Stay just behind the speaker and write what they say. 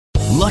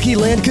Lucky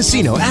Land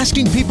Casino,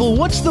 asking people,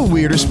 what's the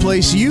weirdest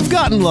place you've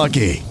gotten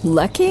lucky?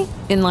 Lucky?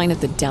 In line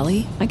at the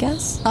deli, I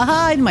guess?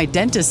 Aha, in my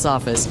dentist's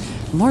office.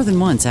 More than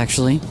once,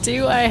 actually.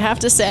 Do I have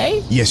to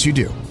say? Yes, you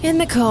do. In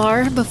the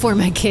car before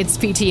my kids'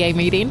 PTA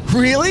meeting.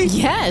 Really?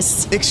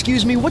 Yes.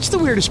 Excuse me, what's the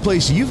weirdest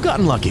place you've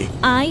gotten lucky?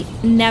 I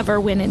never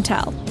win and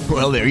tell.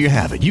 Well, there you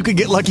have it. You can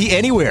get lucky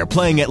anywhere,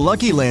 playing at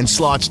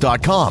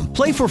LuckyLandSlots.com.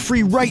 Play for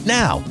free right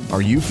now.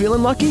 Are you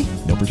feeling lucky?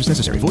 No purchase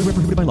necessary. Void where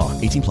prohibited by law.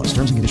 18 plus.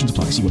 Terms and conditions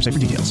apply. See website for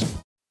details.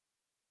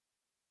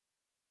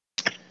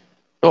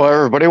 Hello,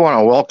 everybody. I want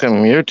to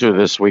welcome you to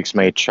this week's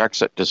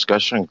Matrexit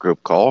discussion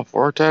group call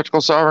for tactical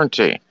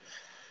sovereignty.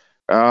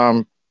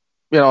 A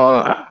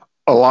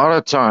lot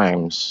of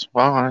times,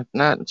 well,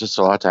 not just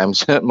a lot of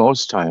times,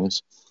 most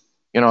times,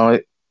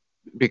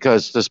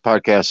 because this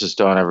podcast is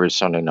done every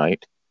Sunday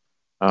night,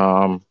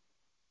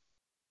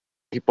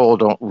 people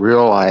don't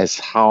realize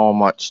how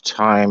much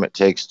time it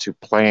takes to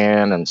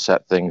plan and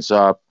set things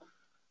up.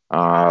 A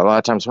lot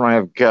of times when I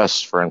have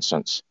guests, for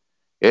instance,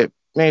 it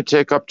may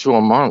take up to a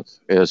month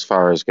as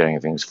far as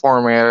getting things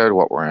formatted,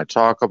 what we're going to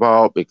talk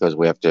about, because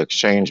we have to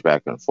exchange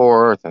back and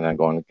forth and then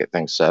go and get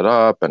things set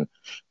up. And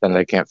then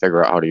they can't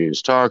figure out how to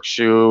use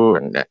TalkShoe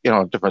and,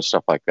 different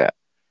stuff like that.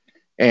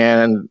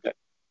 And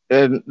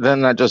then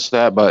not just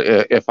that, but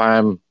if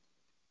I'm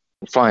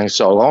flying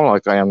solo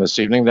like I am this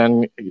evening,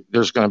 then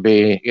there's going to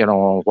be,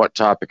 what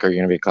topic are you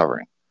going to be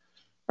covering?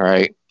 All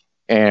right.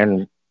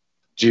 And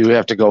do you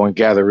have to go and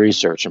gather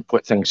research and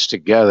put things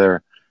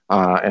together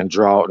and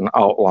draw out an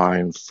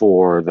outline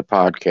for the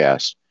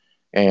podcast?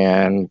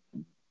 And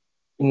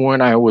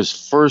when I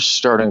was first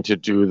starting to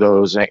do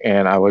those,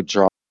 and I would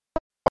draw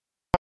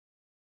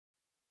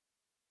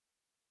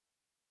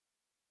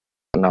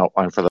an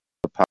outline for the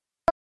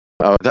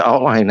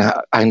outline,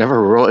 I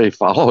never really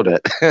followed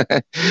it.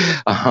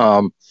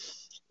 My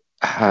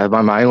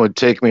mind would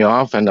take me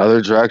off in other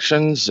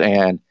directions,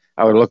 and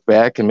I would look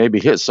back and maybe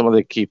hit some of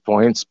the key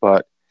points,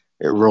 but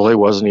it really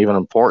wasn't even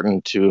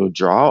important to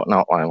draw out an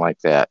outline like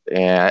that.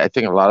 And I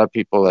think a lot of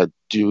people that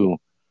do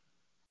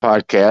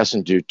podcasts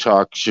and do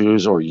talk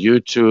shows or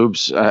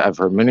YouTubes, I've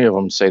heard many of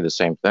them say the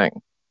same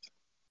thing.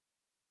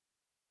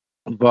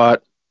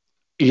 But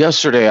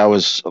yesterday I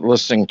was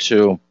listening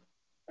to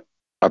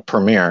a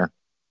premiere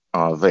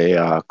of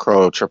a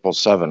Crow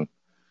 777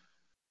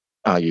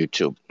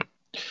 YouTube.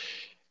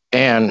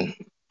 And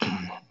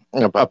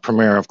a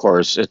premiere, of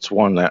course, it's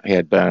one that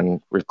had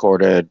been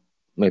recorded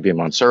maybe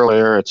months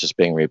earlier. It's just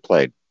being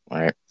replayed,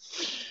 right?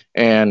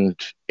 And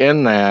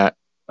in that,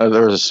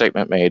 there was a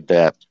statement made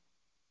that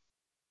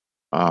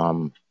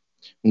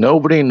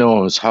nobody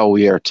knows how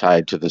we are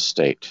tied to the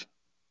state.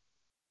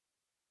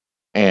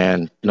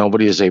 And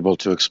nobody is able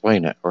to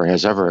explain it or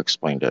has ever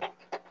explained it.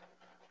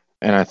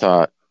 And I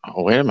thought,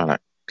 oh, wait a minute.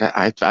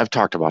 I've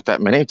talked about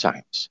that many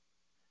times.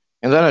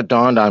 And then it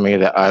dawned on me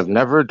that I've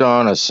never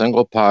done a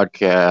single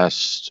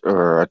podcast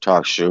or a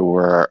talk show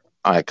where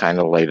I kind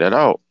of laid it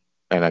out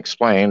and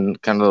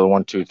explained kind of the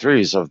 1, 2,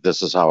 3s of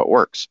this is how it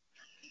works.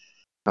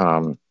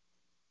 This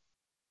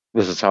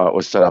is how it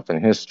was set up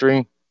in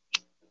history.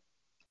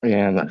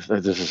 And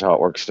this is how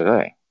it works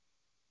today.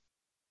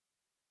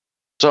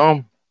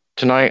 So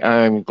tonight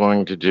I'm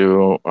going to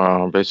do,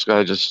 basically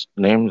I just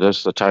named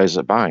this The Ties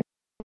That Bind.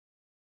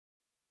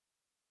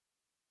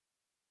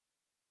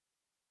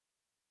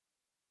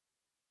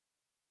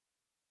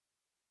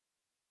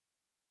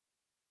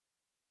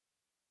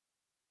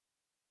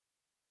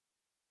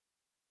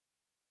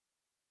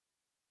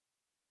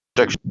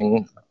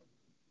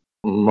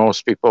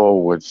 Most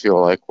people would feel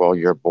like, well,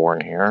 you're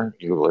born here,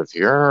 you live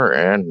here,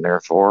 and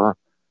therefore,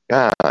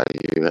 they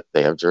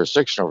have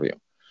jurisdiction over you.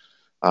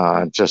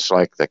 Just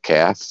like the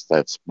calf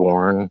that's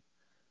born,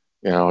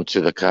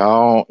 to the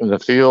cow in the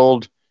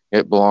field,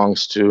 it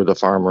belongs to the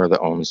farmer that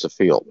owns the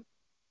field.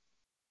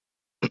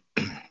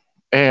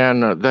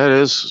 And that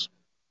is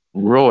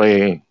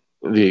really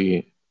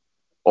the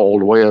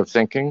old way of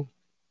thinking.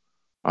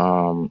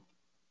 Think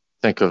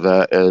of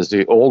that as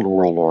the old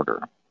world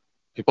order.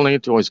 People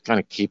need to always kind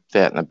of keep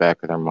that in the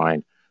back of their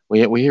mind. We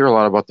hear a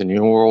lot about the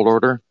New World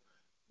Order.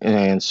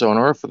 And so in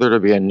order for there to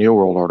be a New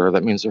World Order,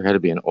 that means there had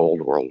to be an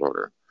Old World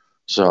Order.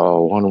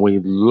 So when we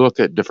look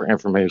at different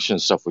information,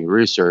 stuff we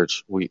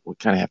research, we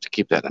kind of have to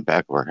keep that in the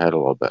back of our head a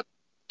little bit.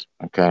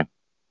 Okay.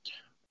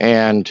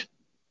 And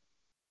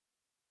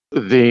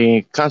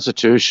the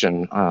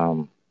Constitution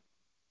for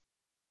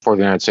the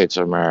United States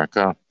of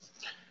America,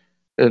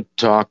 it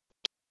talked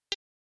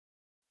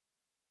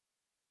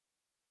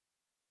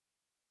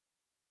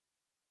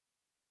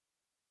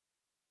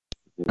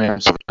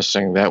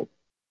suggesting that,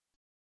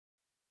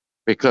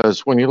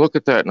 because when you look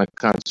at that in the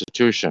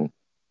Constitution,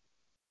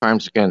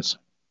 crimes against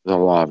the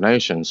law of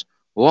nations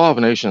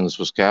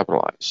was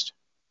capitalized,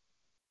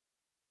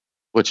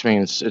 which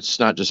means it's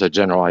not just a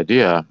general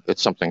idea,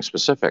 it's something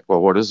specific.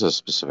 Well, what is a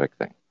specific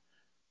thing?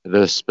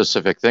 This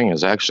specific thing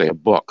is actually a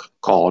book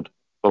called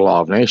The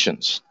Law of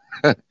Nations.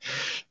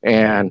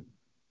 And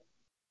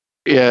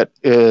it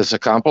is a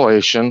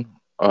compilation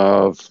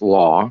of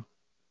law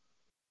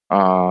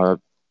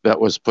that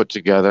was put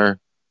together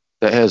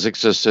that has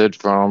existed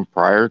from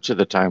prior to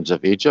the times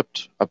of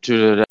Egypt up to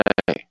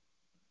today.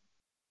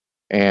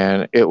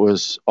 And it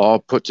was all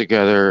put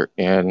together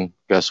in,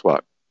 guess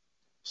what?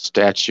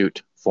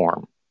 Statute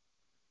form.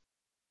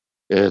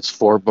 It's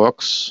 4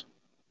 books,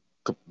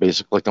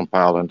 basically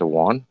compiled into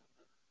one,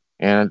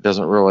 and it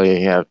doesn't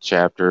really have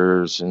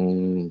chapters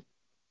and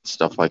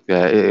stuff like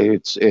that.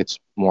 It's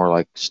more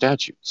like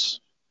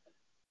statutes.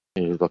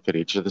 You look at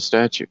each of the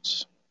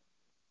statutes,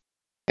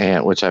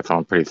 and which I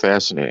found pretty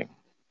fascinating.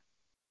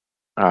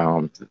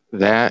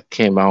 That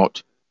came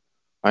out,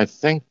 I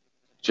think,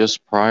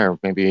 just prior,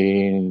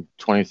 maybe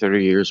 20,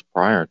 30 years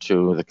prior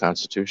to the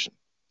Constitution.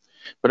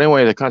 But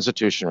anyway, the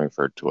Constitution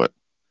referred to it.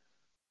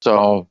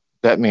 So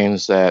that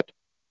means that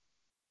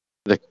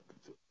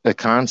the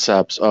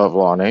concepts of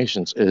law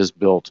nations is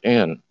built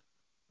in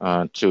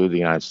to the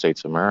United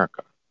States of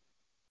America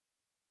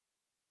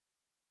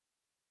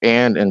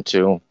and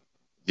into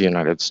the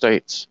United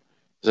States.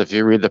 Because if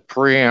you read the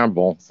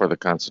preamble for the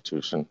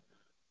Constitution,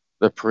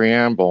 the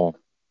preamble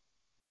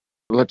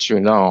lets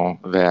you know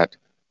that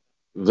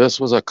this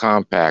was a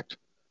compact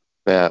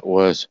that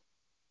was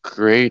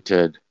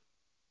created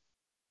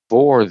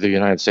for the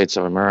United States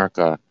of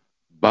America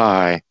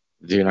by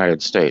the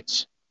United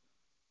States.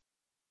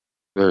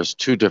 There's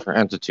 2 different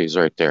entities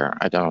right there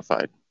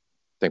identified.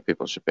 I think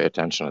people should pay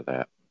attention to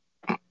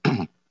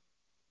that.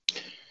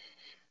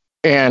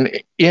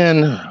 And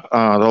in the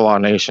Law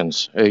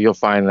Nations, you'll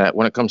find that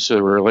when it comes to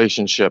the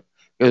relationship,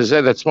 because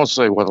that's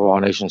mostly what the Law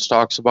Nations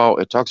talks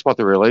about. It talks about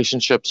the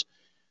relationships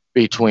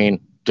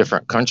between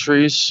different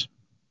countries,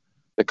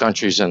 the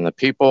countries and the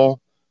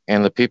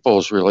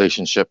people's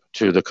relationship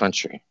to the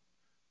country.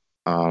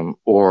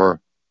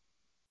 Or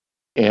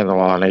in the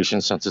Law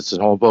Nations, since it's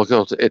an whole book,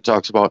 it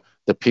talks about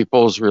the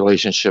people's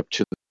relationship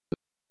to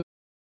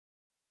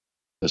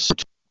the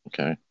state.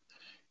 Okay.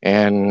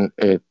 And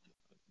it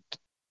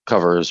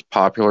covers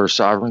popular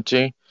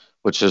sovereignty,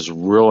 which is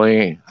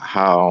really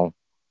how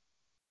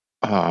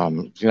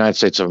the United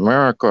States of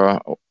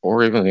America,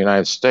 or even the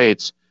United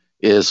States,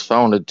 is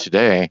founded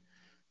today,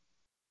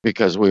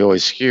 because we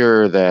always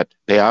hear that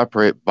they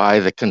operate by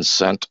the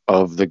consent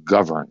of the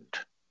governed.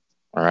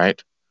 All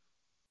right.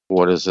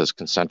 What is this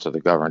consent of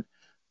the governed?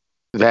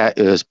 That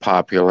is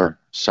popular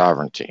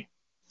sovereignty.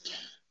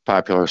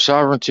 Popular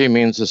sovereignty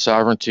means the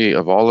sovereignty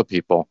of all the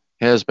people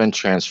has been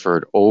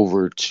transferred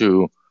over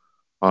to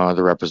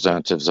the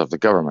representatives of the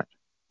government.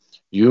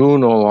 You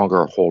no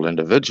longer hold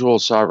individual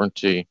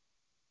sovereignty.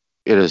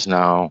 It has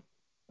now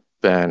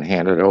been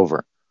handed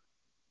over.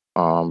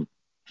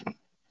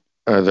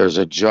 There's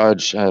a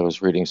judge, I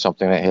was reading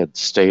something that had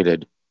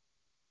stated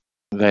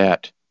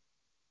that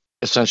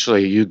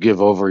essentially you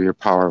give over your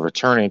power of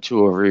attorney to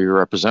whoever your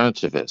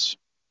representative is.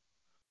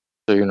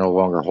 So you're no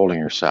longer holding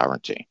your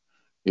sovereignty.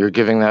 You're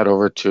giving that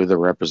over to the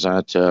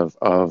representative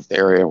of the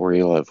area where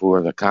you live,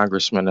 whoever the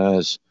congressman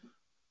is,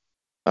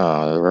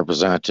 the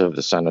representative,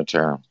 the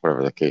senator,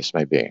 whatever the case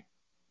may be.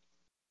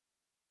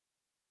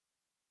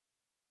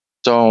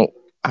 So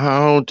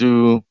how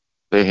do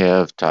they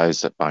have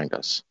ties that bind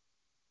us?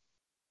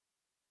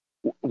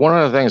 One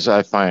of the things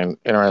I find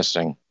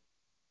interesting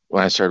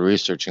when I started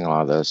researching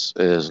all this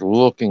is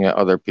looking at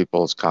other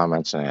people's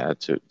comments and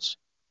attitudes.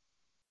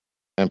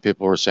 And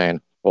people were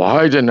saying, well,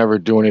 I didn't ever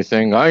do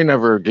anything. I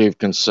never gave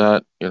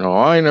consent.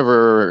 I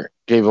never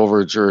gave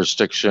over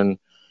jurisdiction,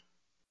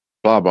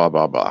 blah, blah,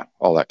 blah, blah,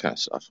 all that kind of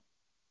stuff,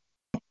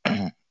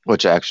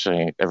 which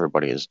actually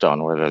everybody has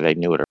done, whether they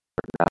knew it or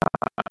not.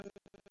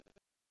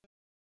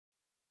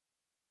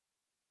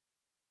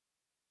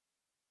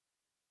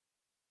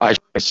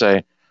 I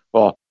say,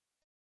 well,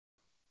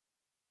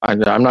 I'm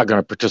not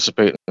going to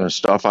participate in this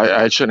stuff.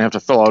 I shouldn't have to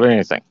fill out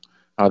anything.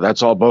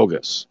 That's all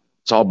bogus.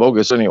 It's all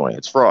bogus anyway.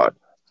 It's fraud.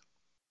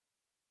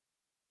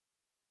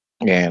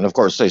 And of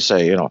course they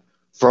say,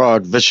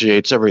 fraud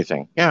vitiates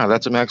everything. Yeah,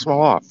 that's a maximum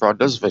law. Fraud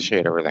does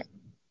vitiate everything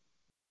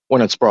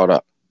when it's brought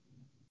up.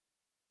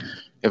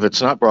 If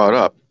it's not brought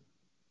up,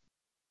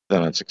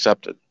 then it's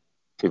accepted.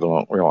 People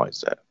don't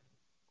realize that.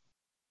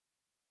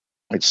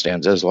 It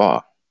stands as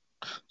law,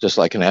 just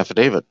like an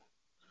affidavit.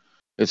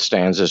 It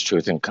stands as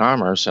truth in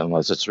commerce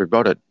unless it's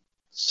rebutted.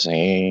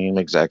 Same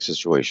exact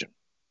situation,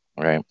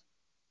 right?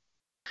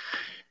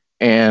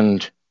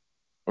 And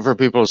for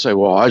people to say,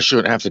 well, I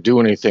shouldn't have to do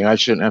anything. I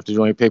shouldn't have to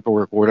do any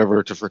paperwork or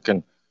whatever to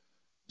freaking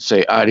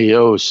say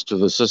adios to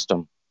the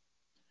system.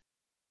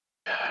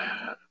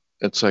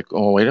 It's like,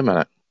 oh, wait a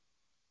minute.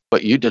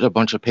 But you did a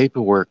bunch of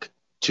paperwork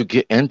to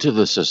get into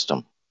the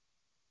system.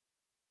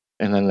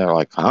 And then they're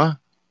like, huh?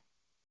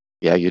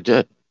 Yeah, you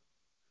did.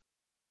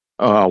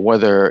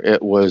 Whether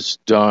it was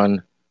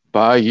done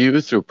by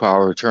you through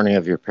power of attorney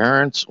of your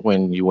parents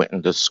when you went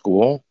into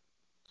school,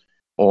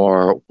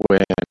 or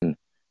when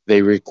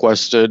they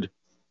requested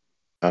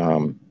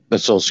the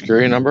Social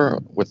Security number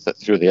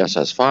through the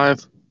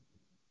SS5,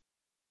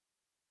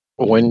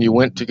 when you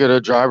went to get a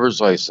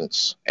driver's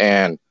license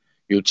and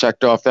you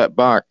checked off that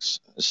box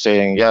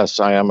saying,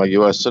 yes, I am a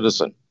U.S.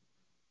 citizen,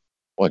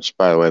 which,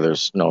 by the way,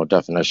 there's no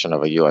definition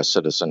of a U.S.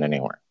 citizen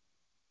anywhere.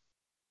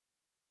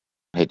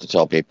 I hate to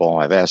tell people,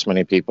 I've asked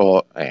many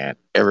people, and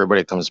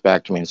everybody comes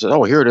back to me and says,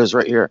 oh, here it is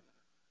right here.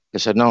 I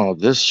said, no,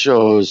 this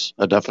shows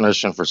a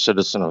definition for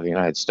citizen of the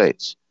United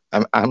States.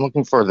 I'm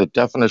looking for the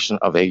definition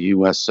of a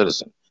U.S.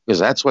 citizen because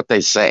that's what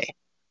they say.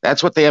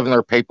 That's what they have in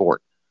their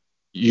paperwork.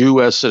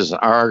 U.S. citizen.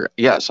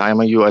 Yes, I am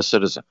a U.S.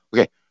 citizen.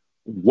 Okay,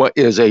 what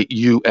is a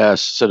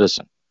U.S.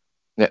 citizen?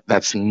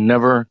 That's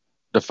never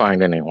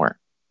defined anywhere.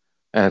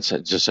 And it's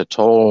just a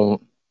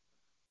total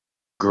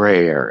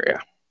gray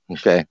area.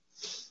 Okay.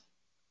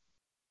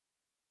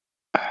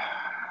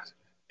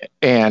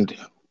 And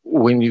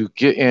when you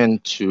get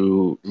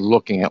into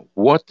looking at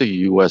what the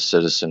U.S.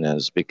 citizen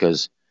is,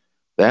 because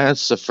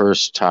that's the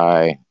first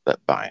tie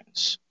that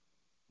binds.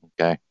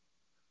 Okay.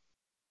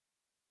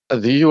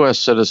 The U.S.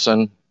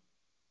 citizen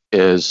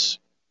is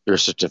your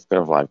certificate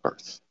of live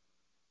birth.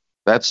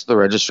 That's the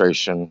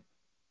registration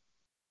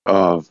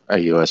of a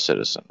U.S.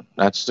 citizen.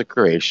 That's the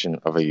creation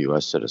of a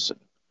U.S. citizen.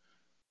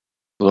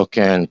 Look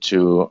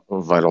into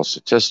vital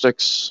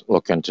statistics,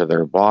 look into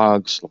their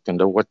blogs, look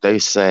into what they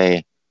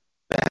say.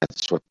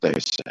 That's what they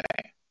say.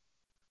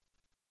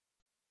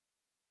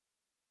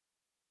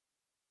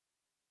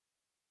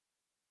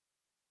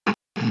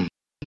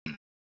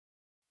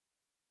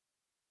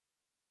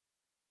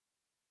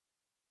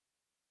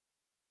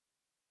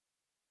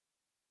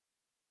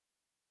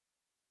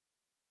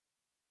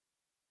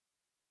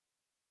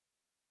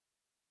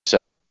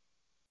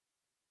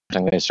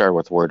 They started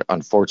with the word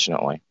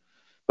unfortunately,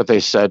 but they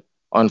said,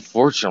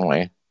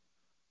 unfortunately,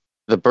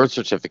 the birth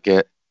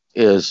certificate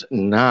is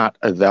not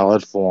a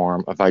valid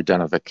form of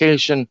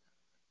identification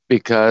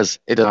because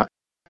it is not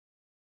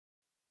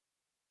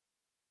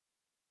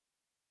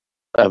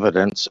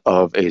evidence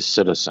of a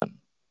citizen.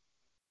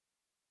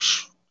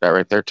 That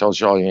right there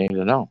tells you all you need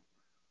to know.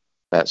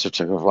 That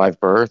certificate of live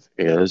birth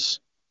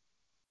is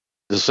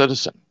the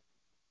citizen.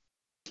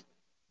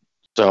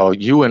 So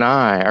you and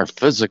I are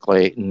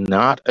physically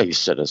not a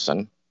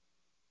citizen,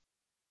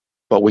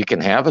 but we can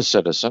have a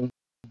citizen.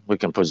 We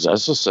can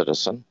possess a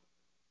citizen.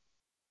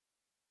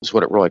 That's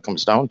what it really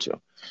comes down to.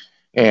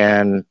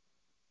 And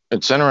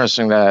it's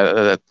interesting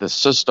that the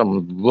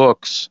system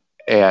looks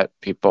at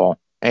people,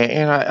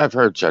 and I've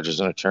heard judges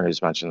and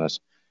attorneys mention this,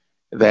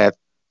 that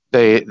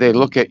they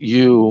look at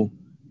you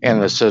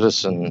and the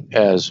citizen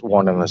as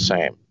one and the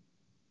same.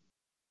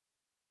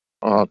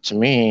 Well, to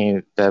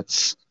me,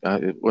 that's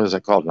what is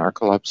it called?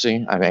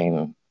 Narcolepsy? I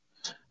mean,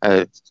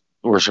 uh,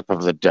 worship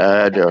of the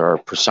dead or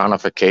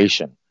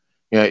personification.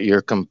 You know,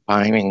 you're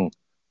combining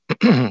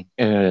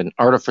an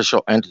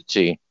artificial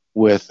entity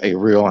with a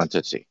real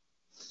entity,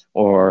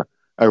 or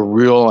a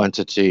real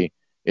entity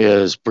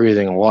is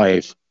breathing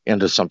life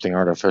into something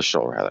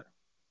artificial, rather.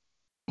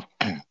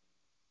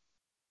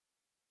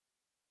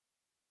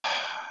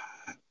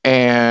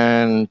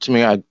 And to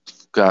me, I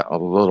got a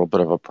little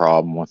bit of a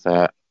problem with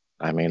that.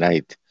 I mean,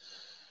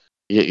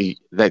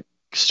 that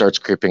starts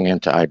creeping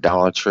into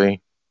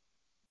idolatry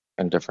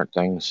and different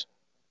things.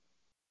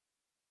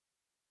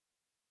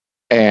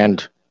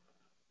 And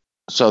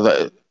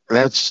so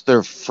that's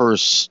their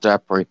first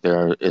step right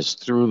there is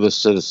through the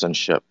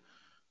citizenship.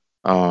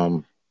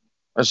 Um,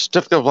 a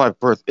certificate of live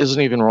birth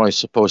isn't even really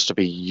supposed to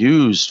be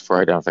used for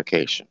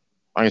identification.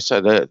 Like I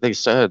said, they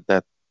said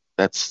that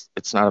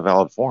it's not a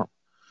valid form.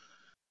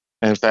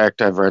 In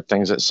fact, I've read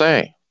things that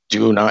say,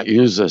 do not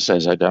use this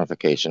as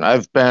identification.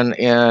 I've been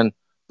in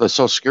the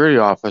Social Security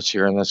office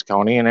here in this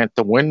county, and at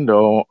the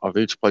window of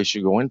each place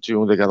you go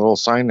into, they got a little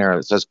sign there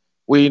that says,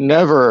 we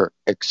never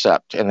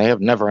accept, and they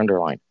have never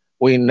underlined,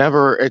 we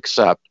never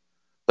accept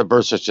the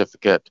birth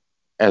certificate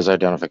as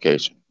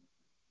identification.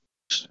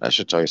 That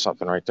should tell you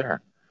something right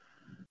there.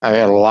 I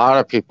had a lot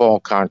of people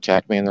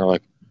contact me, and they're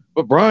like,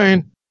 but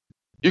Brian,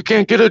 you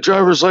can't get a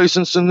driver's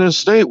license in this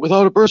state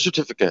without a birth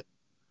certificate.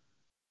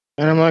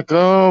 And I'm like,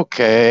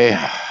 okay,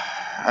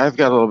 I've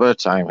got a little bit of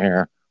time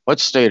here. What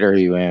state are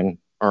you in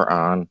or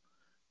on?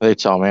 They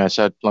tell me. I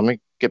said, let me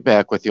get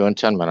back with you in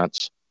 10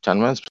 minutes. 10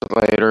 minutes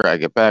later, I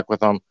get back with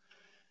them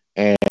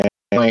and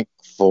link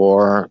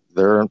for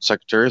their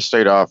Secretary of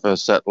State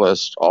office that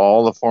lists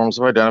all the forms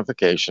of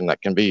identification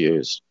that can be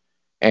used.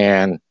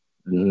 And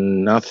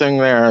nothing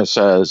there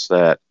says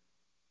that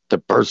the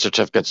birth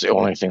certificate's the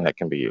only thing that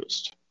can be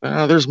used.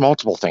 There's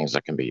multiple things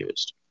that can be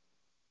used.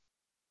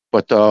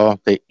 But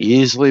they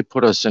easily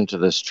put us into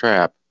this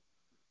trap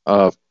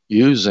of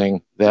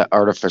using that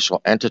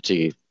artificial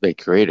entity they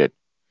created.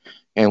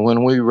 And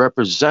when we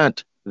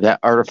represent that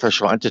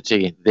artificial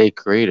entity they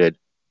created,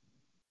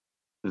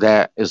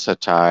 that is the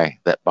tie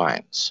that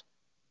binds.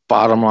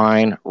 Bottom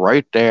line,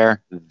 right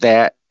there,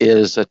 that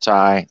is the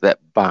tie that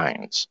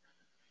binds.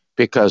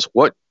 Because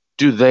what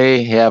do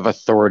they have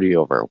authority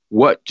over?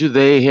 What do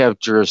they have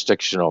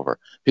jurisdiction over?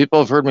 People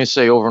have heard me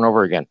say over and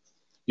over again,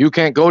 you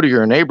can't go to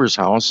your neighbor's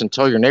house and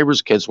tell your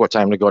neighbor's kids what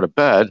time to go to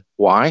bed.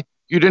 Why?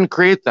 You didn't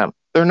create them.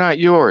 They're not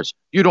yours.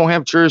 You don't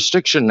have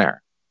jurisdiction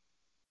there.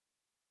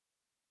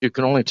 You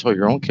can only tell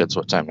your own kids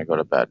what time to go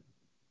to bed.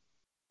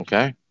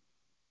 Okay?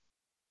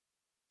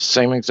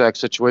 Same exact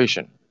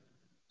situation.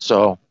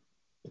 So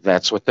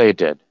that's what they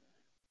did.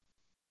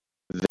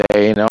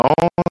 They know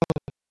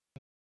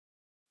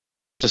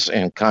just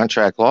in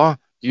contract law,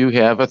 you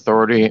have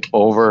authority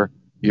over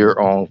your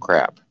own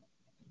crap.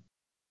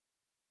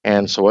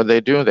 And so what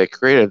they do, they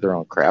created their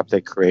own crap.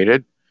 They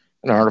created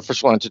an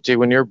artificial entity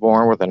when you're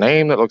born with a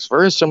name that looks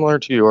very similar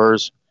to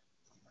yours.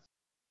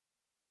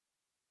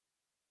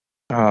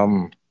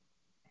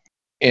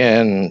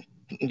 In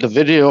the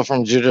video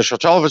from judicial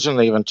television,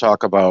 they even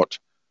talk about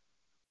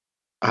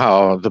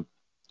how the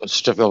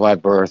certificate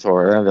of birth,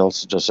 or they'll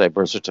just say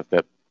birth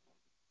certificate,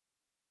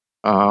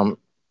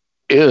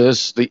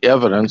 is the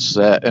evidence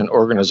that an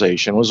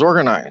organization was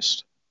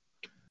organized.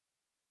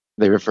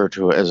 They refer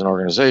to it as an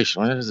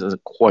organization. It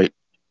isn't quite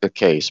the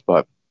case,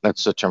 but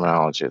that's the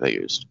terminology they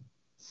used.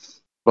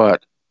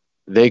 But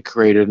they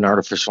created an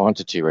artificial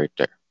entity right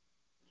there.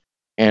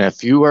 And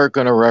if you are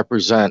going to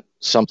represent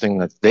something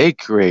that they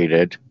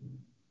created,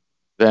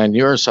 then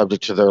you're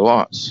subject to their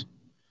laws.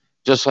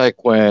 Just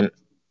like when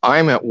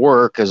I'm at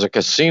work as a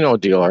casino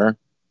dealer,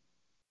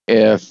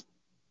 if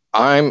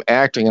I'm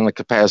acting in the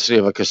capacity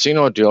of a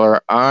casino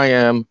dealer, I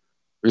am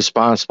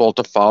responsible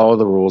to follow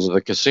the rules of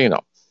the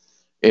casino.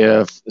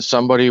 If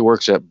somebody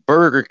works at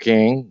Burger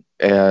King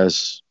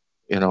as,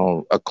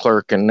 a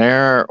clerk in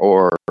there,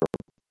 or,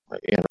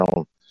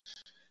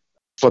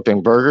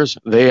 flipping burgers,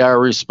 they are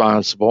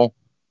responsible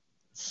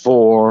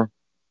for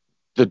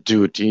the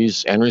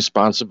duties and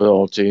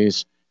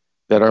responsibilities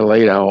that are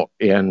laid out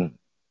in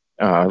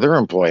their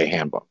employee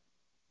handbook,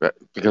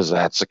 because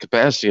that's the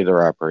capacity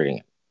they're operating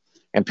in.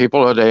 And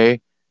people today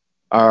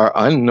are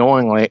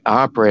unknowingly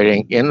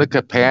operating in the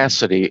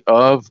capacity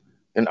of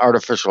an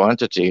artificial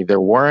entity. They're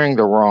wearing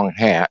the wrong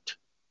hat,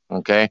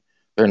 okay?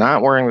 They're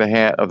not wearing the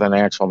hat of the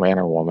natural man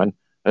or woman.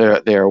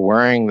 They're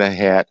wearing the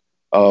hat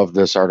of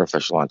this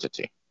artificial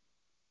entity.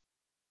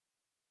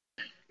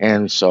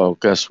 And so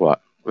guess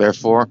what?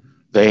 Therefore,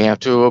 they have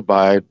to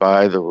abide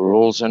by the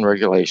rules and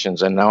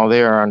regulations, and now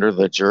they are under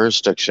the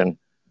jurisdiction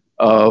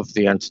of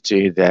the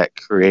entity that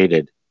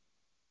created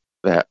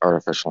that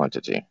artificial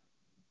entity.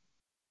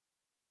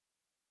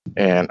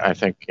 And I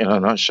think, in a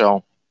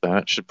nutshell,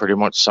 that should pretty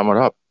much sum it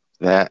up.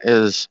 That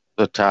is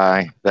the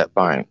tie that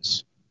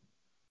binds.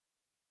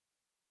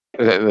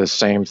 The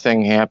same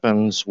thing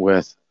happens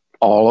with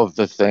all of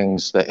the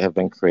things that have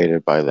been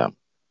created by them.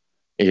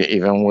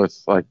 Even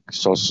with, like,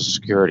 Social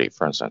Security,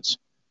 for instance.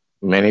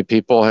 Many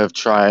people have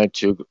tried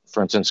to,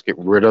 for instance, get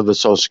rid of the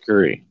Social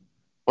Security.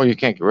 Well, you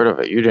can't get rid of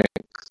it. You didn't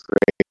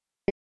create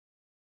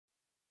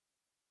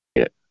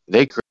it.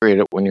 They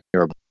created it when you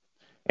were born.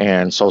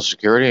 And Social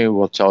Security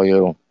will tell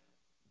you,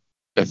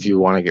 if you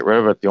want to get rid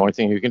of it, the only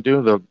thing you can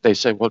do, they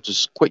say, well,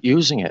 just quit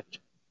using it.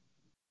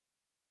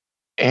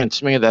 And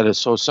to me, that is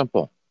so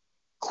simple.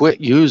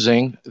 Quit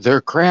using their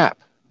crap.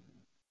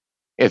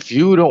 If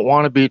you don't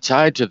want to be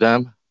tied to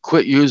them,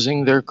 quit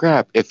using their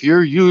crap. If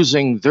you're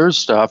using their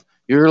stuff,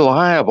 you're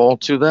liable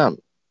to them.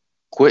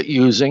 Quit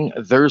using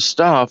their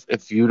stuff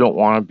if you don't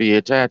want to be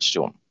attached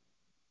to them.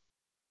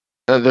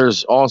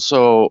 There's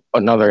also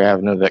another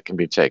avenue that can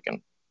be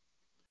taken.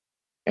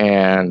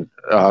 And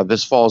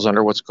this falls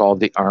under what's called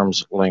the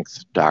arm's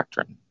length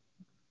doctrine.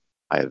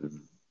 I've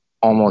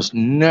almost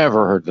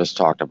never heard this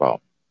talked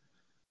about.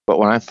 But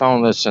when I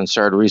found this and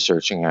started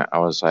researching it, I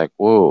was like,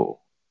 whoa,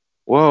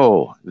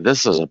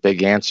 this is a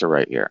big answer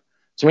right here.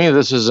 To me,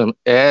 this is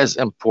as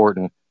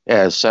important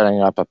as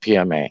setting up a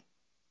PMA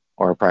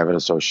or a private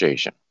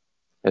association,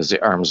 as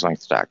the arm's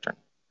length doctrine.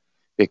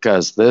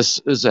 Because this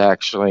is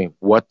actually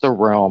what the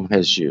realm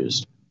has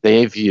used.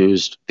 They've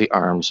used the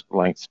arm's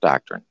length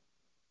doctrine.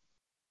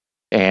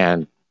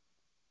 And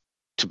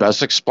to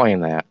best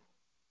explain that,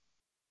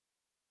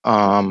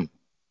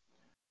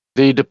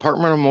 the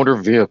Department of Motor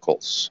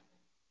Vehicles,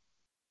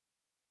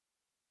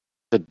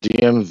 the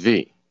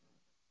DMV,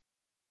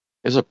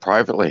 is a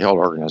privately held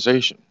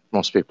organization.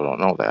 Most people don't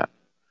know that.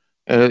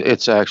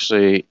 It's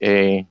actually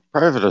a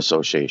private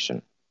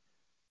association.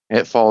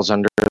 It falls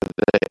under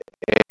the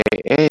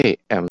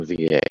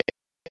AAMVA.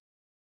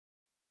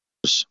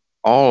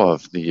 All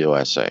of the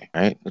USA,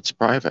 right? It's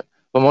private.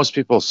 But most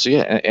people see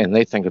it and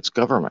they think it's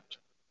government.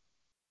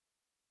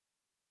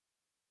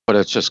 But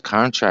it's just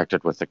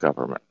contracted with the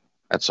government.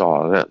 That's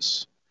all it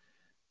is.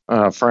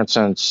 For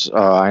instance,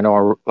 I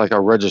know like a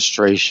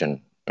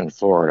registration in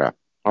Florida,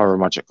 however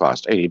much it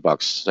costs,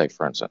 $80, say,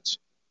 for instance.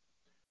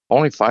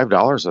 Only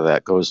 $5 of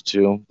that goes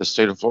to the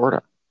state of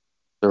Florida.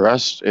 The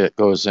rest, it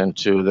goes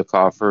into the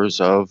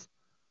coffers of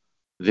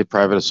the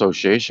private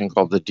association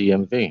called the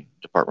DMV,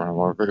 Department of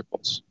Motor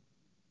Vehicles.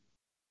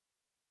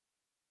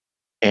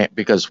 And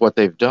because what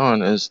they've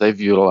done is they've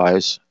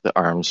utilized the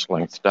arm's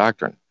length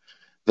doctrine.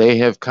 They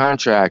have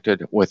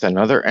contracted with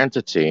another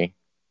entity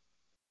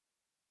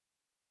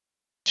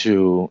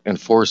to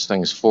enforce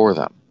things for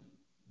them.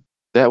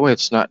 That way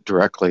it's not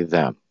directly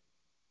them.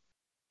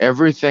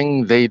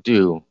 Everything they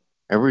do,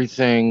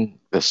 everything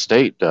the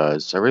state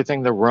does,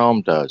 everything the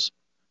realm does,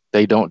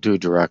 they don't do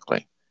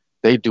directly.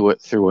 They do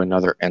it through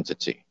another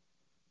entity.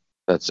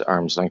 That's the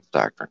arm's length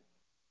doctrine,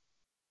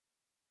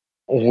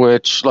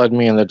 which led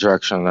me in the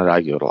direction that I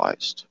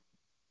utilized.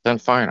 Then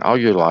fine, I'll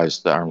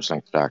utilize the arm's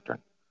length doctrine.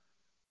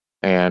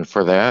 And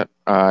for that,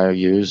 I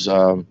use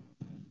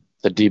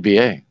the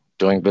DBA,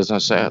 doing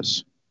business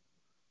as.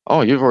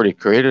 Oh, you've already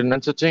created an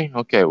entity?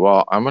 Okay,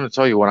 well, I'm going to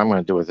tell you what I'm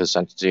going to do with this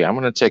entity. I'm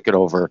going to take it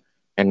over,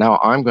 and now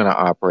I'm going to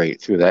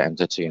operate through that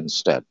entity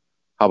instead.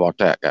 How about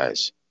that,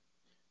 guys?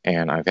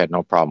 And I've had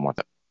no problem with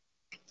it.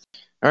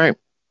 All right,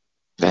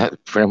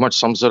 that pretty much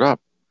sums it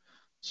up.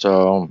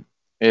 So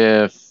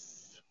if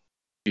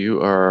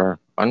you are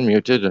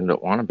unmuted and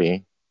don't want to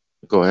be,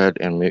 go ahead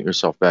and mute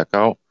yourself back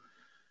out.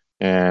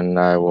 And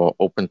I will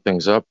open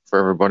things up for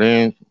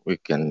everybody. We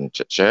can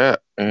chit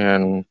chat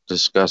and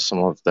discuss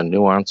some of the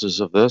nuances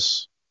of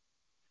this.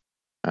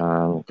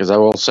 Because I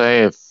will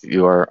say, if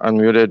you are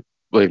unmuted,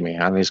 believe me,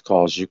 on these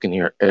calls, you can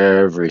hear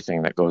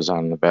everything that goes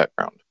on in the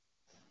background.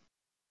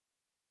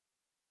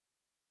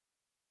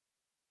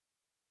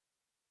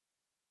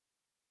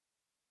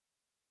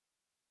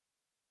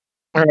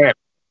 All right.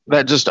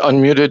 That just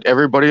unmuted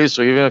everybody.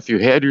 So even if you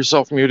had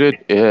yourself muted,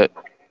 it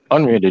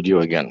unmuted you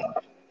again.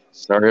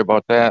 Sorry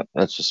about that.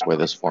 That's just the way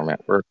this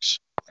format works.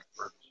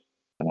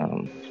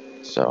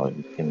 So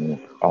you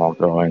can all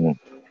go and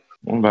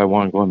one by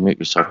one, go and mute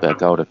yourself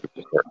back out if you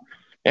prefer.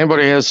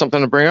 Anybody has something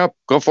to bring up?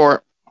 Go for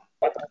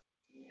it.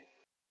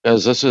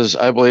 Because this is,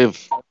 I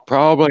believe,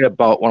 probably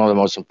about one of the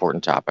most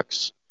important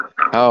topics.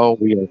 How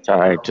we are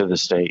tied to the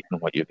state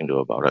and what you can do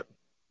about it.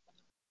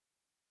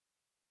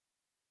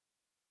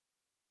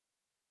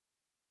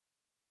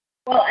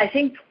 Well, I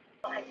think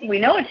we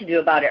know what to do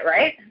about it,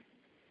 right?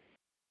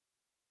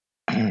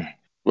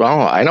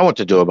 Well, I know what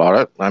to do about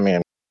it. I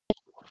mean,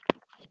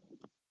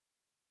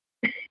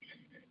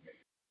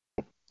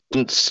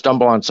 didn't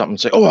stumble on something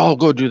and say, oh, I'll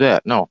go do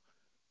that. No,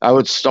 I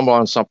would stumble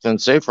on something,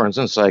 say, for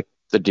instance, like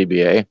the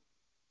DBA,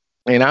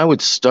 and I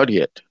would study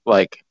it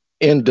like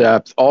in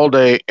depth all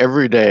day,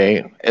 every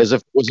day, as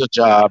if it was a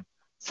job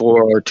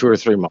for 2 or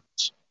 3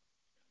 months.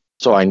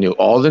 So I knew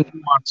all the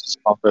nuances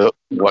of it,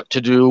 what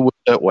to do with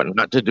it, what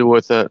not to do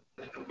with it.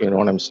 You know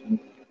what I'm saying?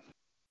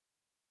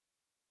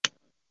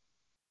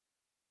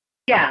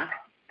 Yeah.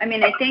 I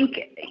mean, I think,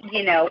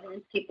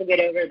 once people get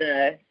over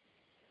the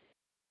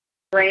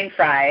brain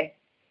fry,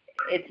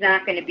 it's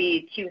not going to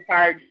be too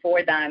hard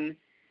for them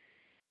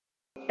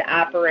to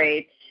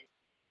operate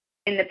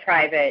in the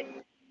private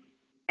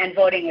and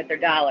voting with their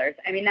dollars.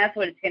 I mean, that's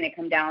what it's going to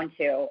come down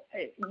to.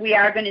 We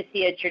are going to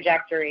see a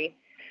trajectory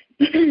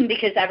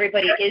because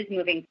everybody is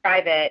moving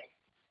private.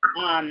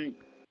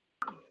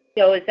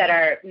 Those that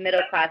are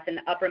middle class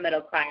and upper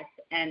middle class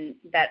and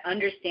that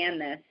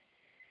understand this,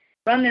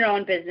 run their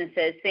own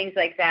businesses, things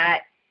like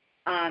that.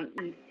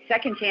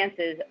 Second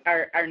chances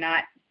are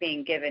not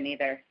being given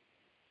either.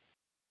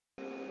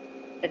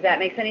 Does that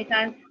make any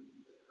sense?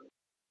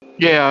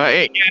 Yeah,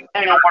 I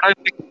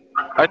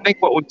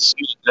think what we see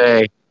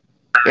today,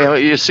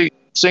 you see,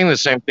 seeing the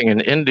same thing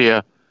in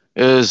India,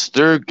 is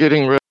they're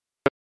getting rid.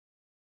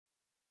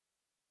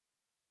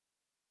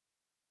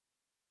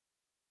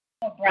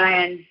 Oh,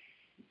 Brian,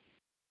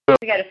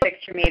 we got to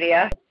fix your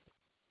media.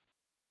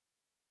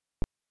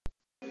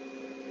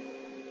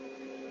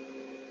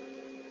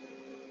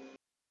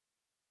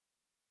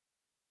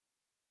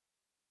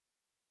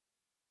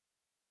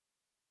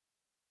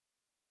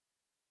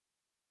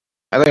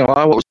 I think a lot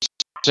of what we're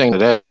seeing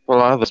today, a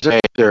lot of the day,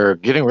 they're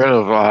getting rid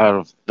of a lot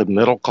of the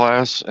middle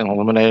class and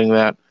eliminating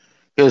that,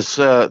 because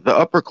the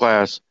upper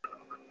class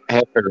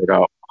have figured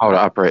out how to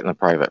operate in the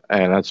private,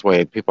 and that's the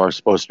way people are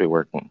supposed to be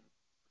working.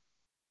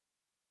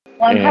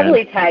 Well, I'm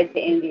heavily tied to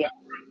India,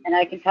 and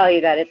I can tell you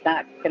that it's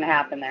not going to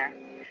happen there.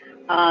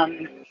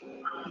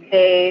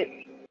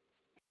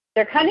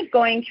 They're kind of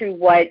going through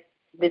what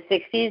the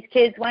 60s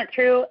kids went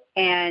through,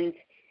 and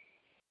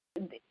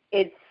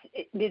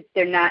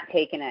they're not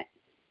taking it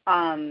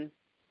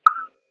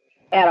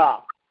at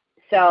all.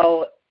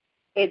 So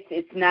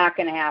it's not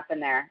going to happen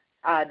there.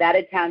 That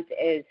attempt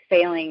is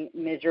failing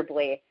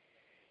miserably,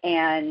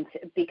 and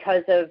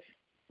because of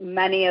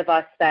many of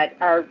us that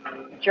are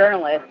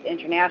journalists,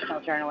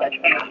 international journalists,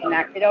 and are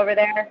connected over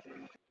there,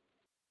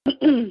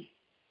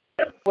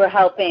 we're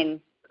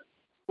helping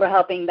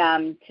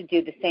them to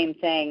do the same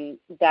thing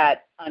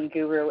that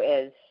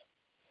Unguru is.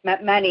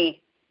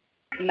 Many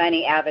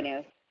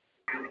avenues.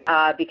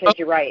 Because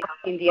you're right,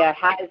 India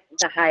has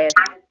the highest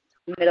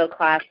middle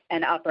class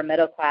and upper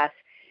middle class,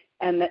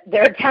 and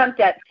their attempt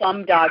at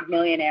Slumdog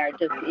Millionaire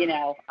just,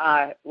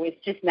 was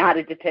just not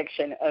a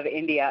depiction of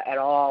India at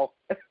all.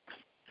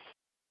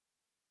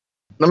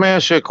 Let me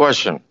ask you a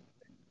question.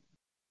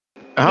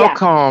 How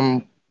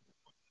come,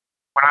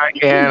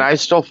 and I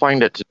still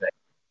find it today,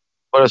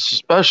 but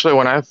especially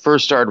when I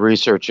first started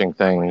researching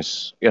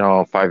things,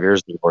 5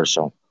 years ago or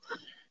so,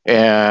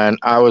 and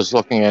I was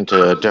looking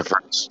into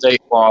different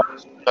state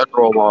laws,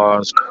 federal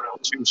laws,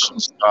 constitution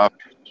stuff,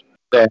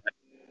 that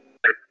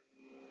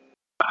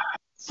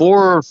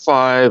 4 or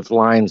 5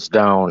 lines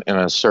down in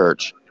a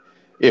search,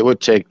 it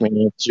would take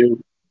me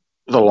to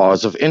the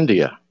laws of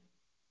India.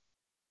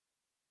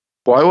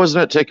 Why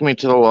wasn't it taking me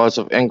to the laws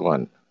of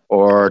England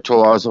or to the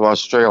laws of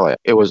Australia?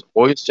 It was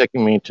always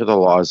taking me to the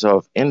laws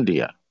of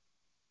India.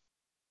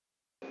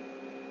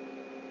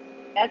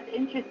 That's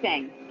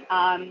interesting.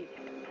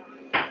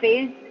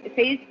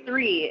 phase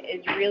 3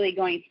 is really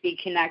going to be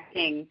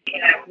connecting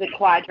the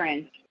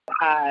quadrants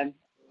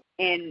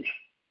in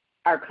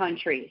our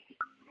countries,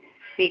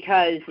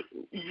 because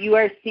you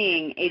are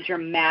seeing a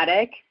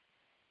dramatic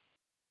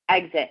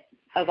exit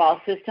of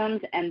all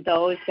systems and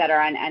those that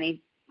are on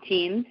any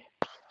teams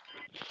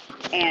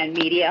and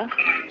media.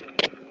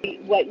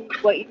 What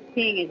you're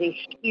seeing is a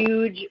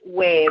huge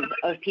wave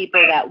of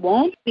people that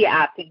won't be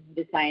opting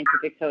into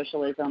scientific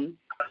socialism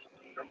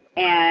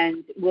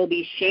and will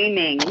be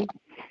shaming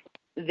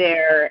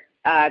their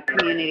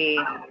community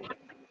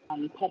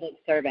public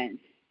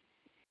servants.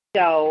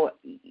 So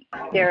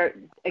there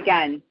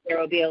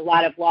will be a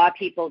lot of law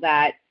people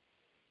that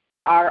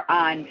are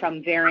on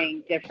from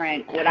varying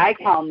different, what I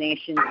call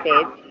nation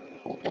states,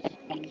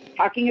 and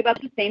talking about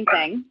the same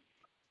thing,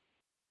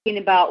 talking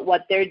about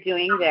what they're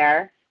doing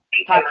there,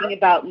 talking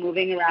about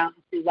moving around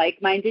to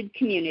like-minded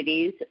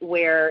communities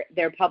where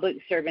their public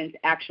servants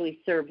actually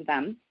serve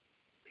them,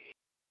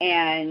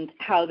 and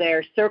how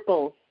their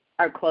circles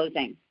are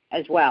closing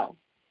as well.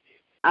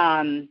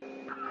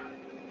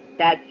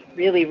 That's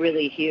really,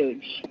 really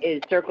huge,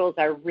 is circles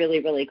are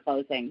really, really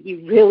closing.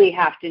 You really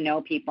have to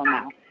know people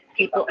now.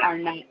 People are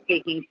not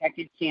taking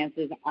second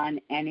chances on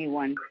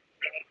anyone.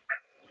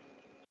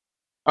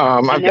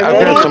 I've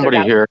got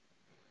somebody here.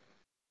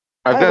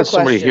 I've got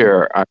somebody question.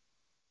 here.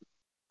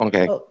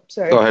 Okay. Oh,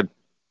 sorry. Go ahead.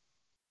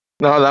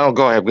 No,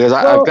 go ahead, because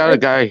I've got a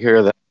guy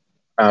here that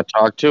I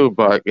talk to,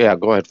 but yeah,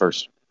 go ahead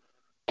first.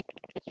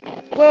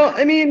 Well,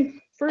 I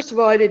mean, first of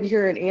all, I didn't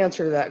hear an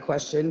answer to that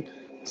question.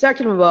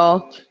 Second of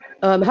all,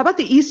 how about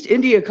the East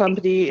India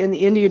Company and the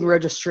Indian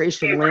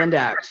Registration Land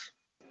Act?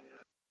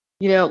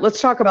 You know, let's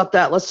talk about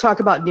that. Let's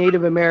talk about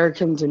Native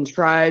Americans and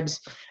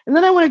tribes. And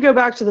then I want to go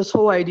back to this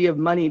whole idea of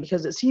money,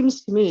 because it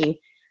seems to me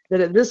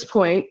that at this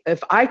point,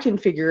 if I can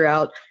figure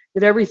out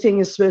that everything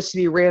is supposed to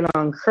be ran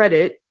on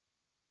credit,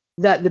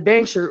 that the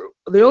banks are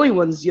the only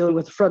ones dealing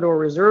with Federal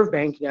Reserve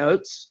Bank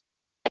notes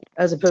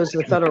as opposed to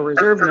the Federal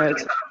Reserve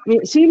notes. I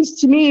mean, it seems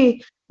to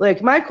me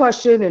like my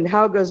question, and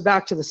how it goes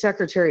back to the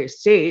Secretary of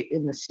State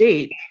in the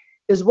state,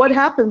 is what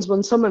happens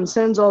when someone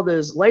sends all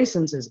those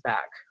licenses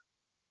back?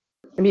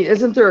 I mean,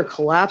 isn't there a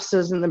collapse?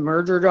 Doesn't the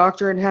merger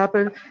doctrine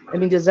happen? I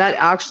mean, does that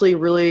actually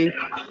really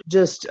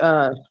just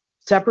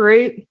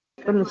separate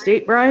from the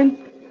state,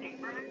 Brian?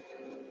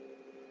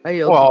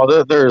 Well,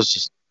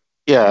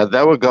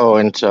 that would go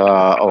into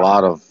a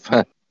lot of,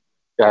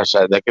 gosh,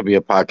 that could be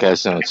a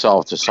podcast in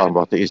itself, just talking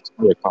about the East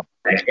India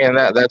Company. And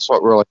that's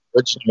what really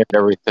originated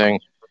everything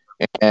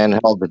and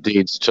held the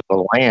deeds to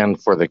the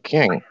land for the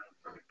king.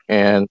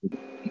 And,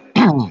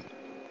 you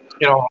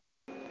know,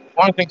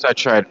 one of the things I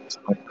tried,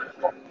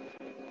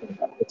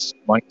 it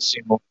might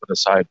seem over the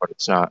side, but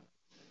it's not,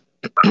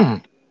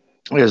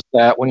 is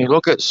that when you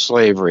look at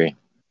slavery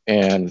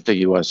in the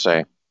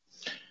USA,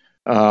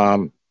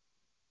 a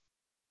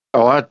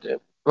lot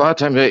of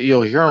times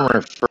you'll hear them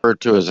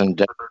referred to as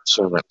indentured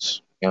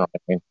servants. You know what I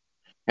mean?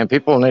 And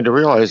people need to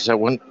realize that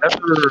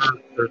whenever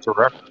there's a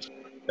reference to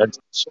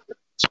indentured servant,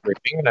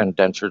 being an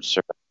indentured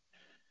servant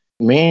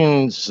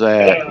means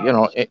that, you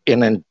know,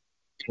 an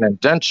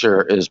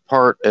indenture is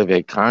part of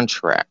a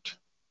contract.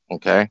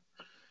 Okay,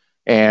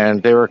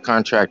 and they were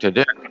contracted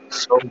in,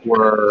 so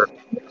were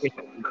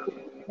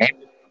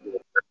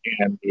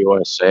in the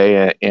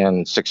USA in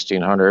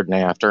 1600 and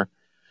after.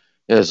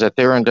 Is that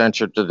they were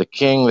indentured to the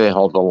king. They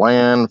held the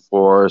land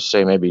for,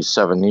 say, maybe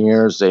 7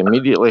 years. They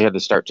immediately had to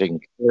start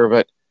taking care of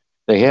it.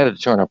 They had to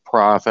turn a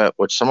profit,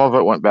 which some of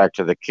it went back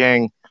to the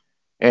king.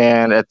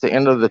 And at the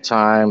end of the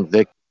time,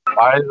 they could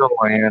buy the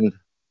land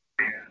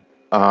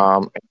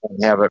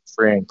and have it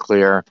free and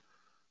clear.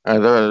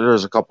 And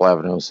there's a couple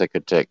avenues they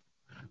could take.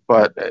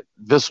 But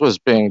this was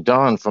being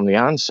done from the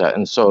onset.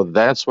 And so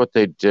that's what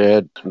they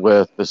did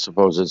with the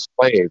supposed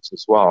slaves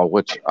as well,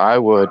 which I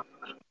would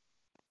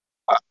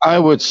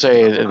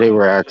say that they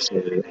were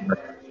actually.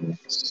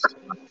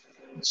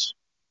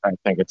 I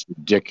think it's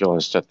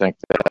ridiculous to think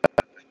that,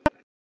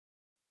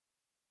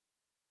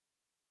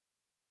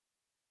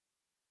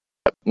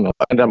 you know,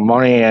 the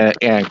money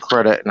and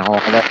credit and all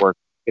that work,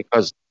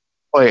 because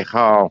play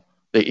how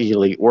the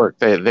elite work.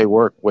 They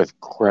work with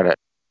credit,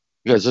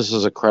 because this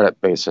is a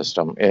credit-based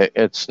system.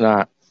 It's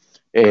not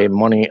a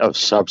money of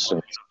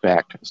substance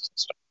backed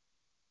system,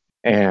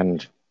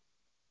 and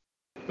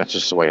that's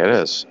just the way it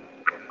is.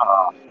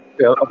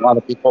 A lot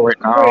of people right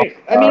now. Right.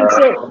 I mean,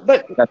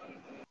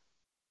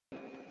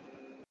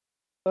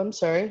 I'm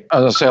sorry. I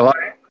was gonna say a lot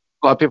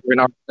of people right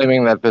now are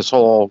claiming that this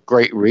whole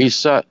Great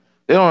Reset.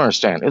 They don't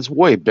understand. It's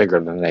way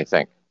bigger than they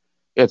think.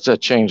 It's a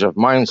change of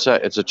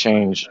mindset. It's a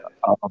change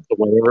of the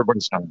way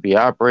everybody's going to be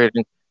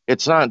operating.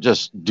 It's not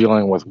just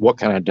dealing with what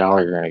kind of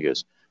dollar you're going to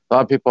use. A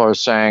lot of people are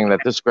saying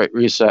that this Great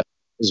Reset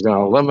is going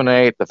to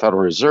eliminate the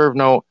Federal Reserve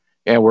note,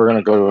 and we're going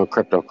to go to a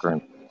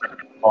cryptocurrency.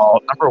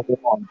 Well, number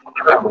one,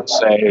 I would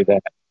say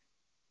that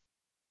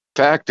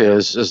fact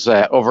is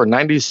that over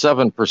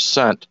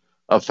 97%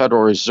 of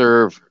Federal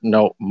Reserve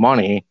note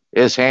money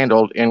is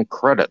handled in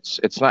credits.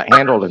 It's not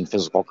handled in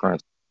physical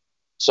currency.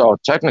 So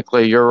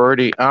technically, you're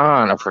already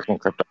on a freaking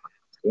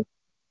cryptocurrency.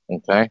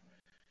 Okay.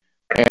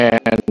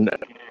 and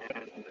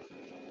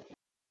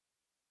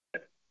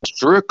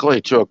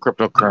strictly to a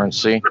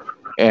cryptocurrency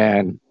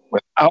and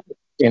without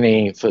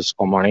any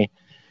physical money,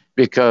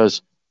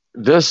 because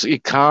this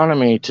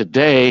economy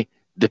today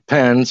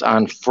depends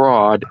on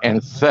fraud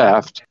and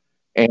theft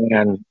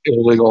and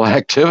illegal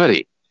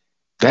activity.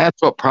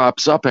 That's what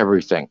props up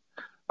everything.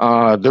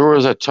 There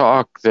was a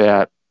talk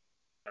that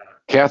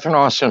Catherine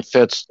Austin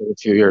Fitz did a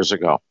few years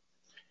ago,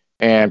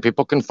 and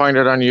people can find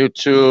it on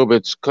YouTube.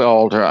 It's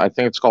called I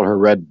think it's called her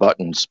Red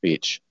Button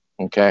speech.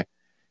 Okay.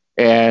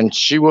 And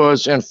she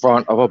was in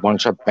front of a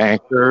bunch of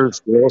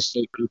bankers, real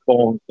estate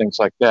people, and things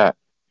like that.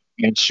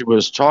 And she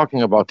was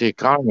talking about the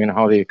economy and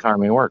how the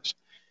economy works.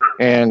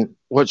 And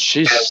what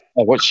she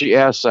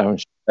asked them,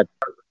 she said,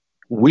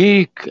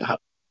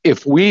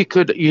 if we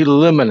could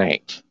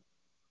eliminate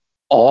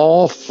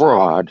all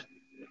fraud,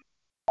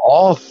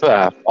 all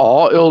theft,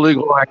 all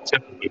illegal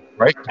activity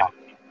right now,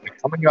 by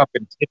coming up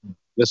and hitting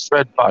this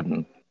red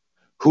button,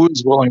 who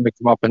is willing to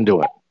come up and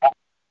do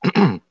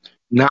it?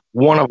 Not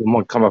one of them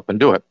would come up and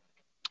do it,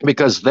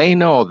 because they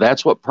know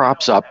that's what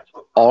props up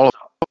all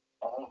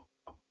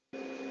of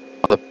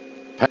the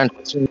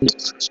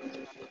pensions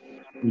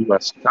in the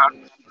U.S.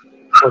 economy.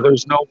 So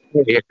there's no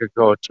way it could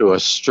go to a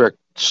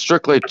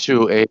strictly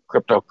to a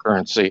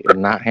cryptocurrency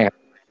and not have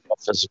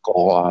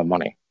physical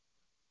money.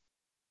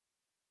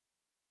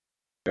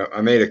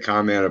 I made a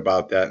comment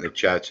about that in the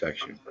chat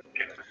section.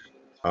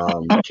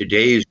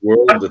 Today's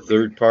world, the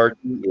third party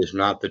is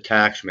not the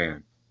tax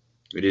man.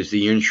 It is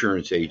the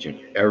insurance agent.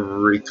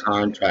 Every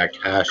contract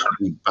has to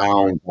be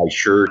bound by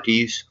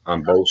sureties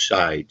on both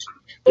sides.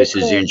 This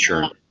is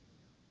insurance.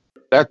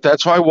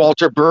 That's why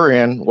Walter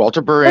Burrian will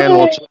tell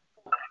you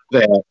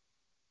that,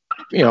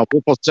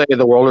 people say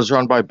the world is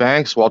run by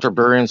banks. Walter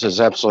Burrian says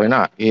absolutely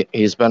not.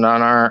 He's been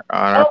on our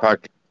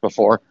podcast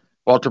before.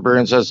 Walter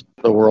Burrian says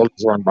the world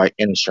is run by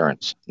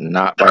insurance,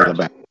 not by the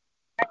bank.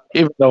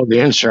 Even though the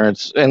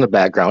insurance in the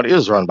background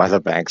is run by the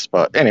banks.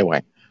 But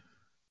anyway,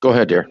 go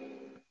ahead, dear.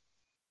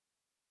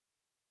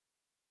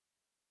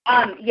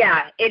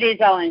 Yeah, it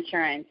is all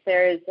insurance.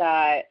 There's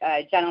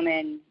a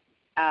gentleman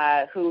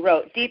who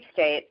wrote Deep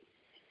State,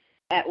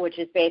 which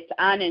is based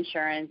on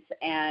insurance,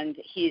 and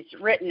he's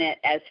written it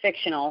as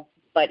fictional,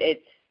 but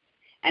it's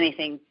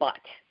anything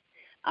but.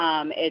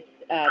 It's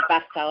a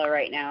bestseller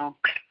right now,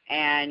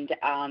 and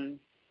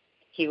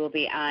he will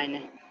be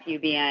on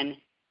UBN,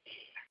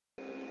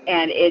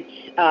 and it's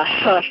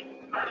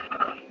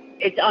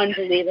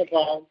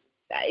unbelievable.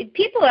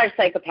 People are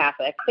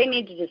psychopathic. They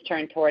need to just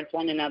turn towards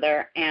one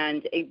another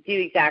and do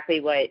exactly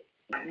what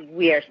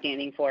we are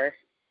standing for.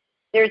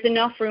 There's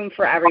enough room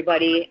for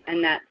everybody,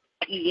 and that,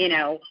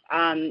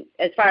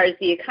 as far as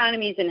the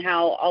economies and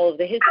how all of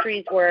the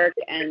histories work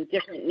and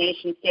different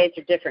nation states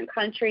or different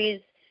countries,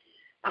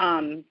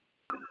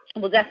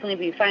 we'll definitely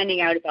be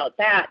finding out about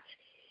that.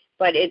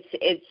 But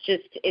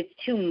it's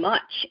too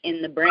much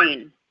in the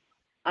brain.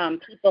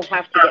 People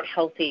have to get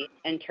healthy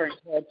and turn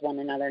towards one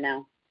another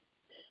now.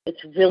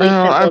 It's really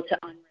simple to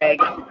unrig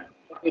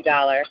every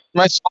dollar.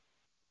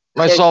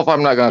 Myself,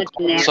 I'm not going to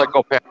call it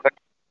psychopathic,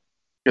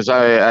 because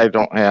I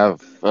don't have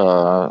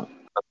a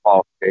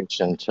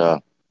qualification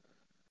to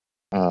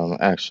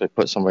actually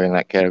put somebody in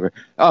that category.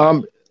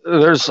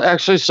 There's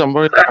actually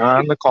somebody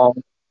on the call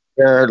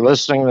there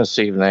listening this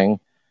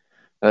evening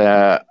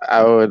that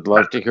I would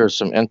love to hear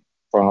some input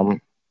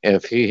from,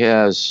 if he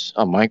has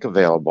a mic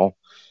available.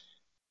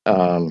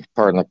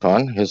 Pardon the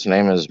pun. His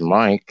name is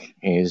Mike.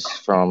 He's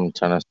from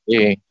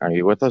Tennessee. Are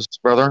you with us,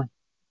 brother?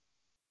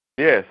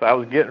 Yes, I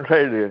was getting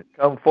ready to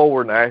come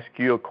forward and ask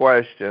you a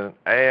question,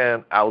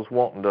 and I was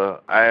wanting to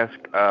ask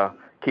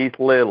Keith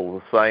Little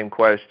the same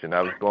question.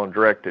 I was going to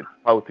direct it to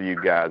both of you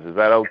guys. Is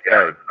that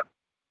okay?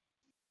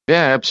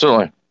 Yeah,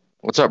 absolutely.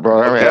 What's up,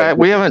 brother? Okay.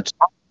 We haven't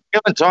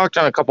talked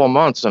in a couple of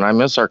months, and I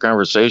miss our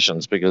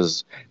conversations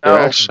because they're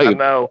actually. I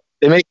know.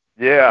 They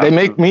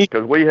make me,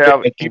 because we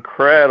have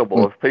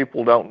incredible. If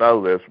people don't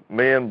know this,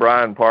 me and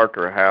Brian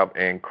Parker have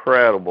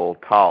incredible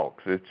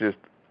talks. It's just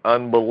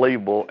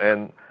unbelievable,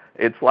 and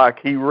it's like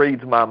he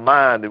reads my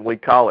mind, and we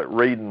call it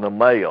reading the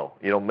mail.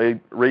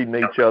 Reading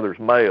each other's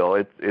mail.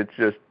 It's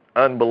just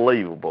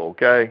unbelievable.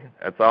 Okay,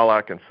 that's all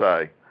I can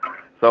say.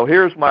 So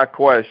here's my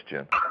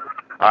question.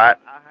 All right,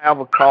 I have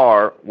a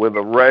car with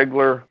a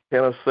regular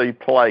Tennessee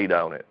plate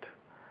on it,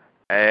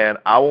 and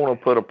I want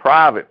to put a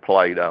private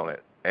plate on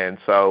it, and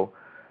so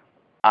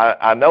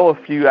I know a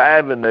few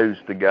avenues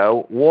to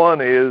go.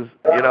 One is,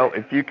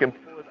 if you can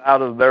pull it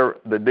out of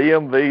the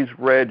DMV's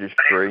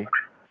registry,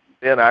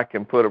 then I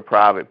can put a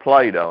private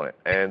plate on it.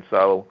 And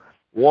so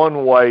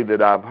one way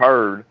that I've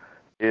heard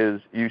is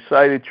you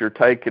say that you're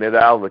taking it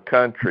out of the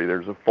country.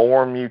 There's a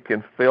form you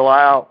can fill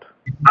out,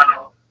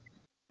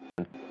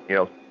 say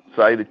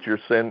that you're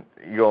going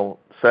to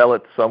sell it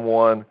to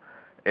someone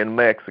in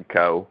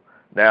Mexico.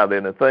 Now,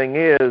 then the thing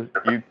is,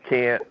 you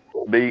can't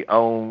be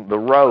on the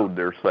road,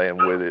 they're saying,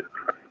 with it.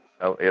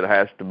 It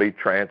has to be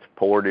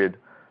transported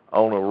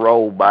on a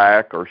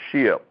rollback or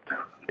shipped,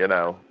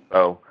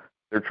 So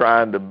they're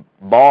trying to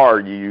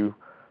bar you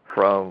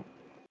from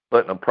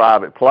putting a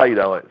private plate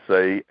on it,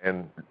 see,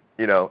 and,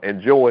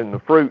 enjoying the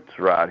fruits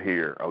right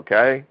here,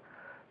 okay?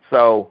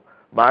 So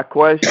my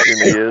question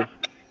is,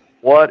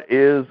 what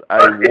is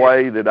a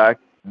way that I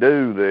can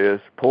do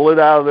this, pull it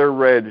out of their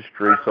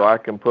registry so I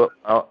can put,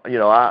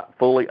 I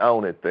fully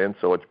own it then,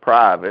 so it's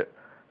private,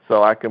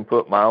 so I can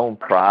put my own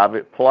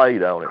private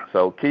plate on it.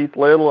 So Keith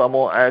Little, I'm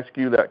going to ask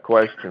you that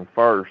question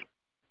first.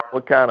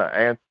 What kind of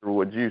answer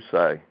would you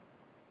say?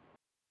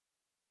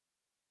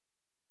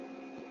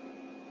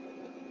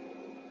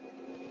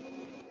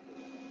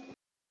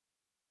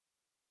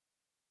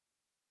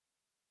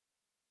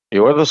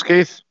 You with us,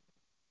 Keith?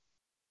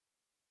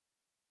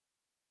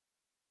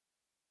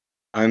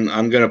 I'm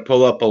going to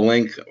pull up a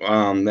link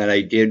that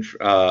I did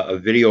a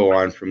video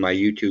on from my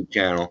YouTube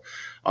channel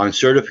on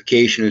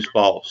certification is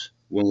false.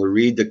 When we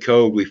read the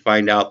code, we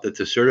find out that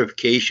the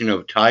certification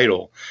of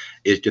title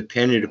is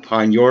dependent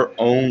upon your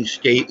own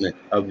statement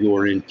of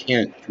your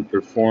intent to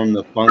perform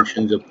the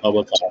functions of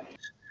public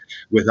office.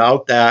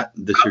 Without that,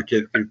 the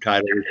certificate of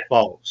title is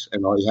false,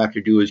 and all you have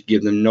to do is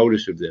give them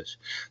notice of this.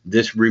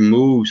 This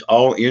removes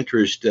all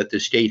interest that the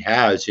state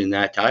has in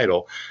that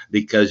title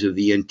because of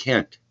the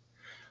intent.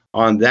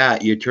 On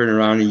that, you turn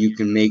around and you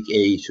can make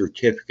a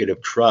certificate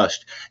of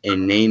trust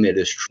and name it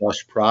as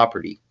trust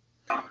property.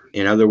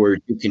 In other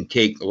words, you can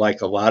take,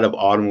 like a lot of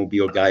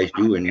automobile guys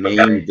do, and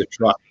name the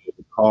truck or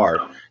the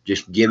car.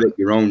 Just give it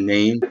your own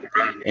name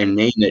and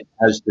name it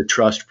as the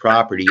trust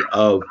property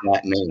of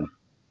that name.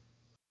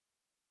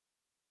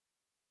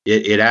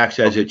 It acts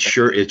as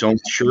its own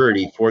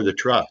surety for the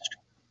trust.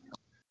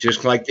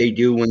 Just like they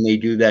do when they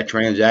do that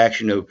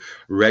transaction of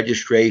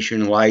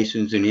registration,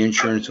 license, and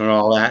insurance and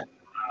all that.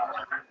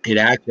 It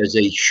acts as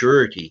a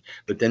surety,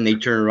 but then they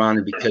turn around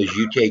and because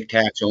you take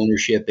tax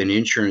ownership and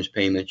insurance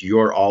payments,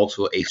 you're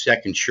also a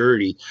second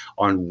surety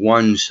on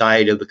one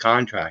side of the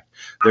contract.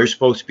 There's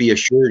supposed to be a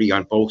surety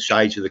on both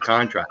sides of the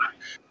contract.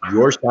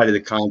 Your side of the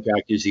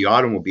contract is the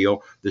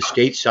automobile. The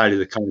state side of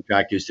the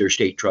contract is their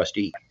state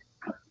trustee.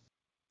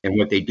 And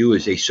what they do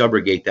is they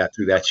subrogate that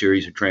through that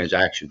series of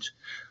transactions.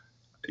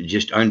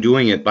 Just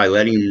undoing it by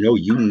letting them know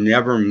you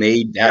never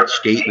made that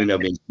statement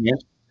of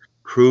intent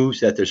proves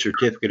that the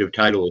certificate of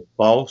title is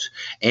false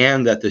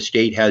and that the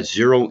state has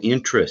zero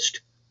interest,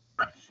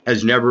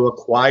 has never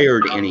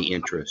acquired any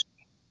interest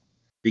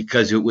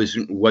because it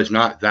was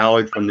not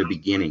valid from the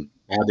beginning,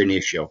 ab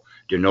initio,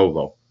 de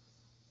novo.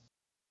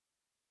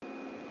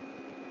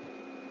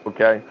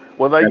 Okay.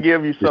 Will they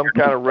give you some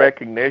kind of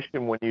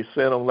recognition when you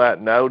send them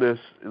that notice?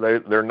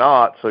 They're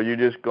not, so you're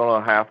just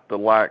going to have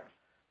to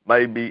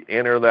maybe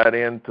enter that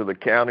into the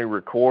county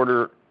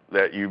recorder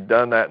that you've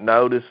done that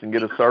notice and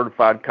get a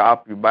certified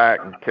copy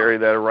back and carry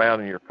that around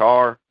in your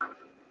car.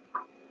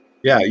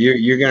 Yeah,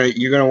 you're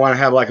gonna want to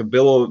have like a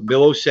bill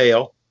of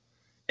sale,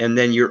 and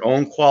then your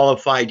own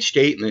qualified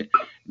statement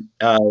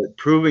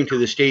proving to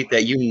the state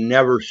that you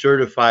never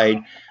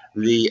certified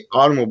the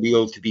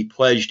automobile to be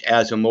pledged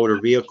as a motor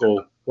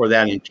vehicle for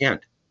that intent,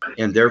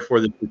 and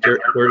therefore the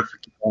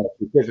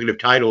certificate of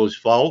title is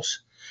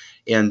false.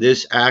 And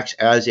this acts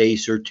as a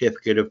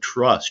certificate of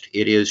trust.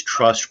 It is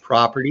trust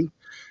property.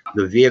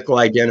 The vehicle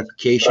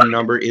identification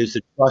number is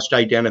the trust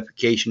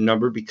identification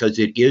number because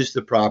it is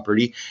the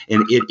property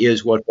and it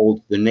is what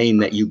holds the name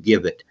that you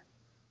give it.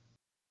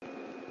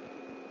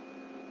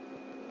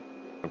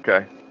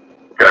 Okay.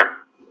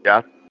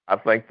 Yeah, I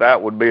think that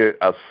would be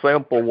a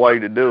simple way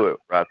to do it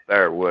right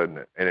there, wouldn't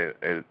it?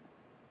 And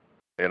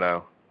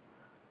it.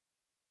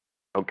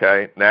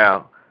 Okay.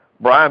 Now,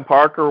 Brian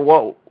Parker,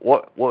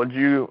 what would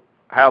you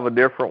have a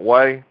different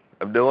way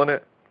of doing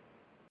it?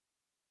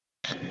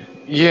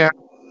 Yeah,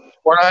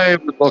 what I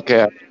would look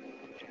at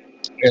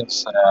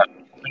is that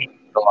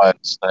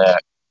realize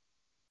that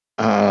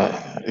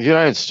the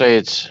United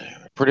States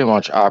pretty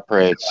much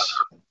operates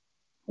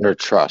under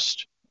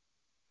trust.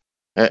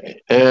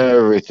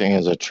 Everything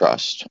is a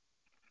trust.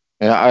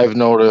 And I've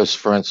noticed,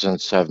 for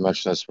instance, I've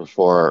mentioned this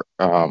before,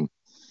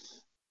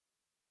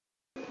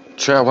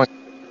 traveling,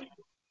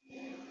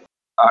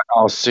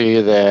 I'll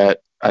see that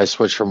I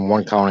switch from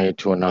one county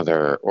to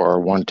another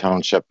or one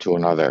township to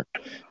another.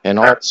 And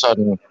all of a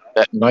sudden,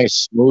 that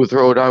nice smooth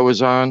road I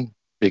was on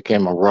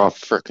became a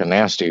rough, freaking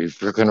nasty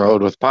freaking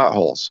road with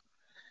potholes.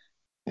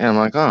 And I'm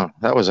like, oh,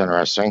 that was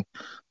interesting.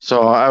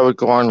 So I would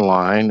go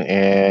online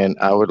and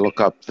I would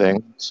look up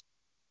things.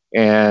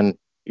 And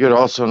you'd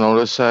also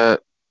notice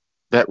that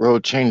that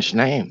road changed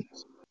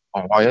names.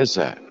 Oh, why is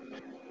that?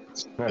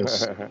 It's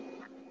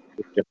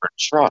different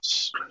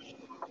trusts.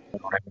 You know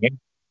what I mean?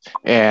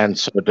 And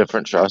so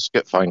different trusts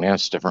get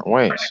financed different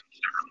ways.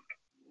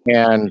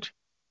 And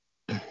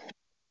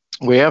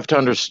we have to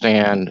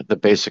understand the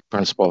basic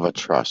principle of a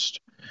trust.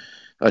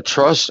 A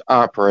trust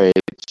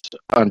operates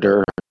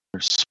under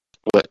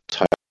split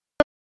title.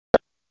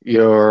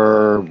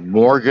 Your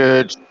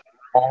mortgage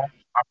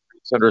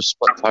operates under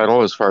split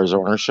title as far as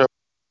ownership.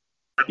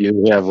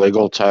 You have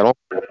legal title.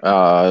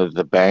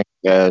 The bank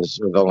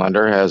the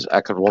lender has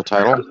equitable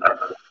title.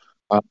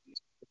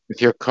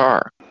 With your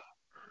car,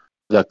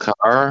 the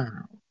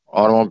car,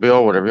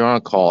 automobile, whatever you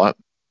want to call it,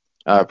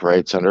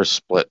 operates under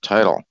split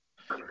title.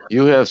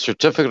 You have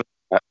certificate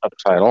of a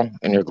title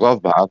in your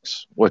glove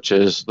box, which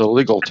is the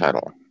legal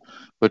title,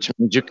 which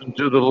means you can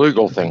do the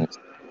legal things.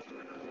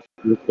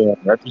 You can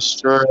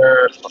register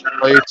it, put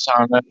plates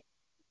on it,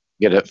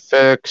 get it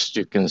fixed,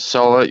 you can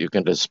sell it, you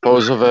can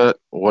dispose of it,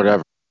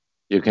 whatever.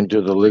 You can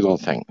do the legal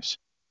things.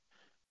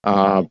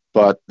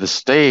 But the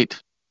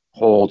state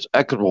holds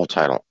equitable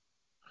title.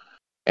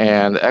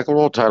 And the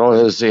equitable title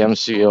is the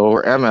MCO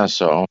or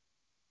MSO,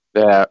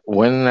 that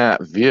when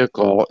that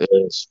vehicle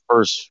is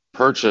first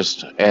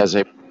purchased as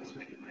a,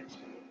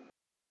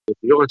 the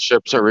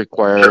dealerships are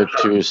required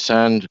to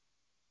send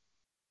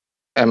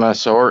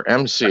MSO or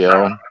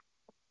MCO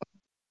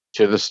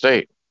to the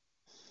state.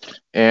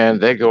 And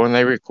they go and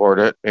they record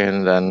it,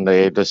 and then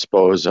they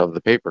dispose of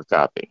the paper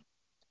copy.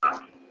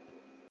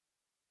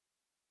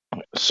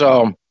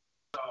 So,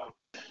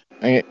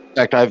 in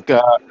fact, I've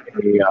got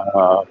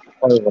a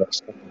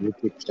playlist on the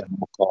YouTube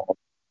channel called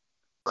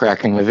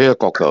Cracking the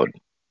Vehicle Code.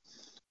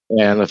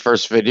 And the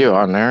first video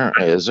on there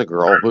is a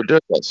girl who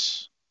did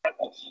this.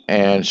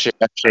 And she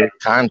actually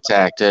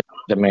contacted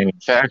the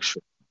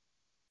manufacturer.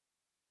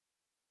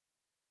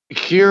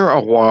 Here a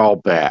while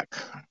back,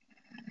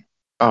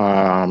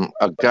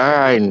 a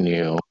guy I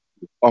knew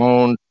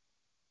owned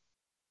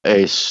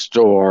a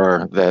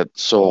store that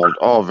sold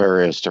all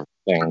various different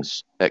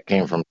things that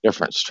came from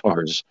different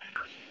stores.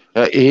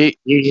 He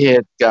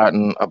had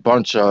gotten a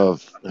bunch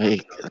of 10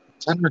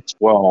 or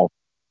 12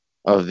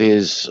 of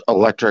these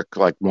electric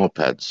like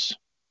mopeds.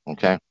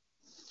 Okay.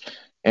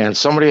 And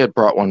somebody had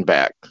brought one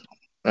back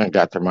and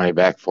got their money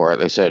back for it.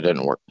 They said it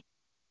didn't work.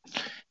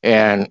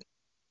 And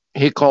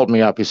he called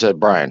me up. He said,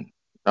 Brian,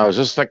 I was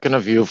just thinking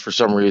of you for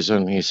some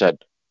reason. He said,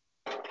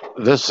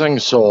 this thing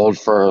sold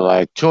for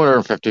like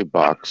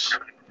 $250.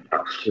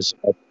 He said,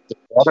 I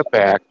brought it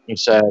back. He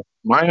said,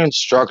 my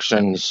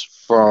instructions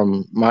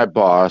from my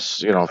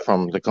boss,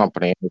 from the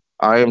company,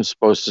 I am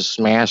supposed to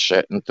smash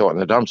it and throw it in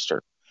the dumpster.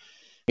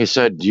 He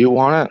said, do you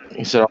want it?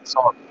 He said, I'll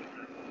sell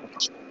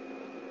it.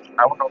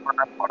 I went over and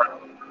I bought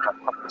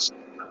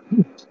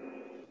it.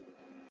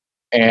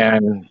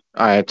 And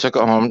I took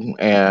it home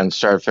and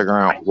started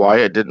figuring out why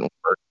it didn't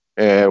work.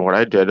 And what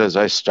I did is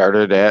I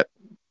started at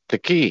the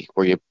key,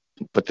 where you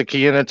put the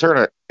key in and turn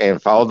it,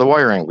 and follow the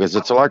wiring because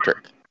it's electric.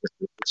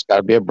 It's got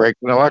to be a break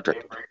in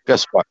electric.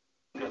 Guess what?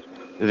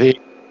 The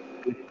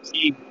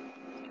key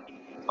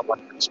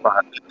electric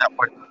spot that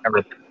went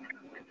everything.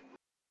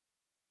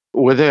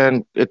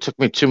 It took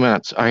me 2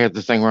 minutes. I had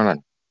the thing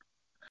running.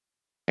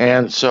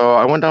 And so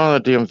I went down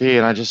to the DMV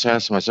and I just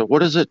asked him, I said, what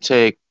does it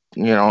take?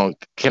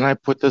 Can I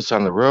put this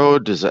on the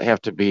road? Does it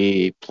have to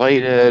be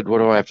plated? What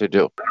do I have to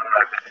do?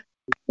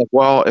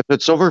 Well, if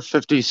it's over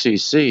 50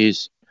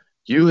 cc's,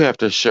 you have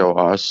to show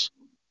us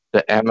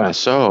the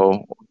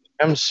MSO,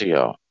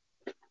 MCO,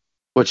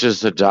 which is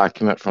the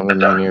document from the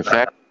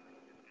manufacturer.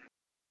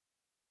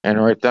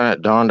 And right then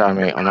it dawned on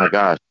me, oh my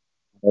gosh,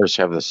 ours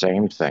have the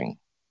same thing.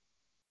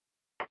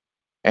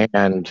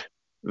 And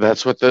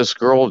that's what this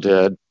girl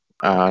did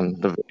on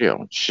the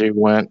video. She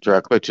went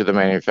directly to the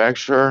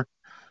manufacturer.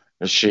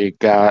 She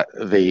got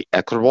the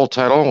equitable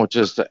title, which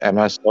is the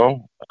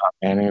MSO,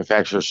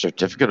 Manufacturer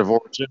Certificate of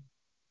Origin.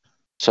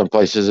 Some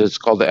places it's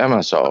called the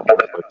MSO,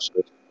 which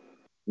is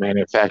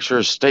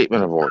Manufacturer's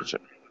Statement of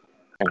Origin.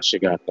 And she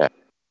got that.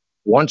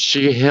 Once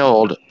she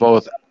held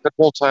both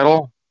equitable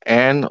title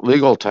and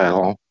legal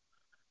title,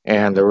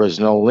 and there was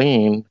no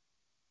lien,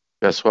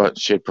 guess what?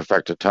 She had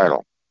perfected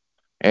title.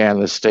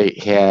 And the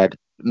state had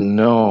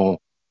no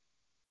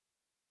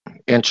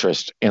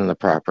interest in the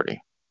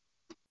property,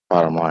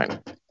 bottom line.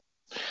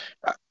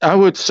 I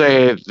would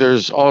say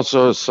there's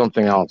also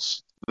something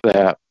else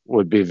that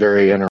would be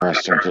very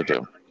interesting to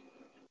do.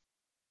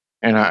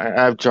 And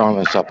I've drawn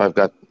this up. I've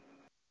got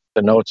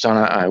the notes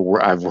on it.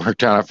 I've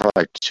worked on it for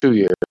like 2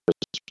 years,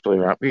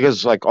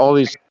 because like all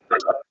these,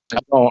 I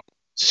don't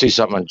see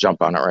something and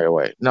jump on it right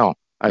away. No,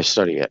 I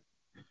study it.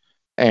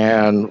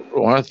 And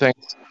one of the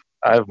things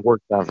I've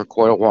worked on for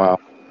quite a while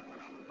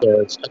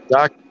is a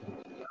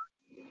document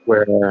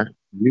where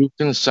you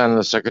can send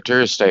the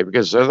Secretary of State,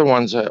 because they're the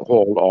ones that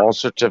hold all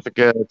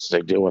certificates,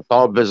 they deal with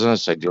all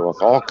business, they deal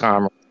with all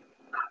commerce.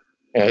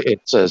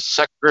 It's a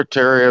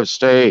Secretary of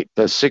State,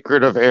 the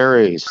secret of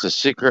Aries, the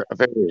secret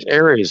of Aries.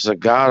 Aries, the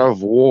god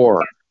of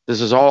war.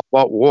 This is all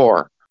about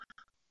war.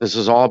 This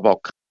is all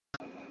about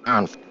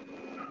conflict.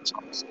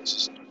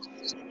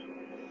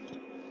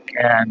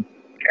 And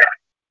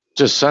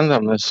just send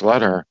them this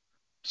letter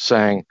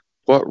saying,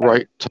 what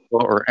right,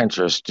 title, or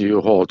interest do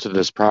you hold to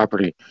this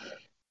property?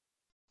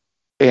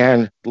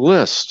 And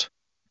list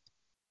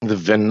the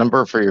VIN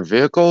number for your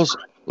vehicles,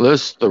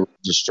 list the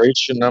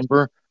registration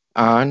number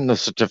on the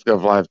certificate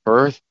of live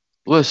birth,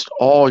 list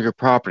all your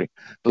property,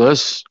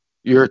 list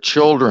your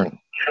children,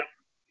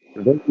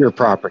 your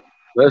property,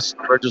 list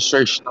the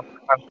registration number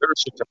on their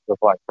certificate of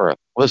live birth,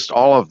 list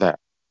all of that,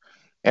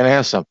 and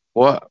ask them,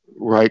 what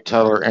right,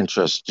 title, or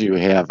interest do you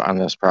have on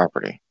this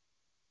property?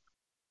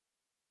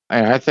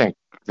 And I think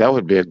that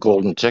would be a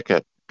golden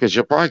ticket, because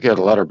you'll probably get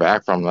a letter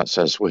back from them that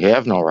says, we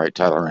have no right,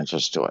 title, or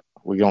interest to it.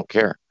 We don't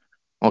care.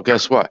 Well,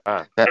 guess what?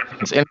 That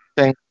means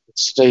anything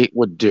the state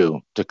would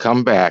do to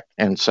come back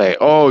and say,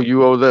 oh,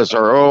 you owe this,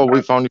 or oh,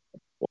 we found you.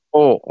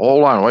 Oh,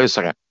 hold on, wait a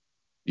second.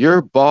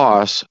 Your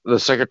boss, the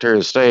Secretary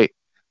of State,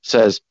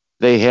 says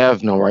they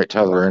have no right to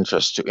have their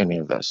interest to any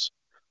of this.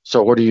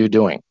 So what are you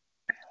doing?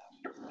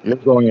 You're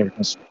going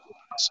against what the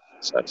boss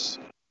says.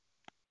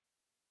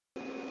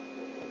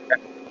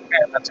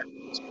 And that's it.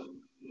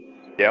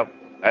 Yep,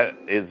 that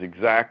is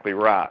exactly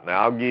right.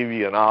 Now I'll give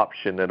you an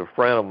option that a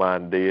friend of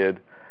mine did.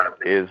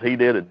 Is he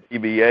did a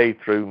DBA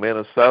through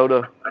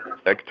Minnesota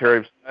Secretary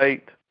of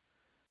State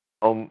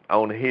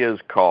on his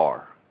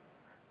car,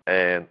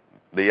 and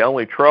the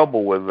only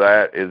trouble with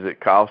that is it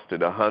costed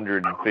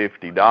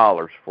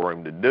 $150 for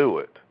him to do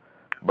it.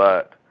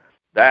 But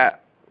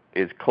that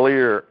is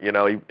clear,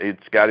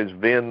 it's got his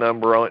VIN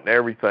number on it and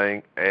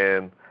everything,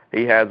 and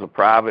he has a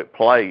private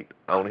plate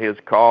on his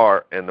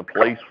car, and the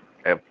police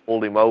have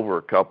pulled him over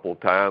a couple of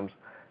times,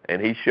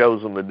 and he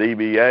shows them the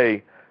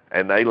DBA,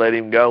 and they let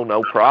him go,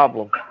 no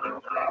problem.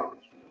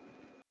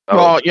 So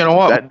well, you know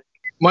what,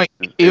 Mike?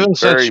 Even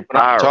since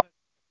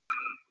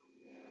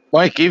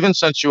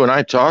you and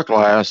I talked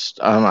last,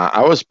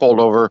 I was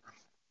pulled over,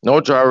 no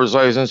driver's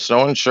license,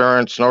 no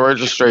insurance, no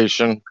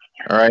registration.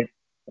 All right,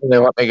 and they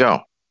let me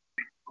go.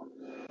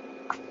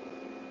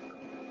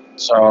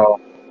 So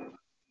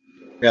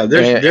yeah,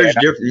 there's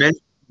many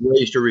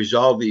ways to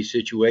resolve these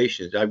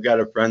situations. I've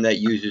got a friend that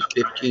uses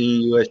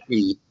 15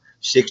 USC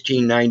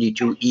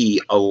 1692E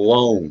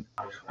alone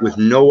with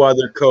no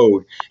other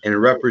code, and it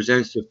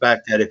represents the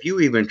fact that if you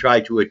even try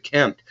to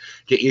attempt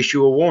to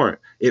issue a warrant,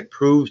 it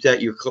proves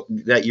that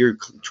you're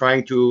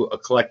trying to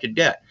collect a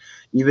debt.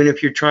 Even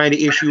if you're trying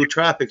to issue a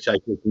traffic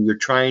citation, you're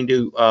trying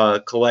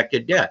to collect a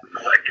debt.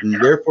 And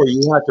therefore,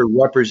 you have to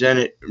represent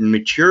it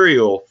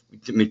materially,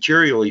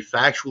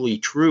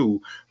 factually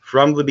true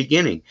from the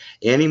beginning.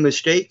 Any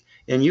mistake,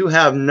 and you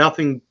have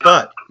nothing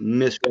but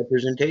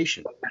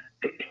misrepresentation.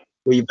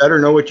 Well, you better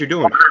know what you're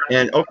doing.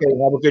 And okay,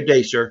 have a good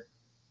day, sir.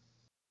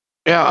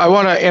 Yeah, I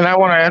want to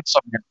add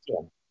something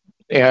too.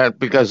 Yeah,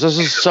 because this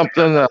is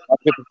something that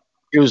people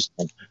use.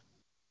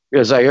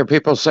 Because I hear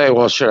people say,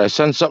 well, should I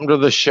send something to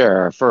the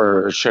sheriff,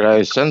 or should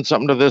I send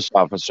something to this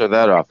office or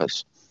that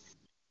office?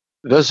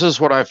 This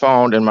is what I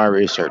found in my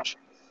research,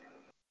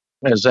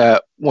 is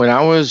that when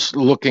I was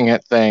looking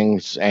at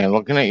things and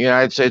looking at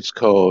United States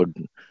Code,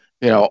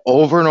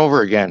 over and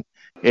over again,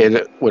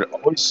 it would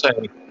always say,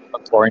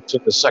 according to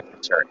the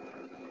secretary,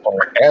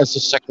 or as the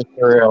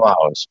secretary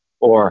allows,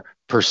 or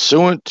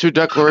pursuant to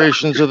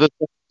declarations of the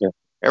secretary.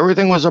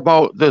 Everything was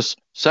about this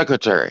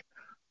secretary,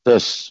 the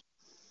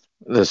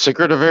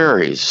secret of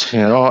Aries.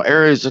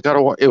 Aries,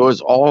 it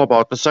was all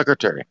about the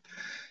secretary.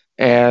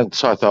 And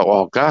so I thought,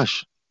 well,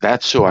 gosh,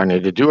 that's who I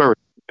need to do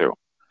everything to.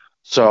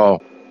 So,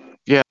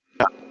 yeah,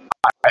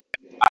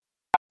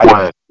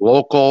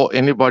 local,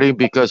 anybody,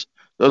 because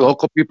the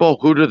local people,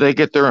 who do they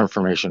get their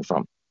information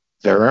from?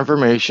 Their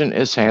information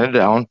is handed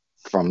down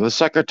from the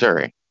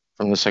Secretary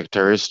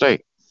of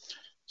State.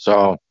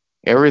 So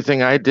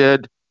everything I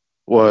did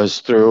was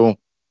through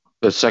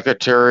the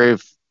Secretary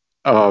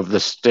of the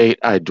state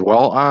I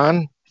dwell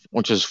on,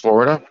 which is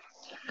Florida.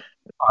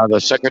 The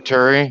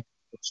Secretary,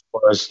 which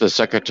was the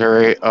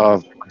Secretary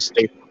of my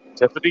state of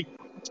activity,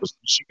 which was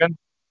Michigan,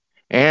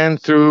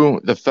 and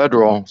through the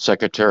federal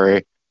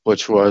Secretary,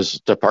 which was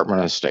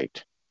Department of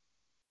State.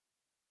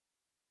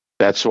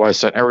 That's who I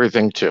sent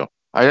everything to.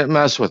 I didn't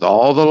mess with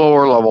all the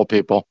lower level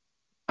people.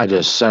 I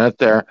just sent it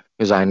there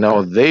because I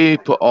know they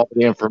put all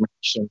the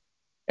information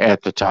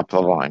at the top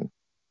of the line.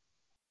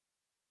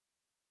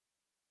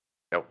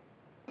 Yep.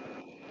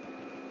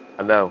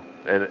 I know.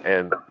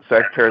 And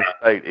Secretary of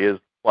State is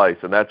the place,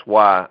 and that's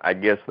why I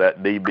guess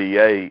that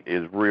DBA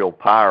is real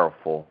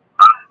powerful.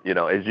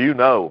 As you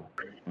know,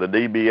 the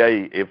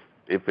DBA,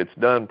 if it's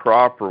done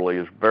properly,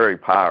 is very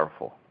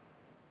powerful.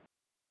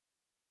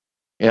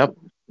 Yep.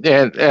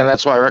 And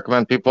that's why I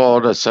recommend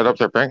people to set up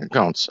their bank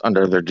accounts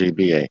under their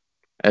DBA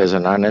as a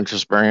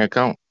non-interest bearing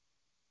account.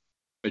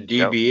 A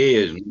DBA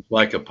is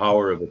like a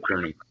power of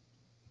attorney.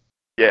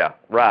 Yeah,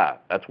 right.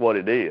 That's what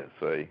it is,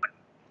 see.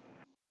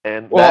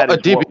 And well,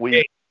 that is what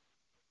we...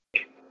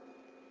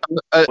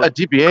 A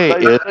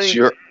DBA is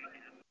your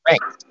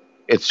bank.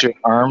 It's your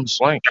arm's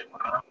length.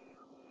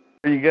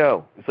 There you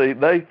go. See,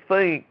 they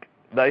think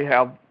they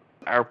have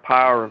our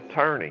power of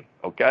attorney,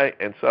 okay?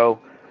 And so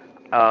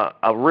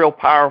a real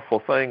powerful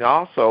thing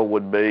also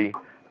would be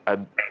a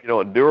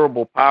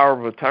durable power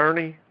of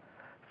attorney.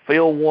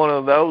 Fill one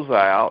of those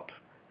out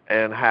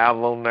and have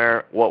on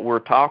there what we're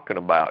talking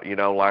about,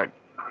 like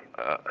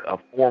a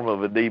form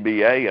of a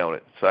DBA on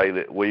it. Say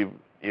that we've,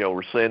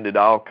 rescinded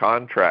all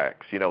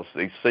contracts,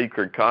 these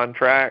secret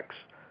contracts,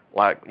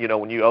 like,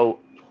 when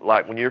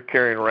you're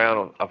carrying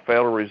around a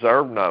Federal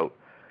Reserve note,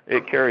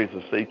 it carries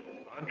a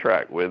secret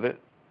contract with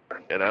it,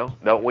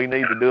 Don't we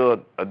need to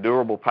do a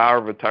durable power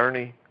of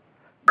attorney,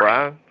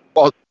 Brian?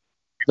 Well,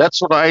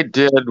 that's what I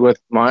did with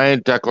my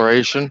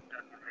declaration.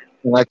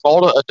 And I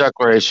called it a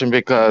declaration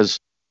because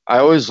I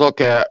always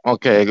look at,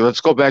 okay,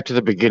 let's go back to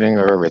the beginning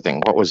of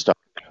everything. What was done?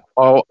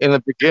 Oh, in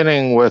the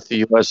beginning with the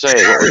USA,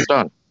 what was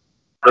done?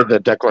 the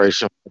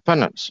Declaration of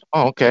Independence.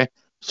 Oh, okay.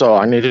 So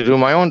I need to do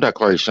my own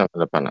Declaration of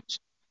Independence.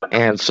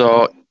 And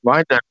so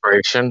my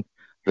declaration,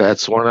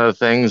 that's one of the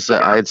things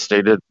that I had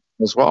stated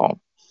as well,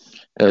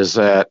 is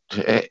that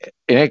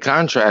any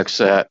contracts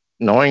that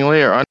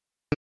knowingly or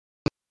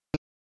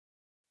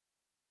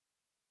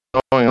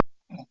unknowingly,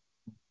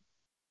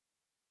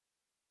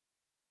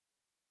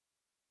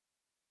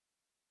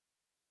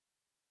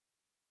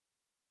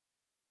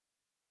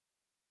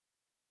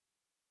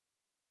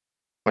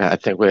 I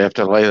think we have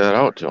to lay that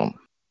out to them.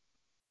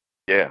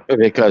 Yeah.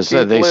 Because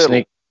Keith they Little.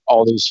 sneak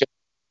all these.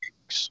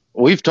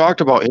 We've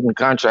talked about hidden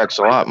contracts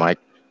a lot, Mike.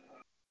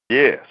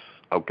 Yes.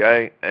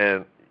 Okay.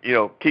 And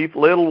Keith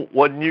Little,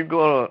 wasn't you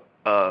gonna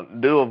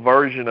do a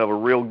version of a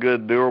real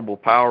good durable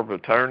power of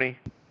attorney?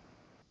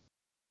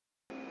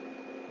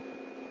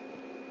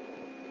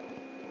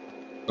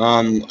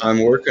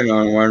 I'm working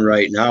on one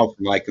right now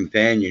for my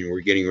companion.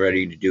 We're getting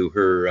ready to do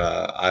her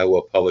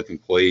Iowa Public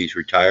Employees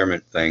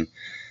Retirement thing,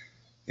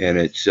 and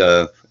it's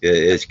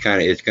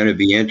going to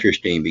be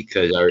interesting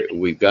because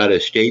we've got a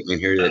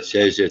statement here that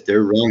says that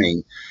they're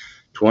running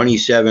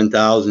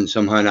 $27,000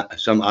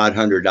 some odd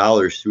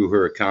 $100 through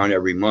her account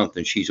every month,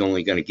 and she's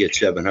only going to get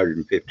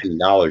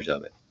 $715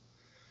 of it.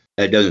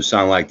 That doesn't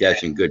sound like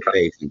that's in good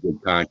faith and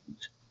good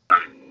conscience.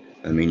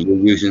 I mean, you're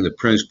using the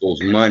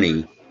principal's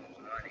money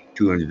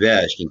to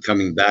invest and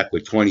coming back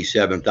with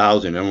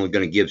 27,000, I'm only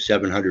going to give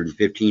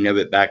 715 of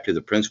it back to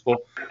the principal.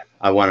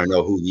 I want to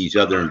know who these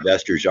other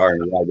investors are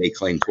and why they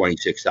claim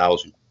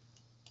 26,000.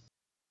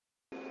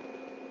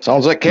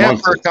 Sounds like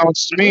camper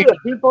accounts to me.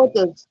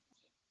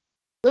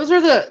 Those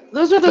are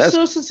the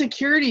Social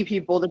Security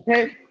people, the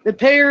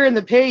payer and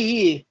the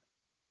payee.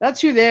 That's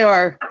who they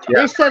are.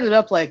 Yeah. They set it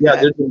up like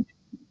that.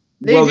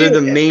 They're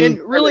the main. And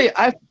really,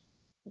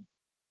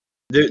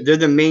 they're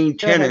the main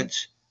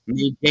tenants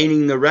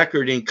maintaining the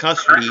record in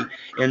custody,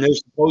 and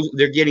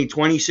they're getting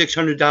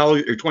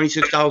 $2,600 or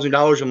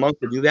 $26,000 a month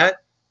to do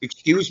that.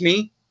 Excuse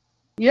me.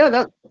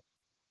 Yeah,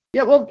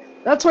 well,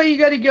 that's why you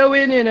got to go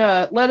in and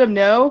let them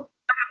know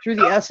through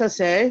the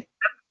SSA.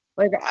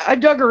 Like, I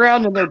dug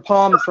around in their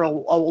palm for a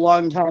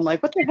long time.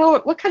 Like, what the hell?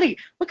 What kind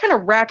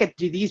of racket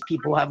do these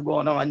people have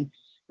going on?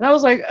 And I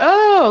was like,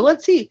 oh,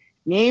 let's see,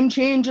 name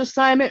change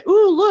assignment.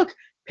 Ooh, look,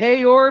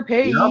 payor,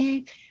 payee.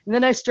 Yep. And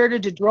then I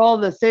started to draw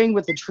the thing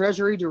with the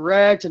Treasury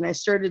Direct, and I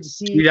started to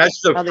see that's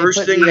the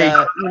first thing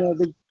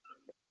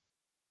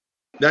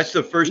that's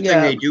the first thing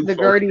they do. The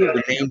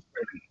Guardian.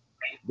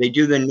 They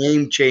do the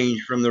name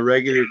change from the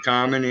regular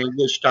common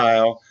English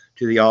style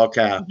to the all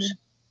caps. Mm-hmm.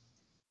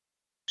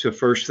 It's the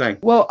first thing.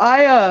 Well,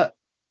 I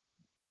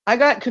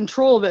got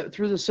control of it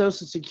through the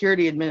Social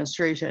Security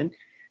Administration.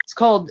 It's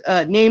called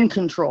name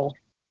control.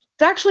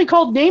 It's actually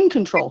called name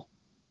control.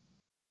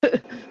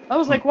 I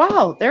was like,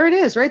 wow, there it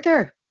is, right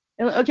there.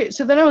 And, okay,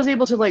 so then I was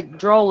able to like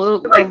draw a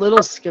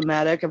little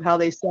schematic of how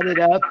they set it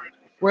up,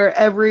 where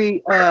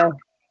every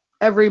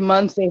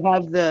month they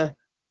have the,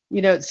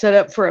 it's set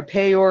up for a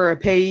payor or a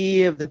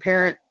payee of the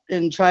parent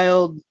and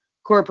child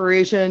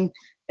corporation,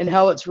 and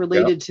how it's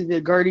related to the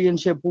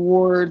guardianship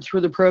award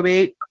through the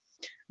probate,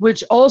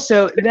 which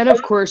also, then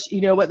of course,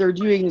 what they're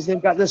doing is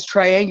they've got this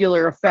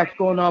triangular effect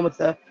going on with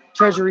the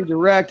Treasury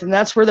Direct, and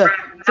that's where the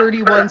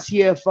 31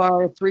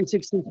 CFR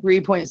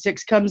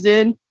 363.6 comes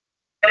in.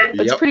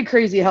 It's pretty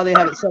crazy how they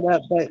have it set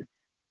up, but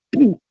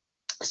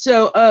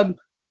so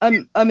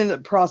I'm in the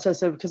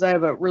process of, because I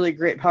have a really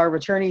great power of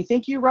attorney.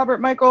 Thank you,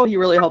 Robert Michael. He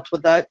really helped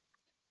with that.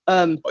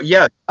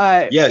 Yes,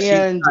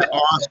 and he's got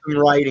awesome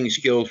writing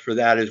skills for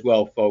that as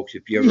well, folks.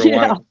 If you ever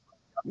want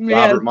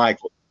Robert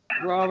Michael.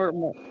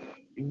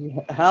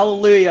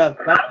 Hallelujah.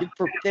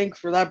 Thanks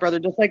for that, brother.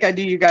 Just like I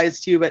do you guys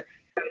too, but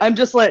I'm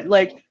just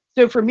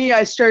so for me,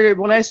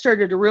 when I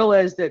started to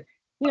realize that,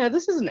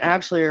 this is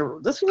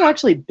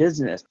actually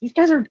business. These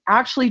guys are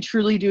actually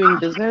truly doing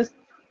business.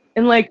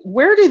 And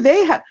where do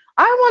they have,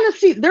 I want to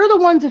see, they're the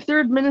ones, if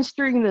they're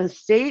administering the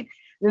state,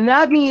 then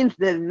that means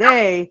that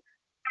they,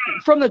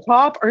 from the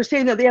top, are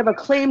saying that they have a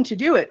claim to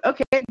do it.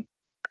 Okay,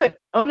 good.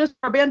 Onus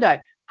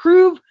Barbandi,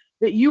 prove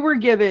that you were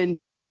given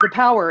the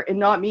power and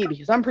not me,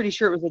 because I'm pretty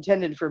sure it was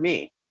intended for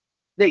me,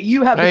 that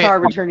you have the power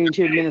of attorney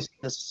to administer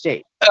the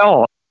state.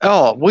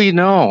 We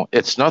know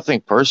it's nothing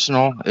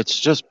personal. It's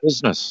just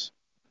business.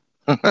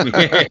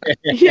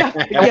 yeah,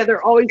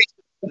 they're always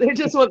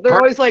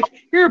like,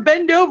 here,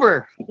 bend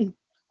over.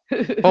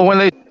 Well,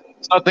 when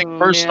it's nothing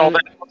personal,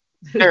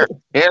 it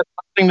has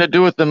nothing to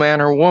do with the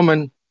man or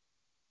woman.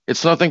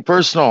 It's nothing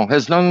personal. It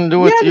has nothing to do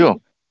with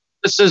you.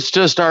 This is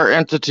just our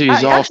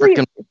entities all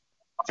freaking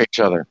off each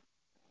other.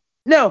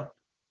 No,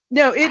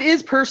 it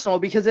is personal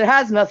because it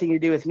has nothing to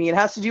do with me. It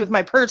has to do with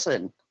my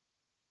person.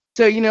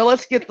 So,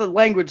 let's get the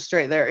language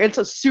straight there. It's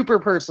a super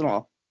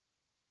personal.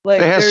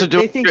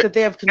 They think that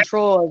they have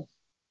control of.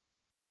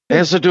 It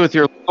has to do with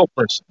your legal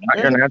person, not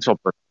your natural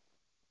person.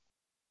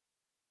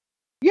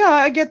 Yeah,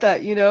 I get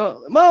that,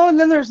 Well, and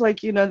then there's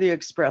the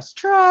express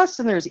trust,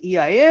 and there's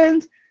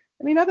EINs.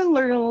 I mean, I've been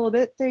learning a little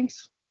bit.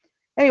 Thanks.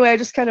 Anyway, I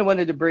just kind of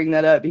wanted to bring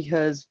that up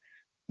because,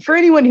 for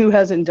anyone who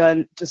hasn't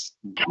done just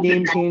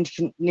name change,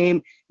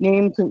 name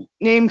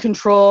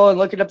control, and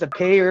looking up the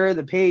payer,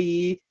 the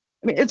payee.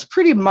 I mean, it's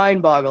pretty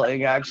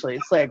mind-boggling, actually.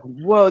 It's like,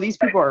 whoa, these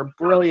people are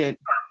brilliant.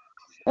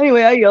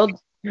 Anyway, I yelled.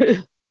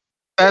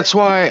 That's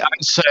why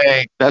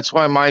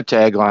my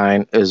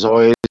tagline is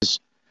always,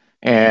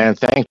 and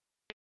thank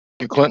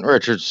you, Clint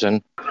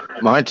Richardson.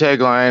 My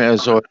tagline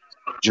is always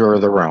abjure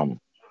the realm.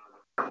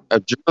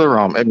 Abjure the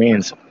realm. It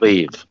means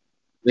leave.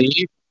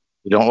 Leave.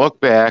 You don't look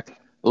back.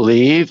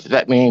 Leave.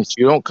 That means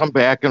you don't come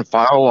back and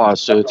file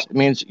lawsuits. It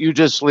means you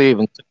just leave.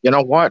 And you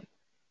know what?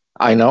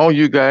 I know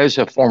you guys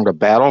have formed a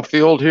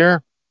battlefield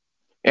here.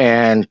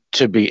 And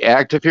to be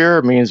active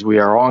here means we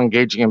are all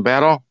engaging in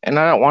battle. And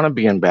I don't want to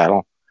be in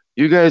battle.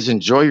 You guys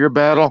enjoy your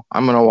battle.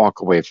 I'm going to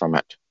walk away from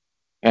it.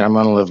 And I'm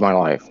going to live my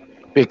life.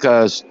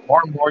 Because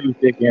more and more you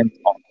dig in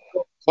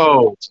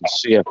codes and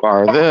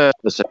CFR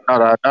this, da,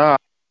 da, da.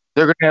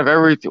 They're going to have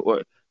everything.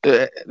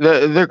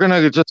 They're going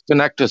to just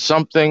connect to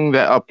something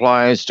that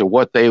applies to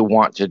what they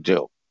want to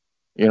do.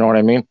 You know what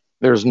I mean?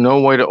 There's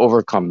no way to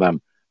overcome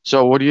them.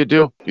 So what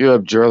do? You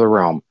abjure the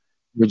realm.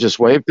 You just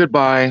wave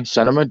goodbye,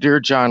 send them a Dear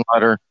John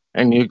letter,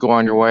 and you go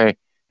on your way,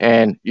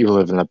 and you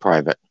live in the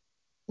private.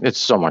 It's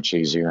so much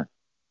easier.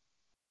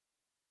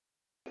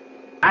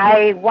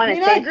 I want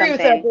to say I agree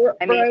something. with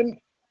that, Brian.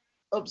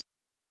 Well,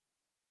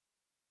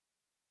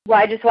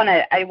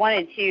 I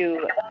wanted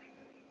to,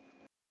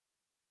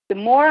 the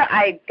more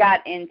I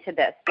got into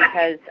this,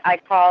 because I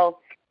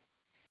call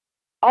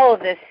all of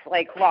this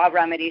like law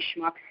remedy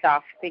schmuck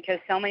stuff, because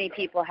so many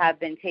people have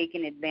been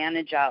taken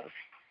advantage of.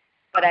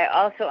 But I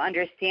also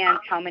understand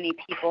how many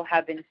people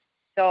have been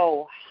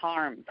so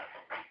harmed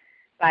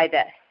by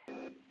this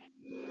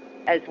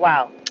as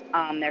well,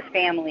 their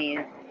families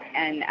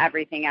and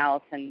everything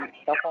else and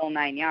the whole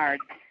 9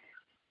 yards.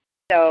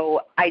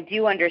 So I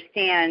do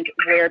understand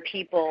where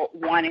people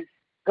want to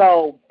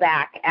go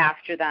back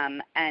after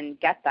them and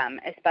get them,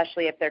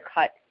 especially if they're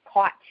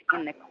caught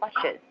in the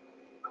clutches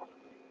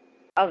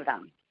of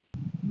them.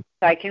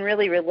 So I can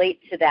really relate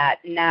to that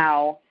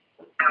now,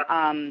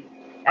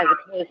 as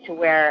opposed to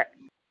where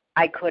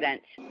I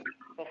couldn't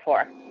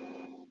before.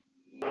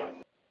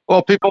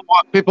 Well, people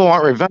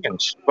want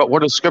revenge, but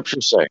what does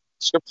Scripture say?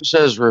 Scripture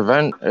says,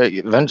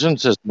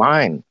 vengeance is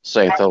mine,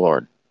 saith the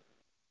Lord.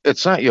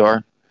 It's not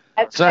yours.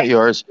 It's not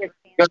yours.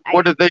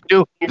 What did they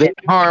do? They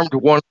harmed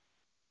one.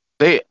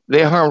 They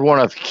harmed one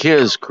of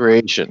his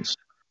creations.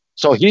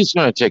 So he's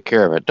going to take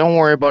care of it. Don't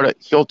worry about it.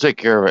 He'll take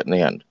care of it in the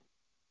end.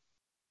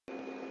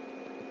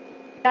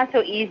 It's not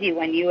so easy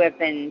when you have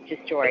been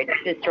destroyed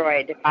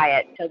by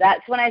it. So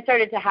that's when I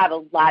started to have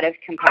a lot of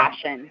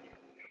compassion,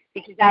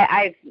 because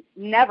I've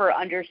never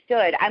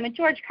understood. I'm a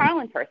George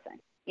Carlin person,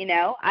 you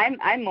know.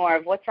 I'm more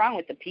of what's wrong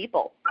with the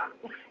people.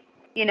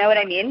 You know what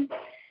I mean?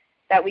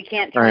 That we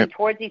can't turn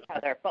towards each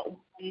other. But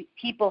when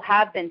people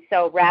have been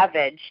so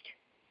ravaged,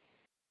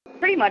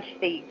 pretty much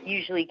they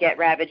usually get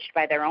ravaged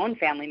by their own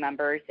family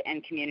members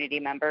and community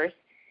members,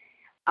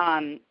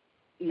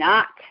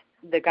 not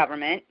the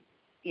government.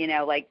 You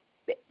know, like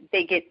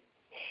they get,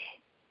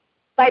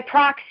 by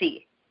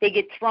proxy, they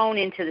get thrown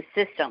into the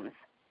systems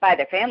by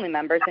their family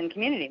members and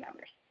community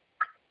members.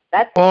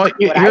 That's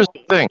here's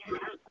the thing.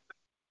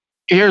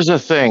 Here's the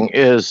thing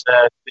is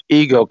that the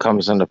ego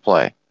comes into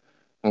play,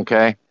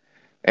 okay?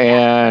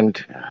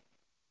 And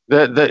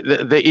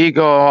the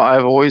ego,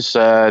 I've always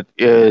said,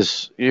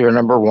 is your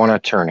number one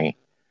attorney,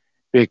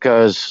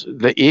 because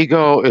the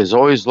ego is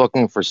always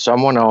looking for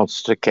someone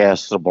else to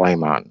cast the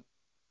blame on,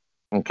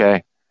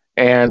 okay?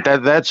 And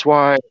that's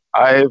why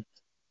I've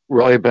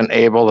really been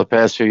able the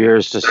past few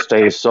years to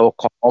stay so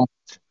calm.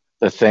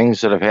 The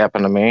things that have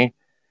happened to me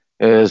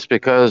is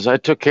because I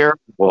took care of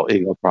the whole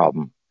ego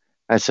problem.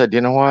 I said,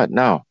 you know what?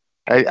 No,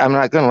 I'm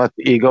not going to let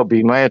the ego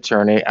be my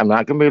attorney. I'm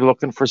not going to be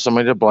looking for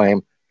somebody to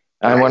blame.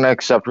 I'm going to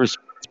accept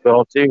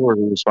responsibility where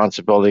the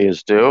responsibility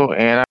is due,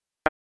 and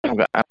I'm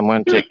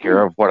going to take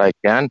care of what I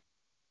can.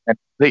 At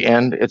the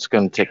end, it's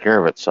going to take care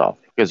of itself,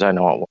 because I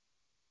know it will.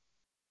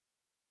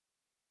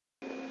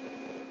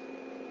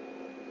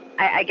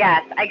 I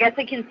guess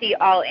I can see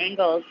all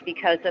angles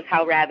because of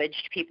how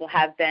ravaged people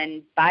have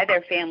been by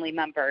their family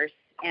members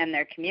and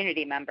their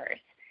community members,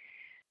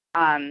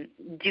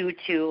 due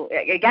to,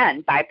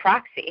 again, by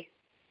proxy.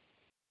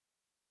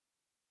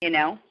 You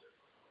know?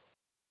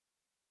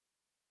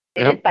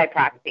 It is by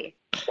proxy.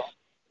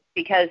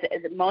 Because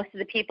most of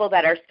the people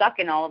that are stuck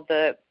in all of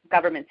the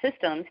government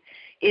systems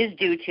is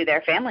due to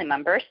their family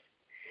members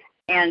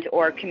and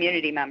or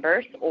community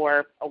members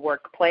or a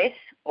workplace,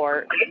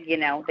 or, you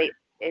know,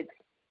 it's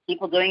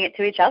people doing it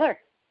to each other.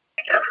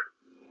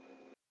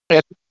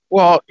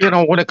 Well, you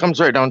know, when it comes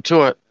right down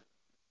to it,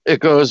 it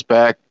goes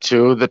back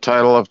to the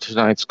title of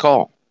tonight's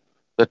call,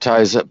 the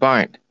ties that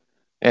bind.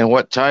 And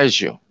what ties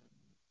you?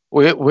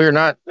 We're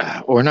not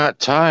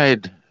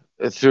tied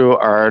through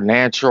our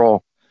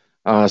natural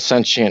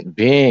sentient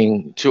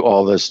being to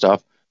all this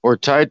stuff. We're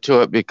tied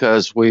to it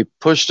because we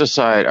pushed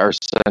aside our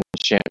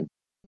sentient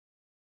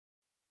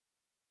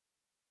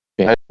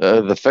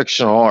the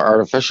fictional or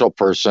artificial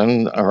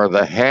person, or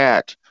the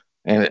hat,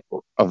 and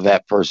of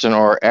that person,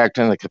 or act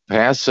in the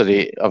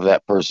capacity of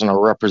that person, or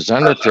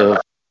representative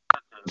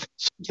of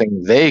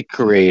something they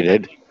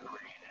created,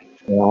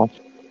 you know,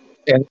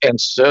 and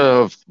instead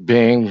of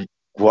being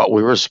what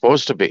we were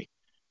supposed to be.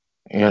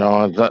 You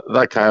know,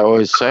 like I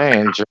always say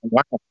in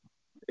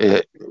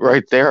Jeremiah,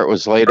 right there it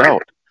was laid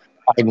out.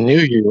 I knew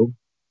you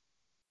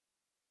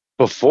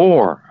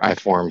before I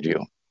formed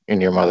you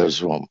in your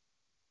mother's womb.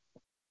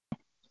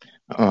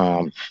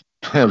 And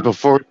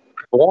before you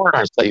were born,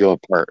 I set you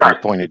apart and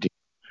appointed you.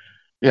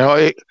 You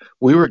know,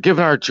 we were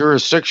given our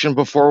jurisdiction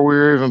before we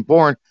were even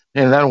born,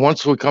 and then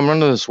once we come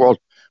into this world,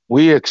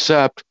 we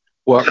accept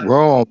what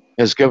Rome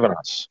has given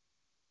us.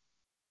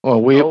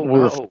 Well,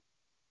 we're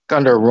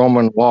under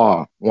Roman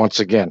law once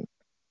again.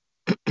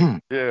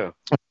 Yeah.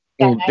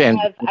 Yeah,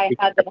 I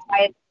have the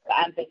highest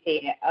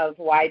empathy of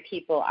why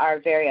people are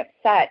very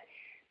upset,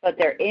 but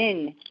they're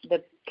in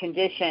the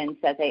conditions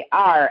that they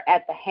are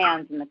at the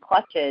hands and the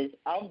clutches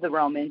of the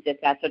Romans, if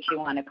that's what you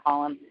want to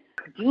call them,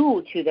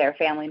 due to their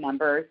family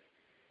members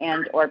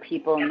and or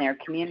people in their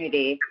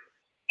community,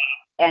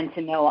 and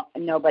to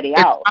nobody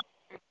else.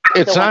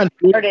 It's not.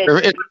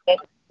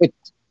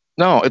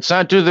 No, it's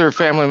not due to their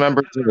family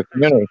members in the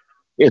community.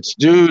 It's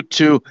due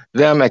to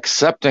them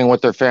accepting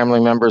what their family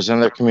members in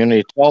their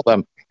community tell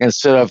them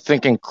instead of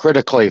thinking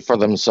critically for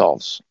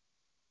themselves.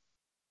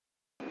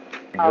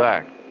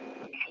 Exactly.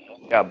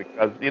 Yeah,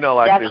 because, you know,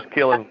 like this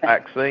killing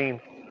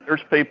vaccine,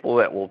 there's people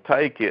that will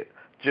take it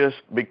just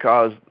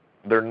because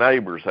their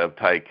neighbors have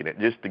taken it,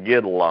 just to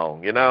get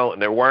along, you know,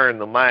 and they're wearing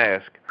the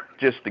mask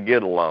just to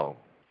get along.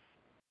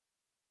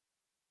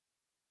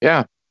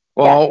 Yeah.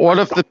 Well, what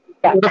if the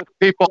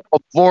people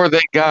before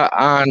they got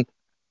on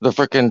the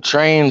freaking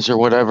trains or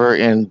whatever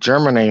in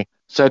Germany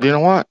said, you know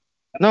what?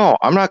 No,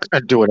 I'm not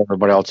going to do what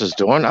everybody else is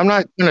doing. I'm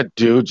not going to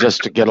do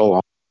just to get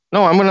along.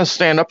 No, I'm going to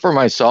stand up for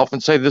myself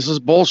and say this is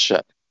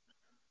bullshit.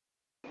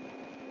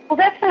 Well,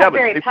 that's not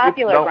very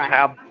popular. People don't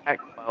have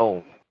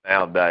backbone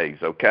nowadays.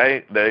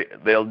 Okay,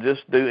 they'll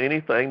just do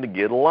anything to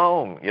get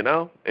along. You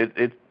know,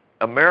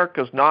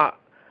 America's not.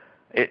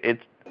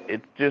 It's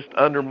just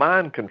under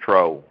mind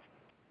control.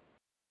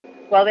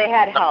 Well, they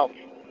had help.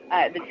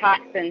 The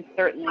toxins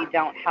certainly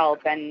don't help,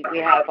 and we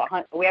have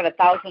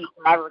 1,000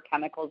 forever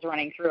chemicals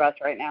running through us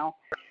right now.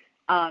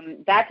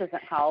 That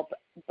doesn't help,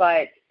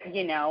 but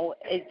you know,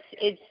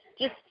 it's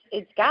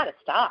got to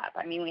stop.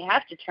 I mean, we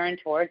have to turn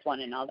towards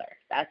one another.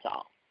 That's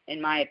all,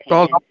 in my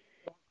opinion. Well,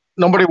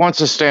 nobody wants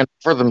to stand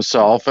up for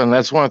themselves, and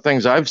that's one of the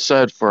things I've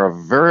said for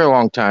a very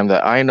long time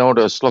that I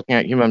noticed looking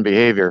at human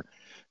behavior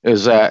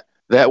is that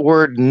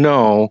word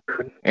no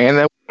and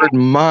that word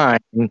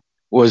mine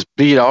was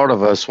beat out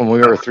of us when we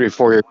were 3 or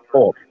 4 years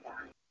old.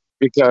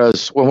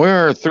 Because when we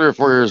were 3 or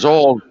 4 years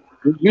old,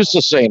 we used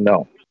to say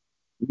no.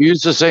 We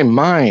used to say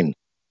mine.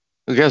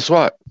 And guess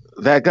what?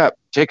 That got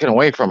taken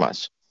away from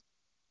us.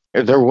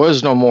 There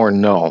was no more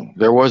no.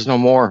 There was no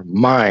more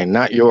mine,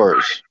 not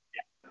yours.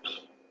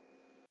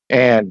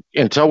 And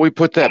until we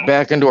put that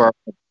back into our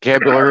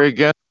vocabulary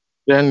again,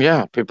 then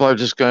yeah, people are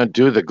just going to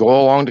do the go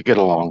along to get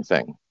along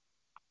thing.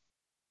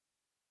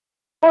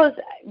 Well,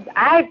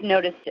 I've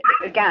noticed,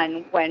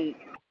 again, when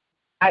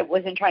I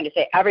wasn't trying to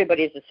say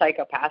everybody's a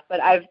psychopath, but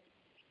I've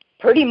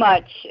pretty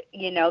much,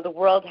 you know, the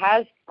world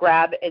has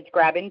grab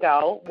and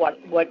go.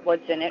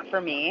 What's in it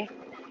for me?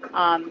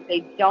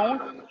 They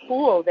don't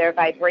cool their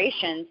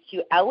vibrations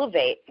to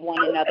elevate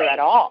one another at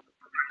all.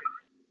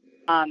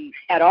 And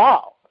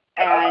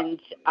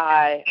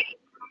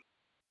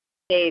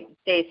they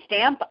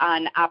stamp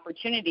on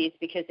opportunities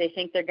because they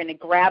think they're going to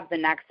grab the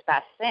next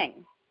best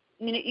thing.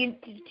 Do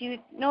you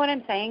know what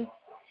I'm saying?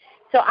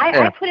 So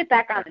I put it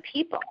back on the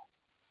people.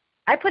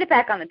 I put it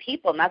back on the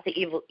people, not the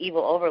evil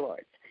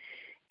overlords.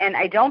 And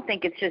I don't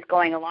think it's just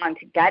going along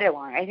to get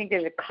along. I think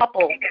there's a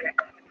couple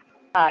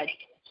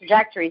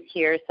trajectories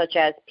here, such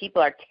as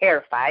people are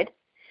terrified.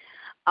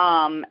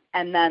 And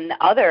then the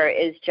other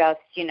is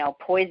just, you know,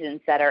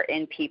 poisons that are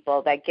in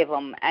people that give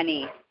them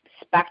any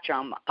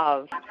spectrum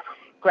of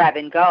grab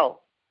and go,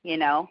 you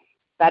know,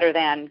 better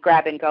than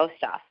grab and go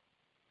stuff.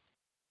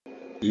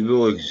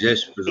 Evil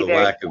exists for the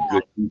lack of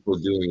good people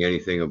doing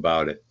anything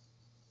about it.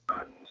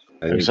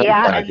 I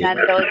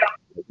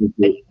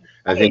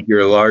think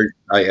you're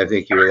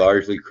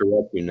largely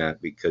correct in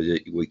that, because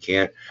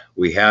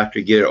we have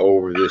to get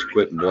over this,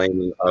 quit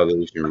blaming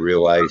others, and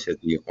realize that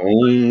the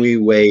only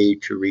way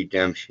to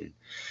redemption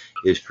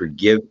is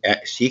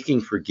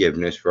seeking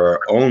forgiveness for our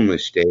own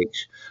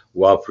mistakes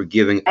while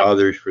forgiving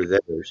others for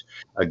theirs.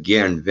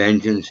 Again,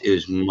 vengeance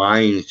is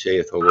mine,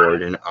 saith the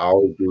Lord, and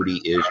our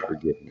duty is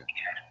forgiveness.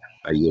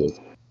 I yield.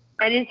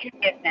 It is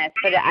forgiveness,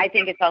 but I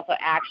think it's also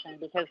action,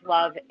 because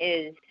love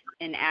is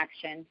in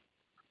action.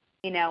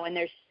 You know, and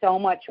there's so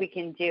much we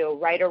can do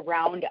right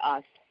around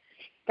us.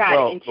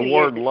 The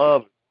word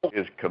love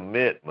is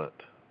commitment,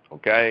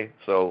 okay?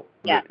 So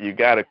you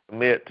got to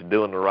commit to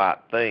doing the right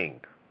thing.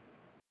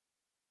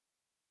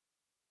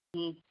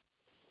 Mm-hmm.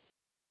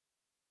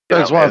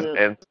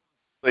 And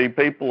see,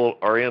 people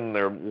are in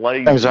their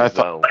lazy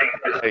zone.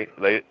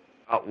 They're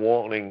not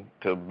wanting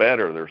to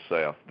better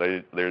themselves.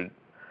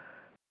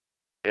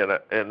 And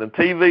the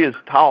TV has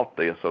taught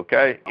this,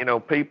 okay?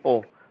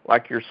 People,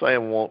 like you're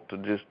saying, want to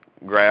just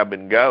grab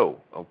and go,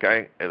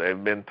 okay? And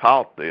they've been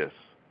taught this.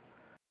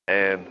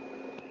 And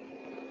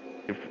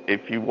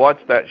if you watch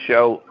that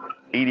show,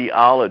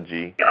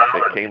 Etiology,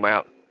 that came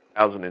out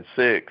in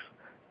 2006,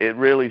 it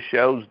really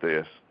shows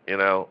this,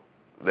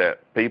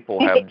 that people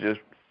have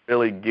just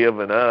really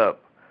given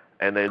up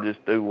and they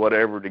just do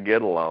whatever to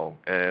get along.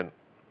 And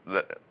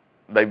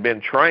they've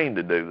been trained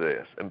to do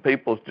this. And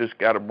people's just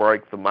got to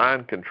break the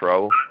mind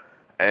control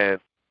and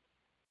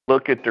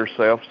look at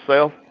themselves,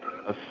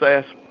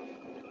 self-assess,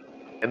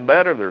 and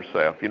better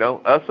themselves.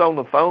 Us on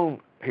the phone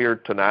here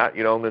tonight,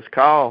 on this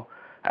call,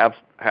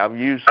 have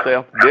used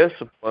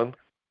self-discipline,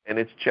 and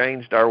it's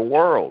changed our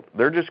world.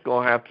 They're just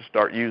going to have to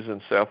start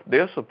using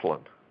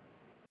self-discipline.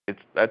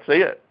 That's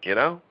it.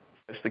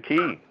 It's the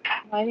key.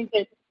 I think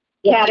there's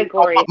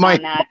categories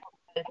on that.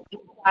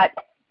 You've got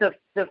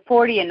the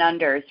 40 and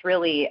unders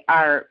really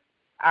are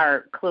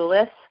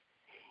clueless,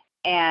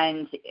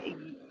 and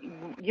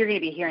you're going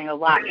to be hearing a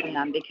lot from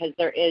them because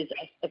there is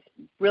a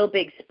real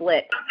big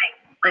split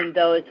in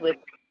those with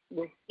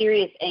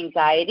serious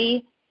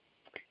anxiety,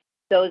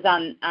 those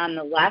on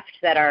the left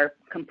that are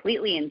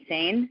completely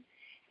insane,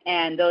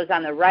 and those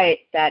on the right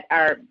that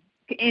are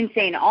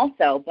insane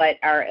also, but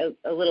are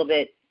a little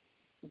bit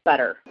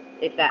better,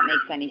 if that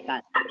makes any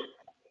sense.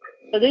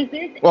 So there's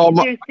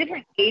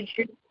different age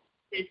groups,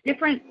 there's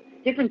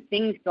different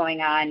things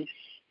going on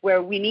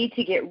where we need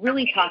to get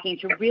really talking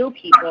to real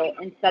people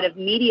instead of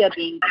media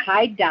being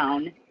tied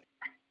down.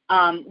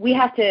 We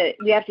have to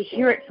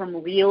hear it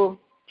from real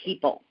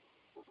people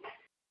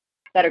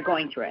that are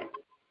going through it.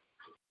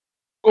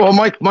 Well,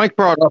 Mike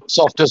brought up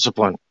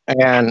self-discipline,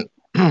 and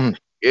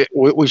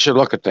we should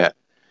look at that.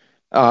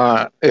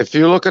 If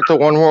you look at the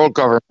one world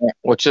government,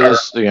 which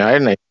is the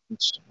United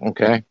Nations,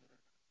 okay,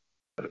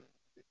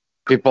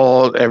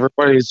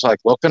 everybody's like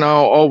looking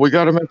out, oh, we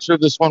got to make sure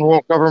this one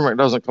world government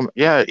doesn't come.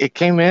 Yeah, it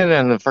came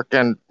in the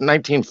freaking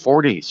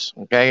 1940s,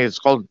 okay? It's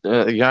called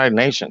the United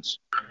Nations.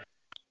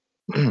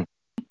 And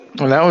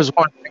that was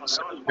one thing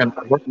and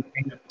what we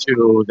came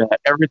to, that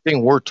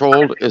everything we're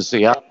told is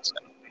the opposite.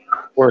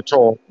 We're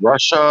told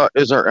Russia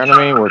is our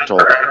enemy, we're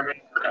told.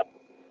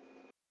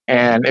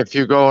 And if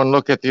you go and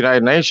look at the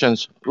United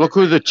Nations, look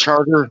who the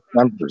charter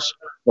members,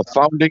 the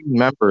founding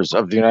members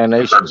of the United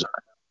Nations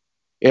are.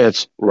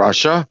 It's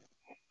Russia,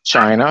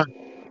 China,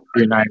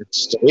 the United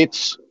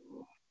States,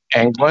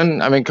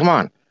 England. I mean, come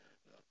on.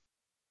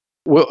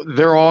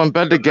 They're all in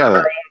bed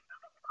together.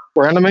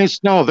 We're enemies?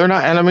 No, they're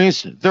not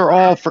enemies. They're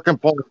all freaking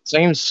pulling the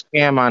same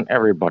scam on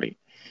everybody.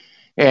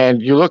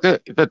 And you look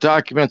at the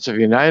documents of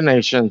the United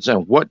Nations,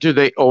 and what do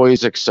they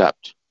always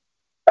accept?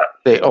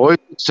 They always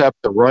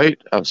accept the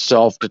right of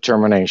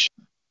self-determination.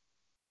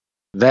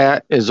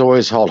 That is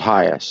always held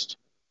highest.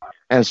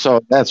 And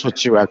so that's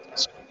what you have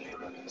to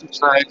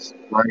exercise,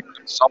 right?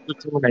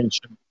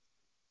 Self-determination.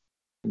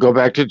 Go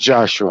back to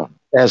Joshua.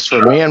 As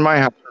for me and my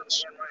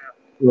house,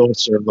 we will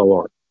serve the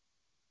Lord.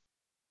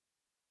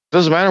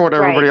 Doesn't matter what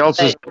everybody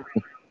else is doing.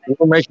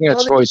 We're making a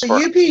choice the for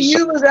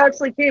UPU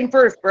actually came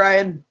first,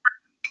 Brian.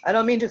 I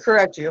don't mean to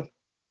correct you,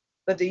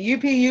 but the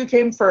UPU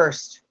came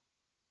first.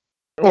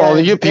 Well,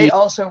 the UPU. They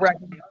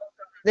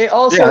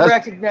also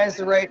recognize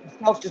the right of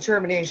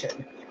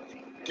self-determination.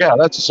 Yeah,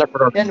 that's a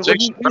separate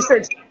organization.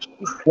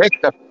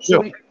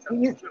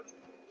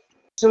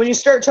 So when you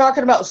start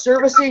talking about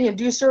servicing and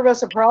due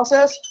service of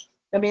process,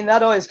 I mean,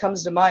 that always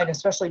comes to mind,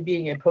 especially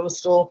being a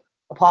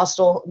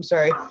apostle. I'm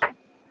sorry.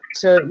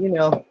 So,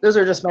 those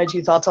are just my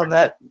 2 thoughts on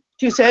that.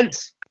 2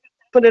 cents.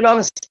 Put it on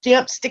a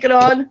stamp, stick it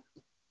on.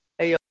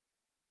 Hey,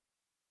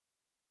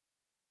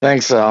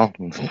 thanks, Al.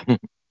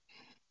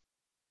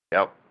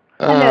 Yep.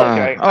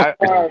 Okay.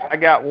 I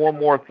got one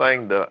more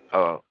thing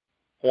to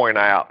point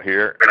out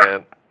here,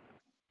 and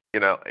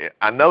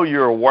I know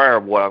you're aware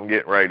of what I'm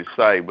getting ready to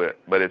say, but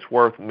it's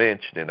worth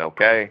mentioning,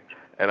 okay?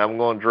 And I'm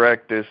going to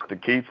direct this to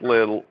Keith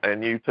Little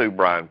and you too,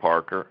 Brian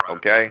Parker,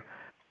 okay?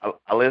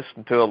 I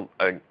listened to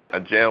a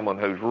gentleman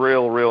who's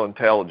real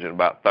intelligent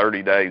about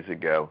 30 days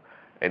ago,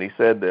 and he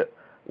said that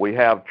we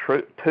have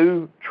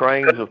 2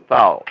 trains of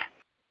thought,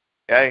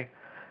 okay?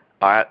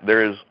 All right,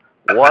 there's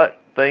what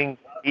things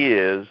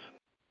is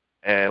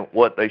and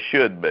what they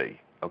should be,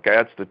 okay?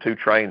 That's the 2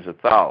 trains of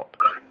thought.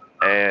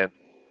 And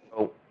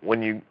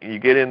when you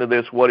get into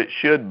this, what it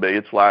should be,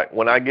 it's like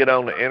when I get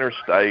on the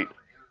interstate,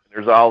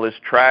 there's all this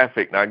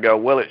traffic, and I go,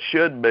 well, it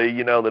should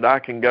be, that I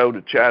can go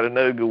to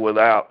Chattanooga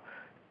without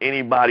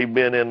anybody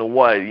being in the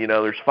way.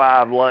 There's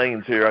 5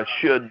 lanes here. I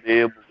should be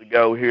able to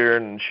go here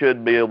and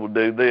should be able to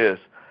do this.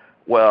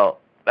 Well,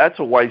 that's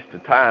a waste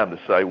of time to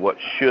say what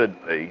should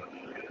be.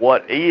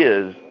 What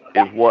is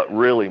what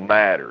really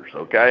matters,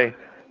 okay?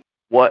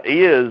 What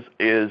is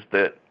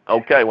that,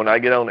 okay, when I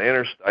get on the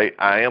interstate,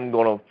 I am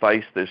going to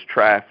face this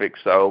traffic,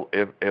 so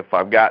if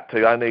I've got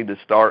to, I need to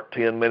start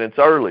 10 minutes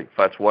early if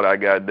that's what I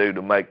got to do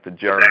to make the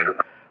journey.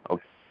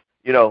 Okay.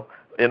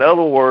 In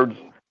other words,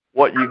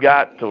 what you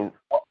got to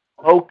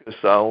focus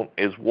on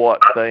is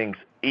what things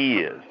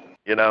is,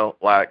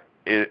 like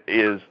it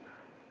is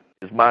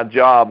Is my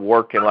job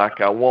working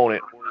like I want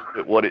it, or is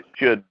it what it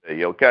should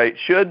be? Okay, it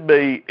should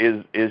be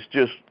is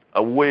just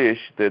a wish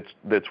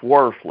that's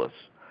worthless.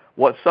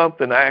 What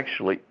something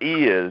actually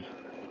is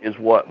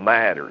what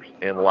matters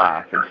in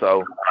life. And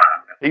so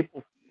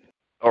people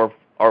are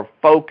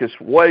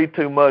focused way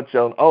too much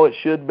on, oh, it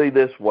should be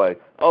this way.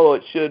 Oh,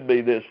 it should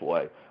be this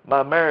way.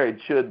 My marriage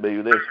should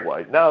be this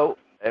way. No,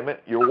 damn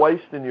it, you're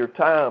wasting your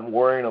time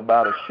worrying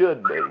about a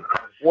should be.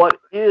 What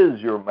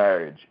is your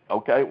marriage?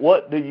 Okay,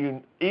 what do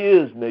you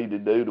need to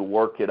do to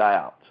work it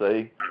out?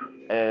 See,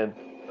 and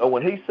so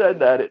when he said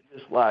that, it's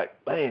just like,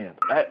 man,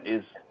 that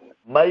is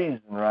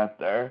amazing right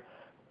there.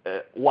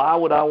 Why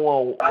would I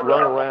want to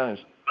run around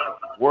and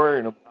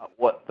worrying about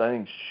what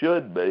things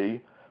should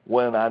be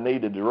when I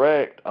need to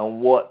direct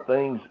on what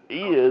things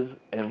is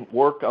and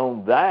work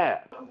on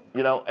that?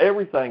 You know,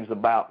 everything's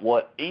about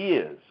what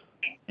is.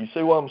 You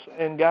see what I'm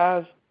saying,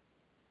 guys?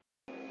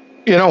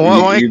 You know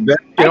what, Mike? You bet.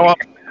 You know what?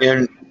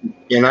 And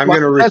I'm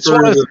going to That's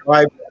refer one to of the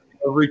Bible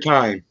every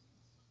time.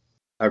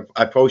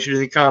 I posted in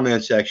the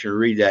comment section.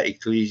 Read that,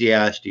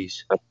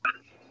 Ecclesiastes.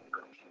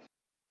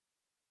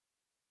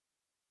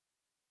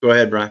 Go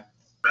ahead, Brian.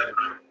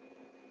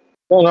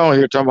 Well, no,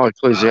 you're talking about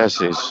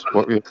Ecclesiastes.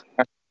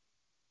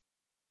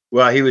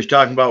 Well, he was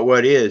talking about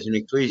what is. In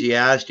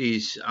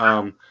Ecclesiastes,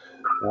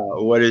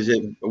 what is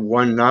it?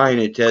 1:9,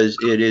 it says,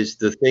 it is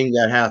the thing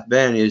that hath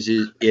been, it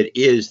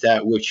is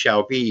that which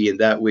shall be, and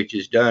that which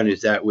is done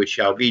is that which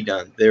shall be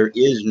done. There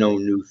is no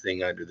new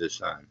thing under the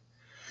sun.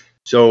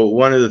 So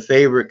one of the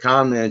favorite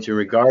comments in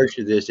regards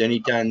to this,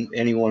 anytime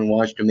anyone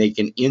wants to make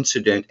an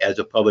incident as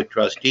a public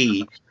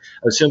trustee,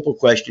 a simple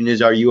question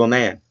is, are you a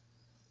man?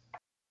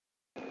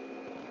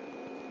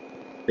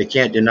 They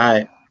can't deny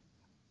it.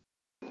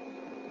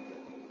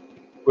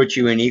 Put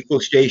you in equal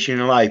station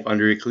in life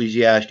under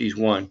Ecclesiastes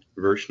 1,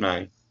 verse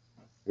 9.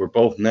 We're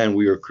both men.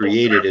 We were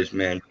created as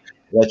men.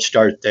 Let's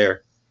start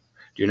there.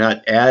 Do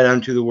not add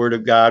unto the word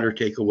of God or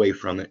take away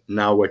from it.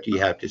 Now what do you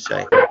have to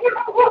say?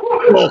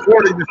 Well,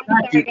 according to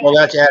statute, well,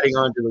 that's adding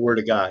on to the word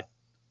of God.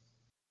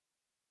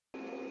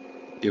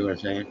 See what I'm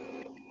saying?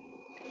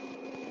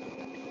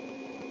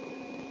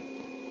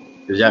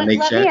 Does that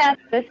make sense? Let me ask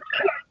this.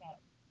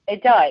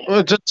 It does.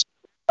 Well, just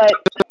But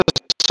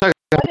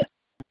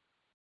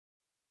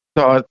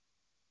so,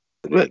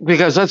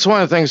 because that's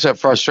one of the things that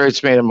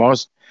frustrates me the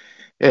most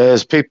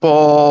is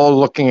people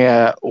looking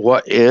at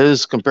what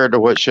is compared to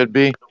what should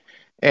be.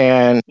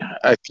 And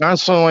I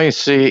constantly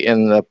see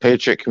in the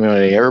Patriot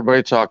community,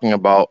 everybody talking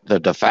about the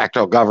de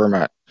facto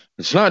government.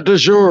 It's not de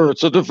jure,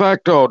 it's a de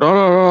facto. No,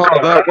 no,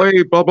 no, that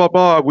way, blah, blah,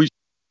 blah.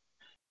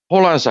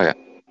 Hold on a second.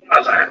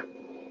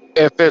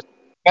 If it's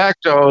de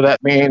facto,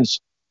 that means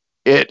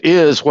it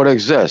is what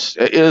exists.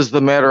 It is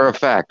the matter of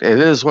fact. It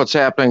is what's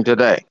happening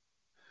today.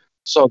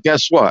 So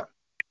guess what?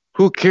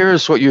 Who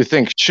cares what you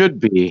think should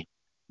be?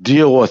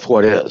 Deal with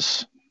what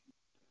is.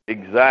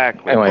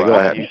 Exactly. Anyway, go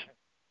ahead.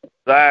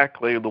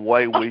 Exactly the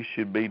way we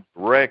should be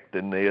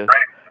directing this,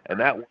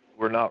 and that way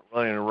we're not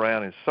running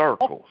around in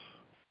circles.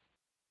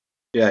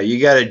 Yeah,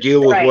 you got to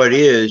deal with Right. what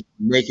is,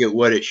 make it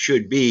what it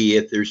should be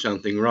if there's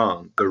something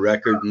wrong. The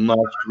record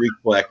must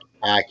reflect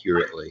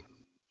accurately.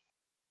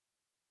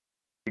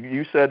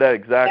 You said that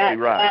exactly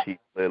Yeah. right, Keith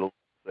Little.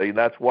 See,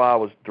 that's why I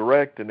was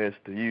directing this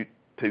to you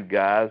two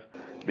guys,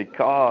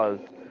 because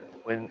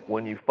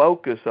when you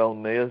focus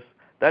on this,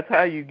 that's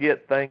how you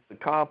get things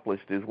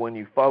accomplished, is when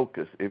you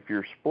focus. If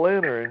you're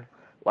splintering,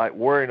 like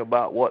worrying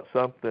about what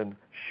something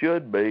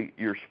should be,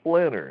 you're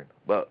splintering.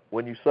 But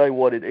when you say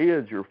what it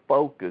is, you're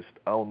focused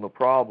on the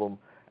problem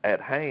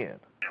at hand.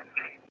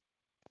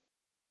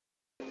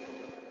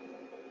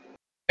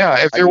 Yeah,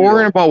 if you're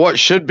worrying about what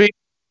should be,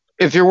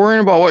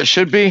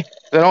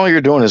 then all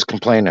you're doing is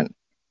complaining.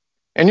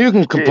 And you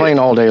can complain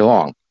all day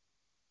long.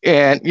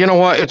 And you know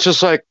what? It's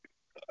just like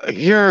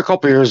here a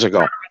couple years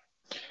ago,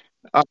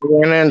 I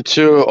ran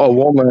into a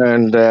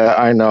woman that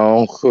I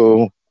know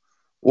who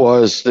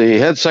was the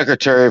head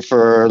secretary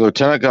for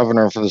lieutenant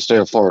governor for the state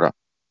of Florida.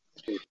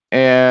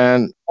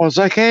 And I was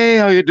like, hey,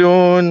 how you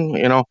doing?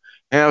 You know,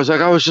 and I was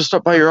like, I was just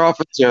up by your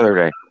office the other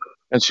day.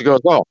 And she goes,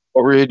 oh,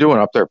 what were you doing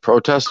up there,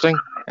 protesting?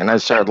 And I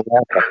started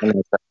laughing. And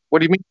I said, what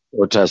do you mean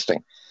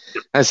protesting?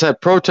 I said,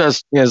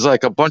 protesting is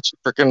like a bunch of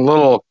freaking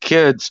little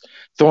kids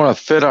throwing a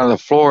fit on the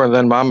floor, and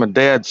then mom and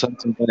dad sent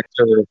them back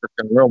to their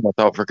freaking room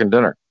without freaking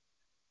dinner.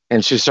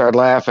 And she started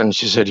laughing.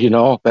 She said, you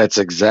know, that's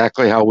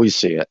exactly how we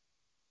see it.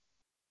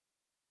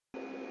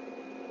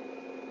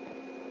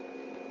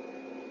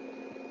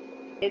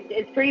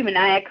 it's pretty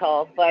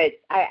maniacal, but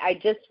I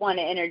just want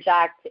to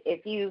interject.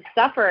 If you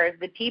suffer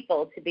the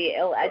people to be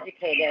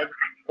ill-educated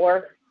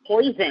or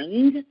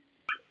poisoned,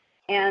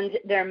 and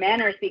their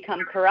manners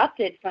become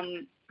corrupted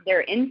from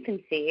their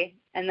infancy,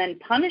 and then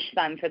punish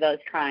them for those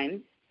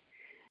crimes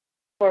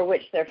for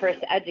which their first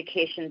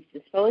educations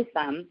disposed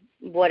them,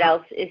 what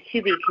else is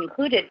to be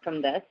concluded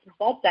from this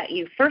but that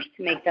you first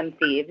make them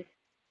thieves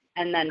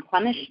and then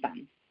punish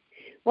them?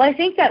 Well, I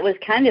think that was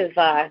kind of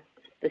the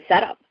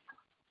setup.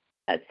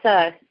 That's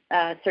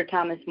Sir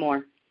Thomas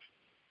More.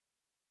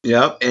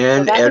 Yep, So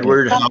and that would be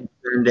Edward tough. House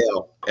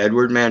Mandel.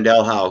 Edward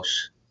Mandel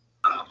House.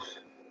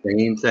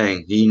 Same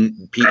thing.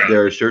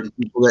 There are certain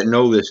people that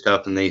know this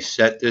stuff, and they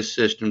set this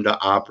system to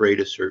operate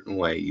a certain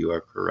way. You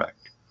are correct.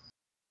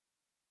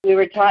 We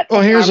were taught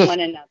Well, to here's harm a one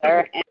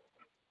another, and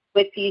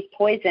with these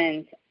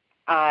poisons,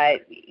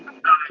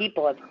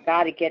 people have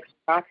got to get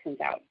the toxins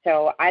out.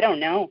 So I don't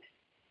know.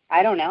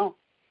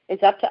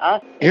 It's up to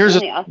us. It's here's a,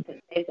 only us that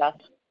saves us.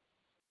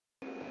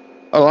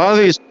 a lot of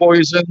these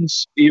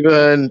poisons.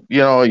 Even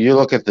you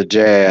look at the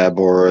jab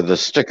or the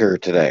sticker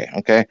today.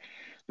 Okay,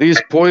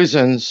 these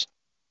poisons.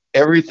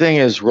 Everything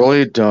is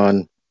really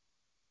done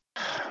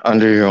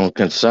under your own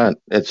consent.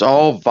 It's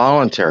all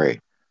voluntary.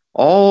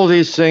 All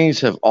these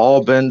things have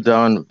all been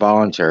done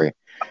voluntary.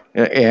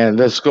 And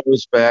this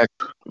goes back,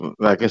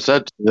 like I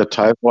said, to the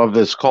title of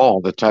this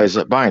call, the ties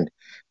that bind.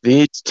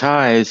 These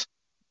ties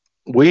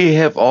we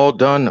have all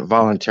done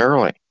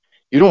voluntarily.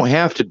 You don't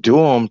have to do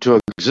them to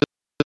exist,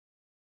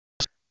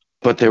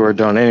 but they were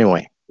done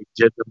anyway. We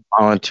did them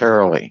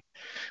voluntarily.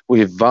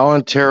 We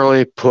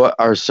voluntarily put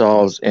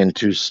ourselves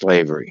into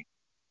slavery.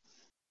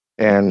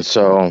 And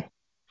so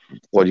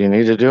what do you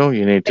need to do?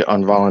 You need to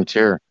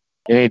unvolunteer.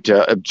 You need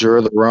to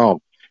abjure the realm.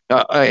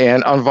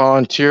 And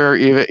unvolunteer,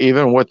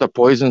 even with the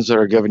poisons that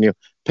are given you.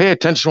 Pay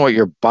attention to what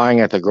you're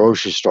buying at the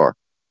grocery store.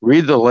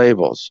 Read the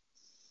labels.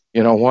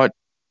 You know what?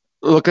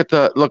 Look at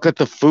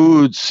the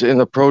foods in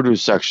the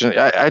produce section.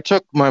 I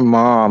took my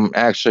mom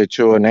actually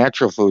to a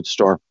natural food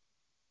store,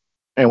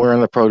 and we're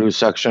in the produce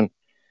section,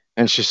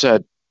 and she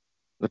said,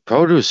 "The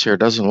produce here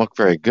doesn't look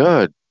very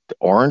good. The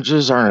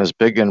oranges aren't as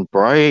big and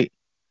bright.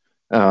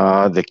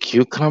 The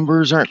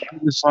cucumbers aren't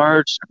as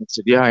large." I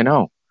said, "Yeah, I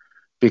know,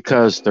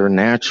 because they're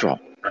natural.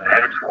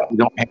 You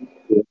don't have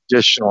the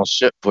additional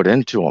shit put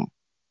into them."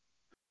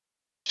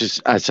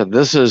 I said,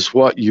 "This is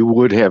what you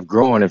would have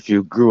grown if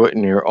you grew it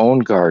in your own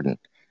garden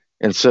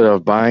instead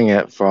of buying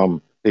it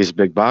from these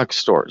big box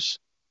stores."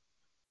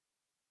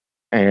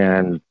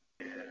 And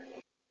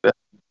that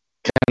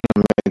kind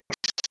of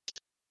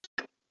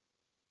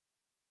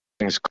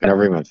makes I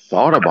never even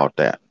thought about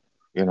that.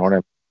 You know what I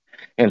mean?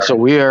 And so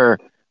we are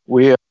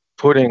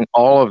putting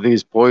all of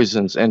these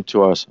poisons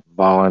into us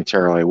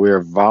voluntarily. We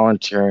are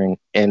volunteering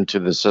into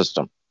the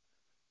system.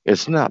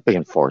 It's not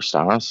being forced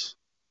on us.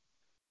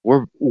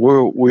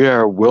 We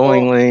are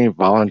willingly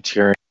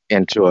volunteering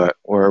into it.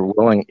 We're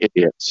willing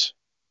idiots.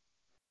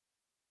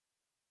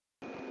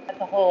 That's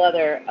a whole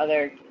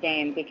other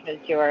game, because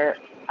your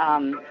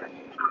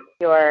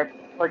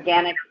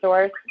organic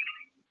stores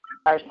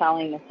are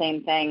selling the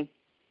same thing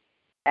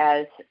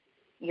as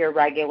your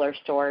regular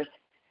stores.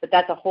 But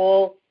that's a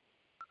whole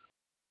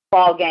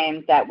ball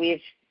game that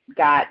we've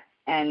got,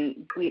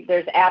 and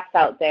there's apps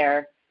out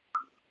there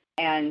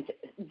and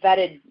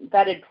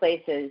vetted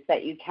places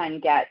that you can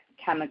get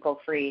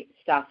chemical-free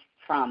stuff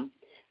from.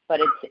 But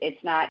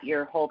it's not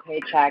your whole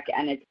paycheck,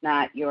 and it's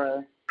not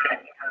your.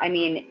 I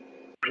mean,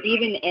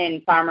 even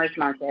in farmers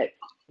markets,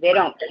 they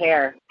don't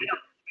care.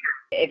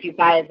 If you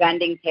buy a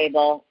vending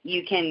table,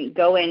 you can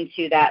go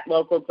into that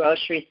local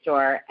grocery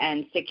store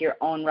and stick your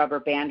own rubber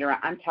band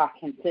around. I'm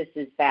talking, this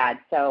is bad.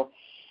 So,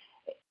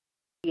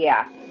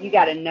 yeah, you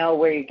got to know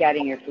where you're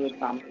getting your food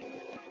from.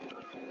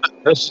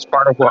 This is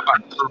part of what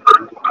I'm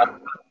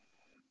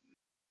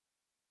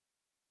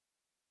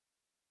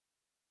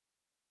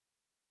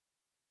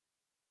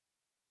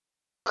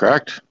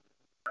correct.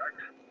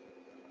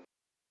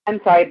 I'm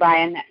sorry,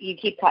 Brian. You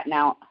keep cutting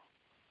out.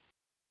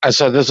 I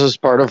said this is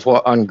part of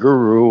what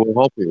Unguru will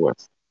help you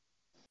with.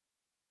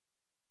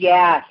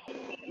 Yes,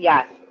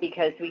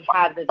 because we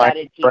have the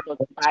vetted people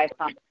to buy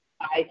from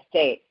by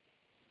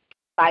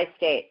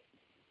state,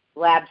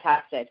 lab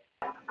tested.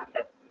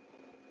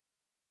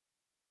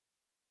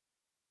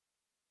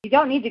 You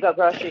don't need to go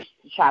grocery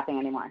shopping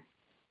anymore.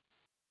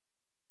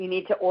 You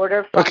need to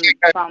order from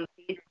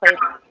these places.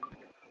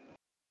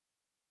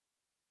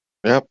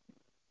 Yep.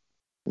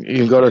 You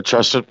can go to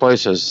trusted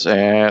places,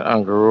 and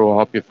Unguru will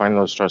help you find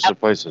those trusted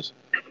places.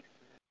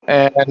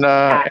 And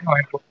anyway,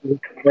 we're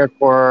there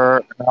for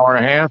an hour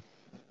and a half,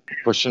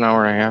 push an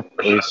hour and a half,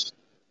 at least,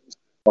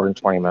 more than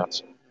 20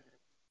 minutes.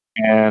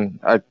 And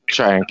I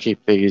try and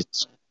keep these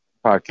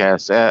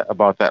podcasts at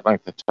about that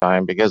length of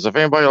time, because if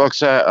anybody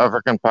looks at a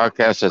freaking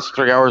podcast that's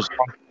 3 hours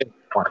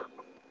long,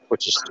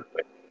 which is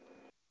stupid.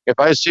 If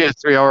I see a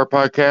 3 hour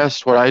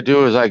podcast, what I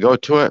do is I go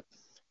to it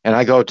and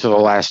I go to the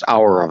last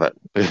hour of it,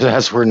 because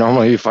that's where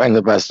normally you find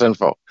the best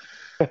info.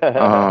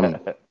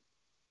 Honest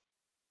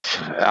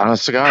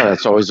to God,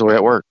 that's always the way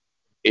it works.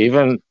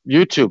 Even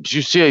YouTube's.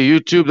 You see a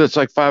YouTube that's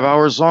like 5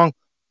 hours long?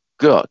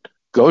 Good.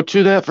 Go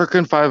to that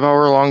freaking 5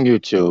 hour long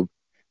YouTube,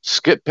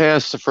 skip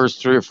past the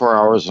first 3 or 4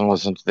 hours and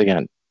listen to the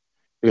end,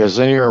 because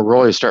then you're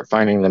really start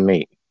finding the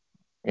meat,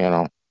 you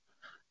know.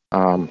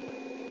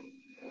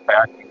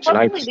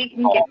 Hopefully we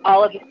can get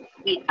all of it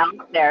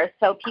out there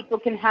so people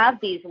can have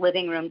these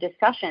living room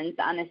discussions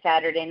on a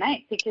Saturday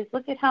night, because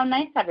look at how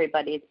nice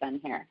everybody's been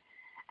here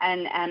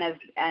and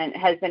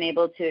has been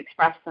able to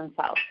express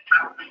themselves.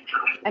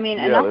 I mean,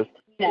 enough,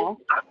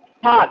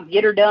 talk,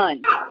 get her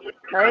done,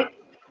 right?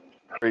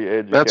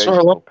 Very That's what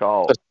I love educational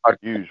call, this podcast.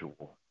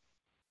 usual.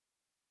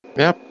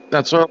 Yep,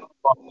 that's what I love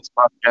about this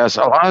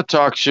podcast. A lot of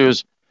talk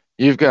shows,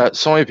 you've got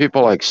so many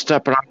people like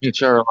stepping on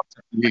each other.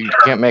 You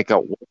can't make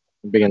out what's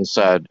being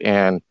said.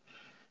 And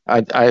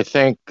I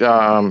think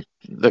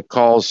the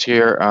calls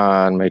here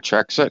on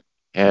Matrexit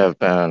have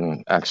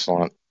been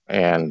excellent.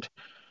 And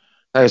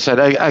like I said,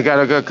 I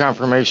got a good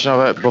confirmation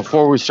of it.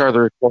 Before we started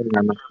the recording,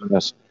 I mentioned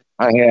this.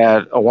 I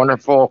had a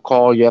wonderful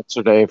call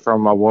yesterday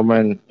from a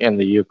woman in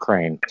the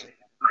Ukraine.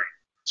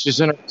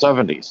 She's in her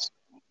 70s.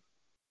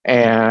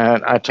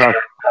 And I talked to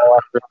her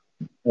after,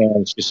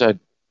 and she said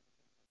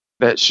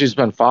that she's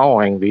been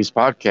following these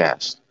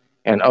podcasts.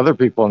 And other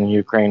people in the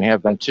Ukraine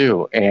have been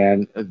too.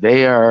 And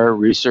they are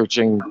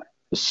researching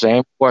the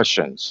same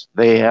questions.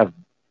 They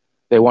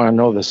want to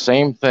know the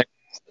same thing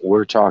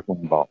we're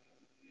talking about.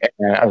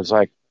 And I was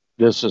like,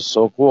 this is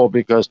so cool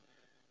because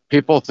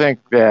people think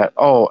that,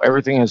 oh,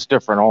 everything is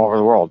different all over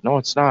the world. No,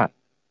 it's not.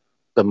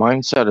 The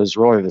mindset is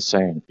really the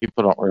same.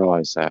 People don't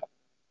realize that.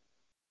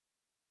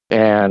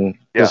 And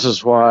this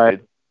is why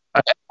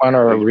I want to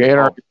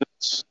reiterate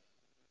this,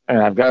 and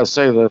I've got to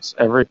say this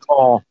every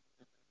call,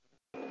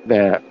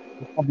 that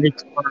people need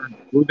to learn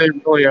who they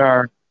really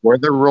are, where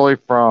they're really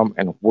from,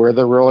 and where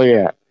they're really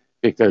at,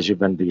 because you've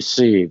been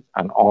deceived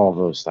on all of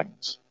those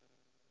things.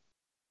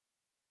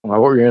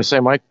 What were you going to say,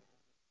 Mike?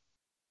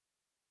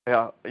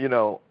 Yeah,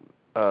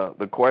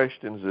 the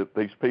questions that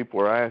these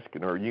people are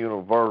asking are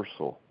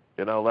universal.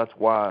 That's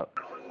why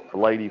the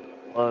lady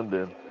from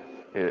London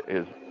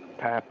is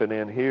tapping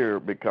in here,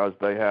 because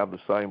they have the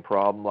same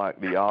problem like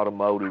the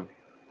automotive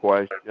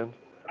questions,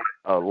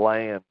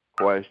 land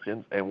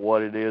questions, and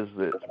what it is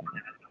that's,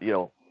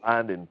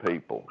 finding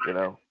people.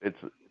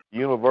 It's a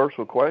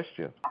universal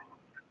question.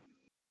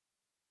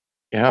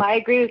 Yeah. Well, I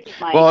agree with you,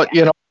 Mike. Well, Put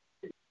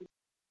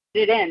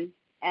it in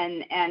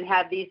and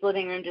have these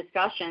living room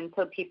discussions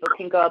so people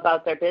can go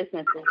about their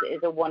business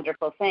is a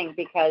wonderful thing,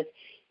 because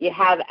you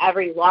have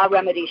every law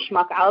remedy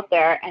schmuck out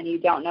there and you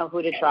don't know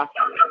who to trust.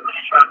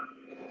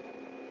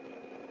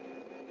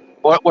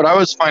 what I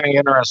was finding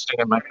interesting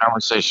in my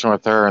conversation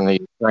with her in the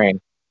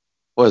Ukraine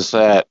was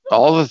that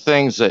all the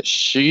things that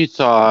she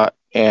thought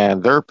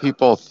and their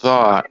people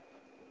thought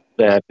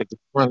that the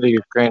government of the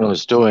Ukraine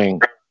was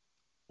doing,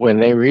 when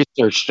they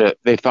researched it,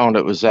 they found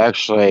it was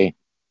actually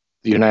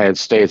the United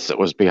States that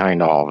was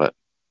behind all of it.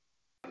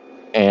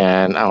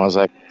 And I was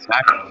like,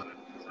 exactly.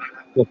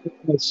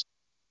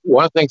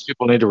 One of the things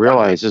people need to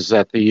realize is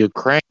that the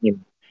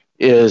Ukraine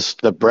is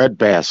the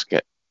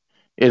breadbasket.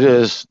 It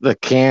is the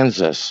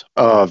Kansas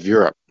of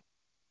Europe.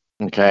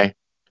 Okay.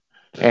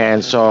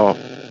 And so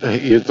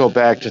you go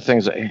back to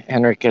things that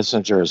Henry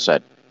Kissinger has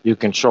said. You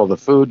control the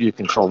food, you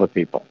control the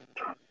people.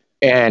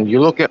 And you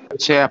look at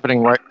what's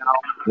happening right now.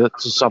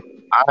 This is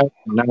something I'm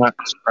not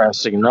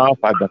stressing enough.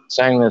 I've been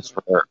saying this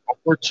for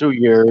over 2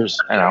 years,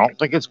 and I don't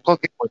think it's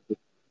clicking with you.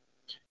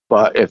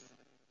 But if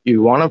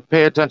you want to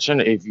pay attention,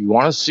 if you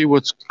want to see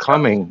what's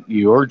coming,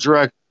 your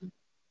direct,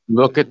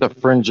 look at the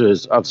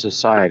fringes of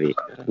society.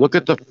 Look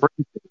at the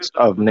fringes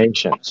of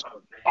nations.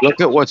 Look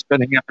at what's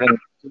been happening.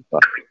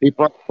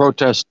 People are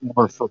protesting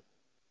over food.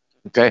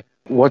 Okay,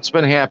 what's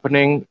been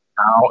happening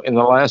now in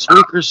the last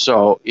week or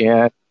so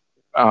in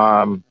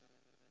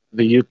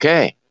the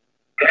UK?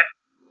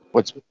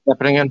 What's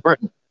happening in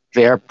Britain?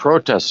 They are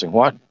protesting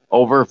what?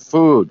 Over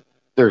food.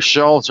 Their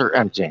shelves are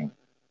emptying.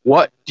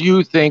 What do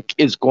you think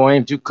is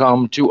going to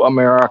come to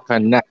America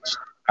next?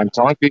 I'm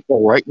telling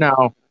people right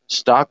now,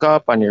 stock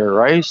up on your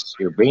rice,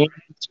 your beans,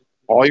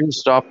 all your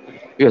stuff,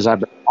 because I've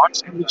been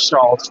watching the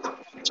shelves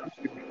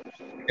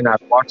and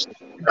I've watched the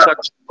food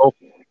section go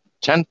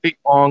 10 feet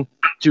long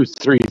to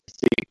 3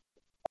 feet.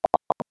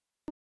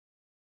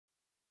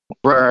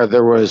 Where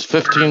there was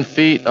 15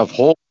 feet of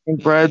whole grain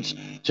breads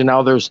to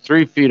now there's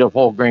 3 feet of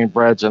whole grain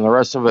breads, and the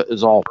rest of it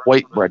is all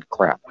white bread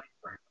crap.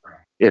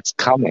 It's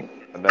coming.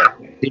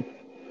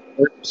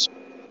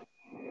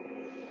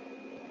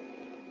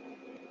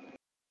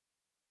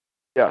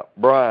 Yeah,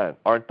 Brian,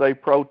 aren't they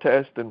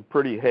protesting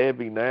pretty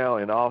heavy now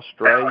in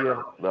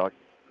Australia? Like,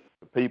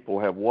 people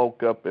have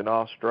woke up in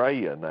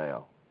Australia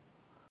now.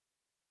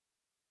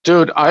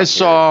 Dude, I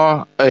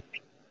saw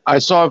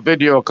a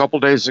video a couple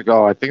days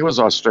ago. I think it was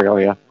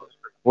Australia,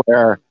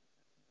 where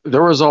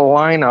there was a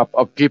lineup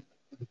of people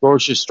at the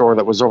grocery store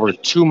that was over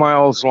 2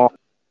 miles long.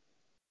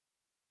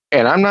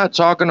 And I'm not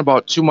talking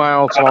about 2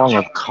 miles long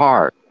of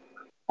cars.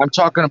 I'm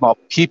talking about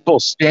people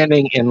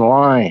standing in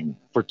line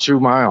for 2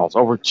 miles,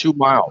 over 2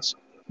 miles,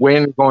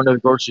 waiting to go into the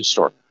grocery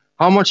store.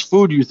 How much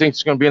food do you think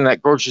is going to be in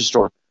that grocery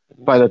store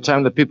by the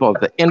time the people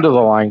at the end of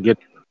the line get?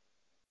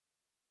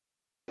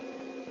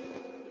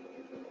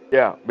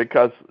 Yeah,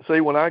 because,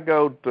 see, when I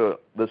go to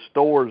the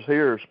stores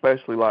here,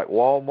 especially like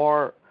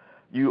Walmart,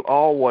 you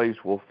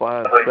always will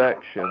find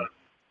sections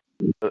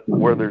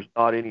where there's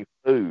not any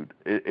food.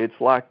 It's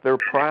like they're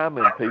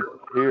priming people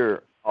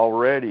here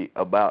already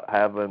about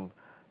having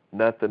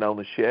nothing on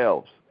the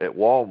shelves at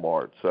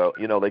Walmart. So,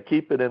 they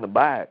keep it in the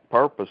back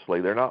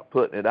purposely. They're not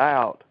putting it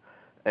out.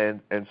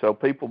 And so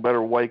people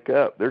better wake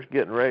up. There's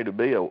getting ready to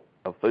be a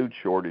food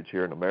shortage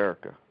here in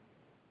America.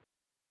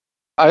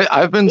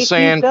 I've been If you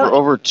saying go for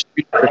over 2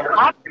 years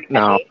blocks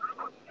now. ready,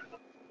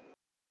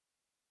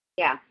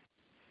 yeah,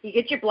 you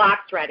get your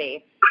blocks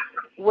ready.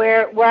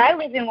 Where I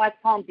live in West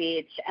Palm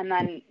Beach, and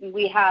then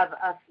we have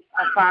a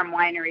farm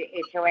winery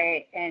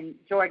HOA in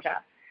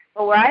Georgia.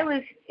 But where I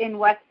live in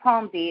West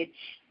Palm Beach,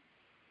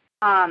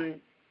 our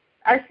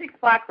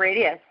 6-block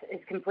radius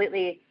is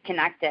completely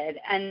connected,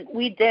 and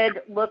we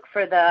did look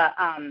for the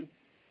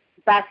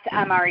best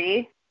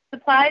MRE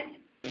supplies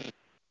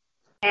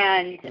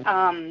and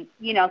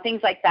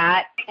things like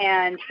that.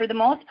 And for the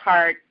most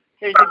part,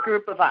 there's a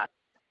group of us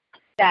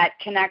that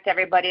connect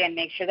everybody and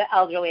make sure the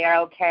elderly are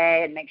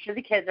okay and make sure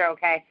the kids are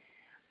okay.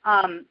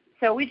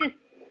 So we just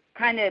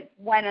kind of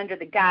went under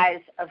the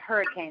guise of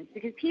hurricanes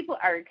because people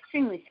are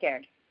extremely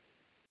scared.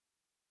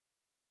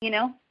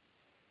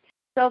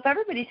 So if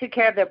everybody took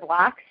care of their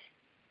blocks,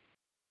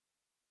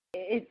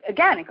 it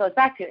goes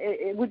back to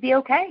it would be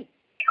okay.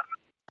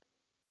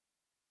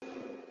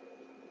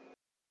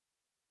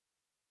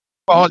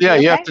 Well, yeah,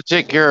 you have to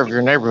take care of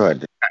your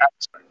neighborhood.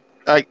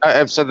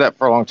 I've said that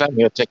for a long time.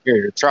 You have to take care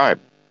of your tribe.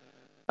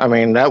 I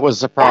mean, that was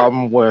the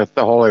problem with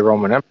the Holy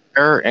Roman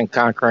Empire and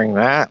conquering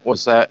that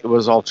was that it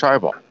was all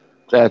tribal.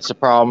 That's the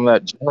problem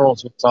that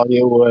generals will tell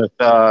you with,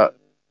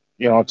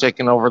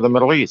 taking over the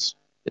Middle East.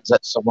 Is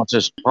that so much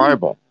is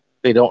tribal.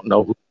 They don't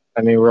know who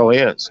the enemy really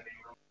is.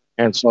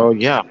 And so,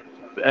 yeah,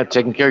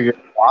 taking care of your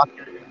flock,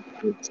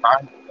 your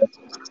tribe, that's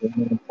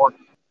extremely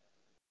important.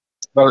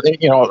 But,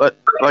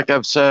 like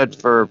I've said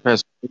for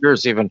past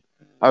years even,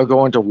 I would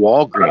go into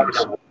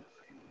Walgreens.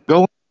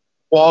 Go into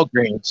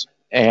Walgreens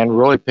and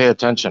really pay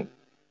attention.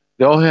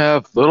 They'll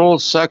have little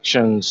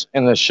sections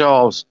in the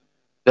shelves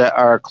that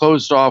are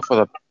closed off with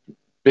a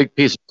big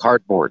piece of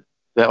cardboard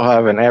that'll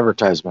have an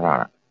advertisement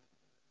on it.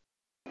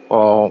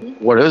 Well,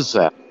 what is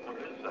that?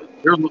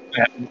 You're looking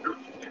at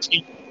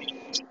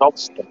shelf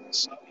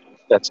space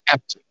that's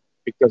empty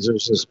because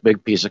there's this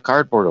big piece of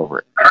cardboard over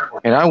it.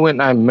 And I went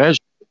and I measured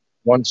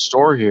one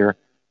store here,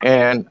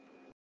 and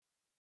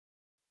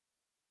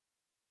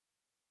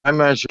I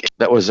measured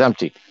that was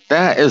empty.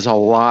 That is a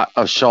lot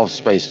of shelf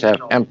space to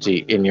have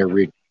empty in your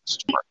retail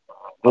store.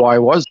 Why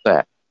was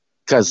that?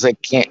 Because they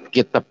can't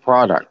get the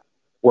product.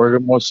 Where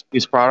do most of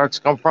these products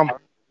come from?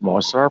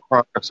 Most of our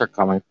products are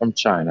coming from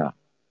China.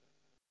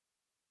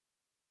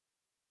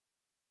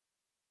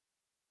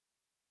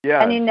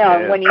 Yeah.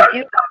 And when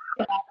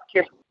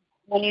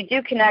you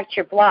do connect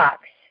your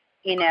blocks,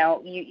 you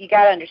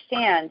got to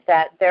understand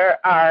that there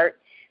are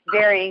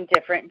varying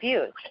different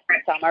views.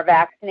 Some are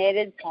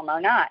vaccinated, some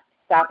are not.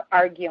 Stop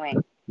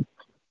arguing.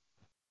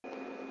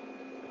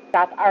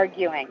 Stop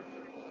arguing.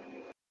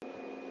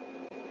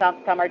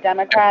 Some are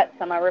Democrats,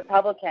 some are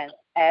Republicans.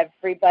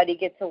 Everybody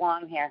gets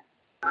along here.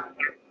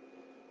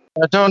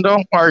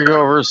 Don't argue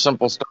over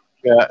simple stuff.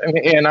 Yeah,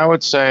 and I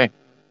would say,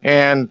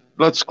 and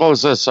let's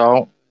close this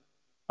out.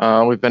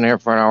 We've been here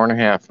for an hour and a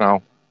half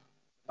now.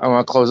 I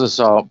want to close this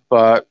out,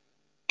 but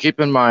keep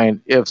in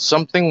mind, if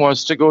something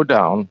was to go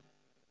down,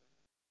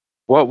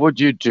 what would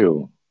you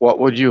do? What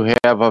would you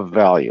have of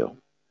value?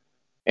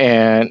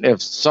 And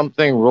if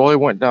something really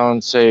went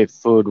down, say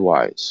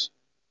food-wise,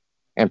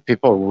 and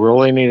people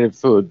really needed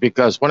food,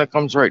 because when it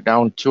comes right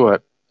down to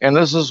it, and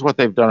this is what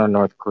they've done in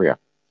North Korea.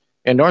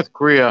 In North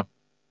Korea,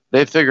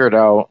 they figured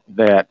out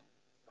that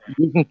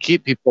you can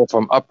keep people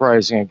from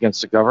uprising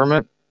against the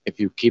government if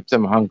you keep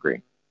them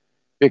hungry.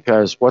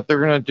 Because what they're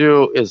going to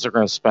do is they're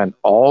going to spend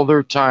all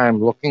their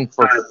time looking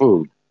for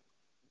food.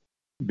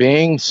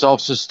 Being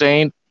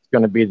self-sustained is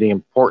going to be the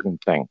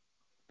important thing.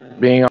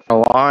 Being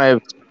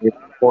alive is going to be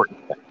the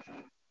important thing.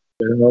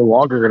 They're no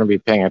longer going to be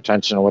paying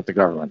attention to what the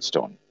government's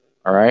doing.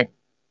 All right?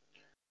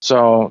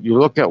 So you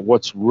look at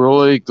what's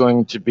really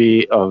going to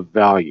be of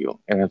value,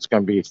 and it's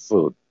going to be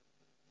food.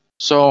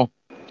 So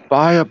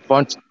buy a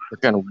bunch of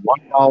freaking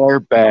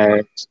 $1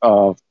 bags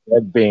of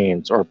red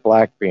beans or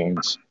black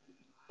beans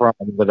from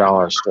the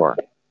dollar store.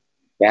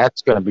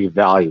 That's going to be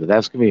value.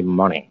 That's going to be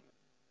money.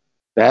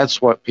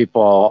 That's what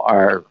people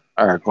are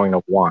going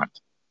to want.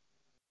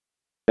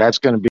 That's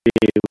going to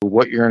be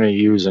what you're going to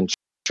use in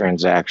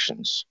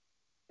transactions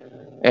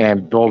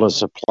and build a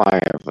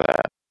supply of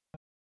that.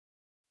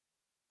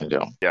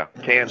 Yeah,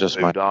 canned Just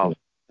food dollars.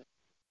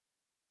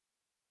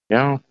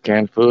 Yeah,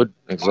 canned food,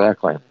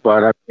 exactly.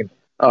 But I mean,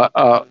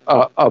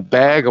 a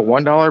bag, a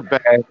 $1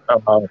 bag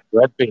of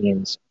red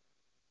beans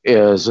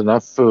is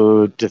enough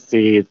food to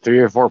feed 3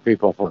 or 4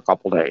 people for a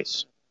couple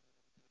days.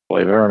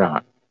 Believe it or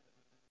not.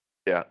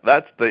 Yeah,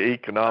 that's the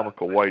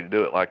economical way to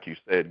do it. Like you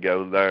said,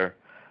 go there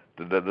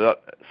to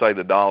say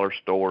the dollar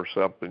store or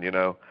something,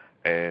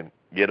 and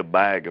get a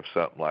bag of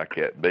something like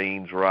that,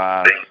 beans,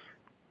 rice,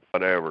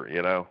 whatever,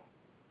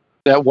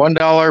 That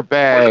 $1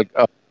 bag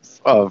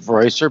of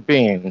rice or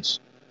beans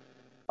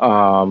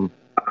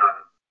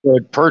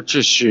would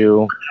purchase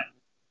you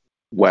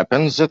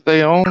weapons that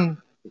they own.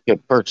 It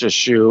could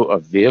purchase you a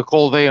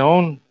vehicle they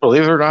own,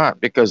 believe it or not,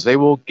 because they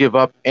will give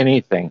up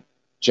anything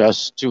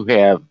just to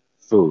have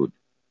food,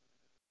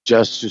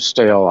 just to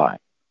stay alive.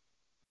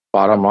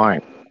 Bottom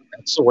line,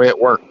 that's the way it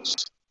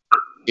works.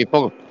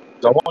 People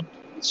don't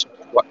understand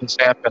what has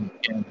happened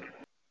in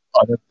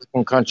other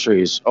different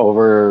countries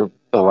over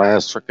the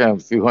last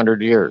freaking few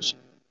hundred years.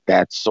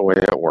 That's the way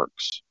it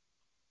works.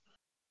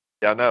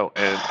 Yeah, I know.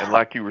 And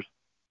like you were,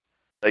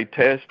 they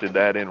tested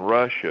that in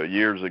Russia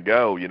years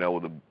ago.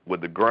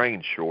 With the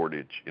grain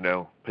shortage.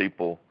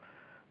 People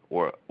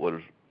was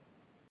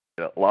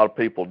a lot of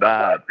people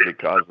died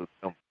because of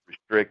them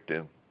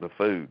restricting the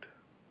food.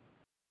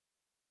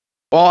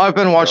 Well, I've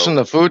been watching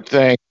So the food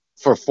thing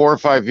for 4 or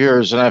 5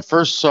 years, and I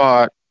first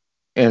saw it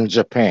in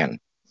Japan.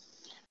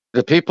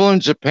 The people in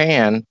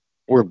Japan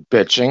were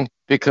bitching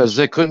because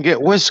they couldn't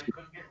get whiskey.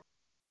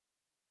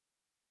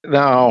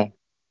 Now,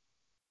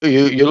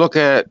 you look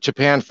at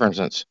Japan, for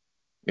instance,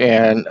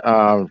 and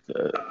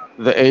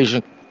the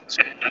Asian,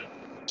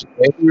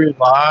 they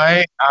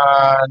rely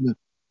on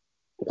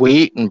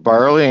wheat and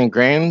barley and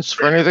grains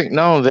for anything.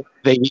 No,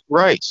 they eat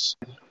rice.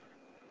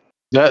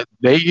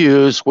 They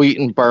use wheat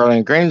and barley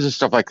and grains and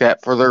stuff like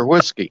that for their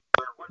whiskey.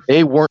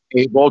 They weren't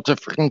able to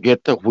freaking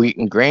get the wheat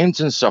and grains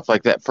and stuff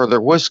like that for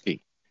their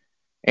whiskey.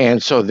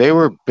 And so they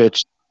were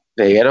bitched.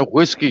 They had a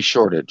whiskey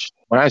shortage.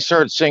 When I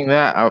started seeing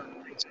that,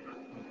 it's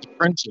the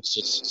fringes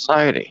of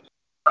society.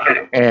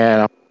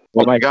 And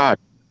oh my God,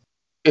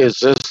 is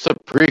this the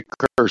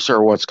precursor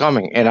of what's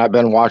coming? And I've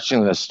been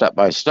watching this step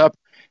by step.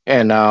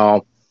 And now,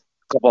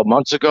 a couple of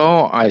months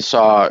ago, I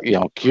saw,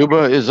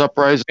 Cuba is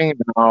uprising.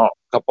 Now, a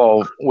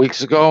couple of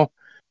weeks ago,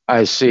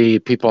 I see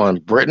people in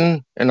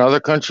Britain and other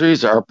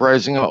countries are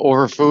uprising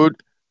over food.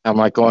 I'm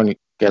like going,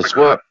 guess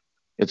what?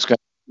 It's going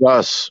to be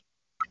us.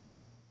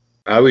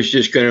 I was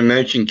just going to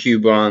mention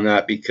Cuba on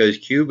that because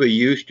Cuba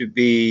used to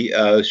be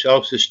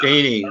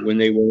self-sustaining when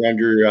they were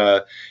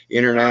under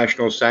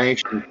international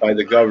sanctions by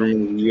the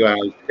government of the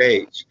United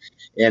States.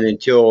 And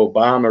until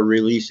Obama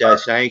released that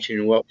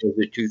sanction, what was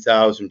it,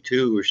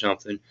 2002 or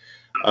something,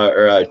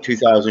 or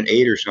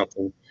 2008 or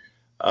something,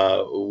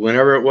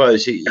 whenever it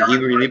was, he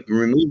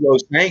removed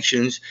those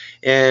sanctions.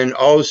 And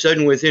all of a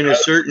sudden, within I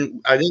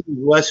think it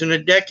was less than a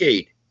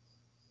decade,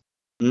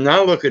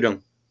 now look at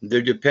them. They're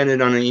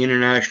dependent on the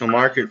international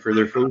market for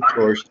their food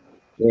source,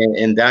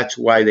 and that's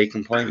why they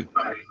complain.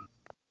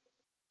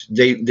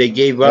 They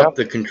gave up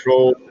the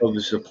control of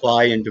the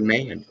supply and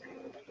demand.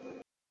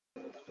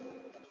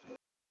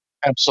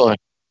 Absolutely.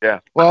 yeah,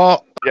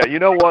 Well, yeah. You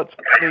know what's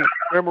funny?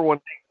 Remember when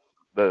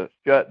the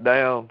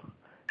shutdown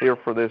here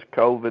for this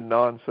COVID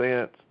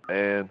nonsense,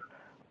 and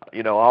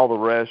all the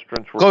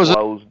restaurants were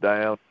closed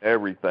down,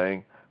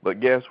 everything. But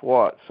guess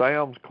what?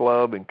 Sam's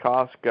Club and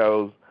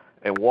Costco's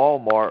and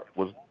Walmart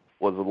was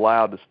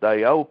allowed to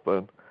stay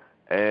open,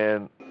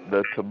 and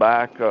the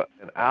tobacco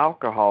and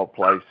alcohol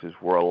places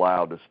were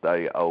allowed to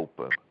stay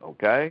open.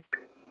 Okay,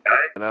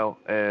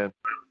 and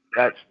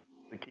that's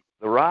to keep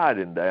the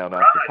rioting down,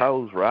 I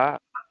suppose, right?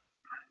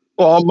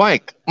 Well,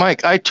 Mike,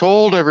 I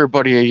told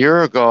everybody a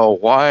year ago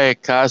why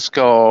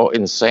Costco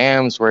and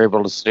Sam's were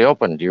able to stay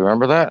open. Do you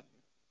remember that?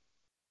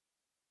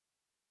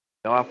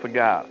 No, I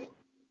forgot.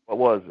 What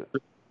was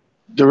it?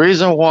 The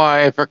reason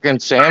why freaking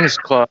Sam's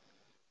Club,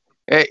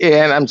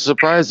 and I'm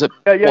surprised that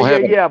people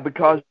haven't.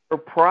 Because they're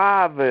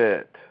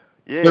private.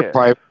 Yeah. They're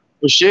private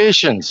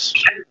negotiations.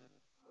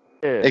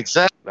 Yeah.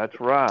 Exactly. That's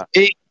right.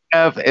 They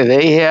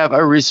have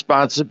a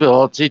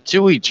responsibility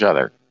to each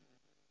other.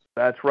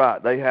 That's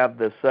right. They have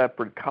the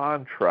separate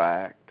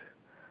contract,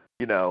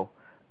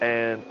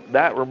 and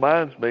that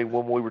reminds me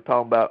when we were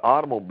talking about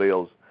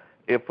automobiles,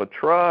 if a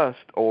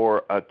trust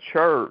or a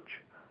church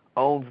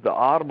owns the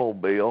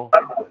automobile,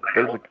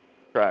 there's a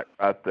contract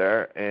right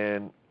there,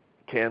 and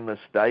can the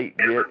state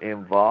get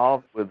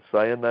involved with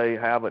saying they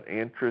have an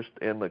interest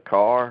in the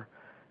car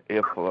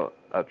if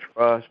a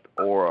trust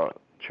or a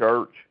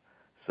church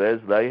says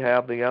they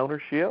have the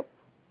ownership?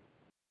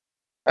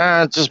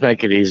 Just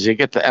make it easy.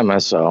 Get the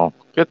MSO.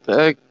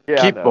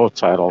 Keep both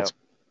titles.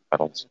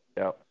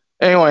 Yep.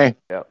 Anyway.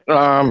 Yep.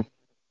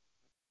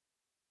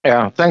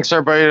 Yeah. Thanks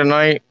everybody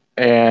tonight,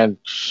 and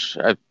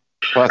a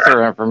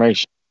plethora of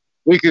information.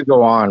 We could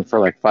go on for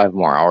like 5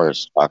 more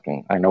hours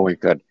talking. I know we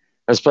could,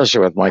 especially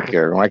with Mike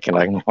here. Mike and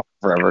I can go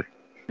forever.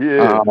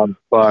 Yeah.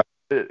 But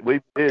we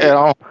did.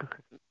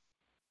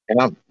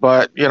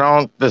 But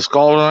this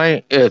call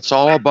tonight, it's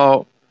all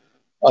about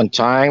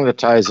untying the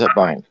ties that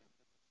bind.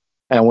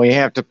 And we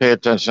have to pay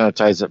attention to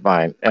ties that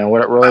bind. And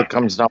what it really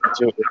comes down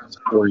to is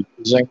we're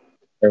using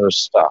their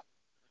stuff.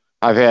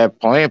 I've had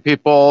plenty of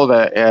people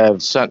that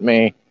have sent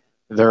me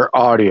their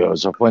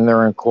audios of when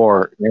they're in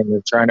court and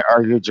they're trying to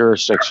argue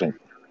jurisdiction.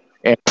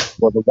 And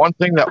the one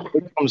thing that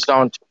really comes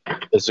down to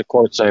is the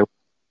court say,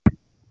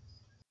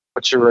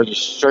 what's your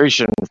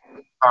registration for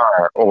the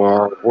car,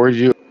 or where do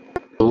you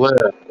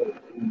live, or do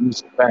you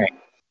use the bank?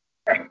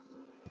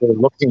 They're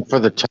looking for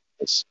the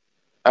ties.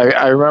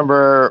 I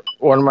remember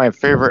one of my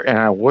favorite, and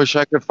I wish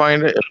I could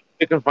find it. If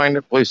you can find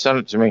it, please send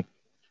it to me.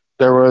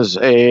 There was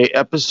a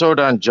episode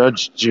on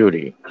Judge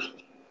Judy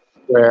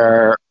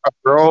where a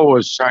girl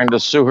was trying to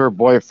sue her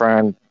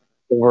boyfriend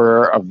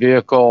over a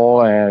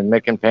vehicle and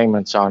making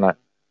payments on it.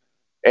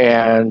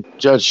 And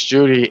Judge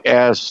Judy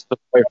asked the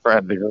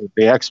boyfriend,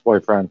 the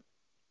ex-boyfriend,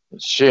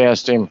 she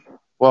asked him,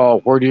 well,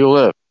 where do you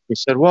live? He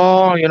said,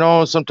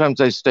 well,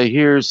 sometimes I stay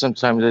here,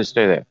 sometimes I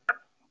stay there.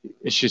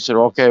 And she said,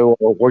 okay, well,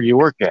 where do you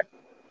work at?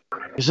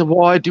 He said,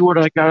 well, I do what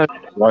I got to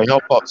do. I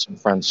help out some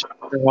friends.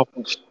 I help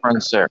out some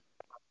friends there.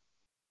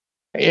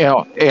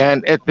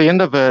 And at the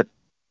end of it,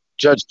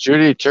 Judge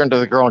Judy turned to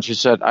the girl and she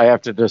said, I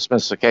have to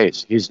dismiss the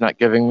case. He's not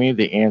giving me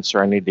the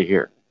answer I need to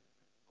hear.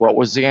 What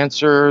was the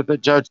answer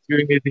that Judge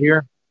Judy needed to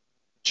hear?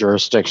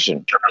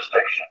 Jurisdiction.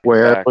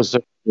 Where was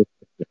the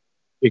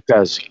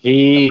because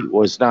he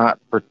was not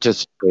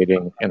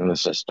participating in the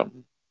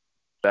system.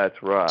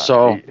 That's right.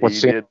 So he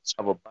didn't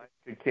have a bank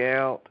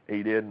account,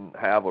 he didn't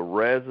have a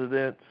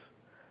residence,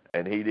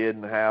 and he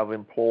didn't have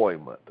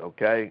employment.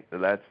 Okay,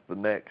 that's the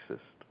nexus.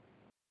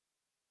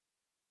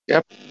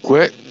 Yep.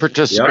 Quit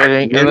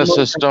participating in the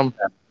system.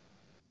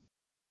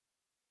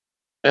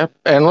 Yep.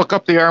 And look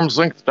up the arm's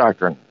length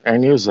doctrine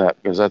and use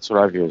that because that's what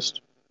I've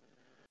used.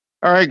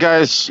 All right,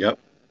 guys. Yep.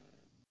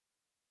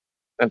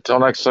 Until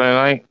next Sunday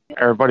night,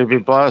 everybody be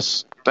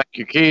blessed. Thank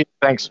you, Keith.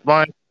 Thanks,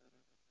 Mike.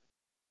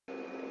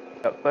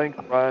 Thanks,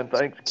 Brian.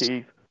 Thanks,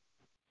 Keith.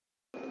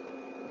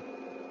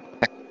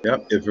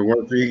 Yep. If it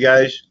weren't for you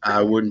guys,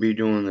 I wouldn't be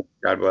doing this.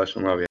 God bless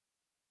and love you.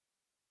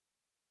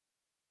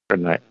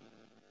 Good night.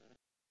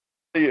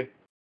 See you.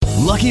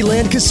 Lucky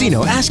Land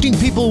Casino, asking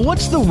people,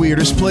 what's the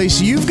weirdest place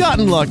you've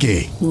gotten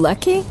lucky?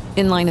 Lucky?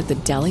 In line at the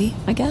deli,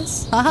 I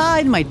guess? Aha,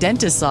 in my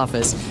dentist's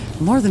office.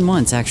 More than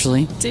once,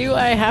 actually. Do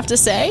I have to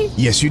say?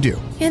 Yes, you do.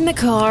 In the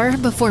car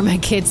before my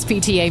kids'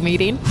 PTA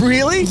meeting.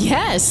 Really?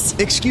 Yes.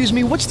 Excuse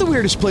me, what's the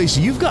weirdest place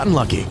you've gotten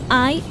lucky?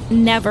 I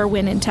never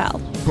win and tell.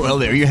 Well,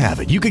 there you have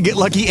it. You can get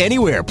lucky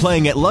anywhere,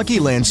 playing at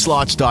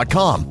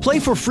LuckyLandSlots.com. Play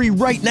for free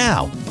right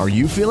now. Are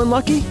you feeling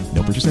lucky?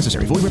 No purchase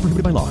necessary. Void where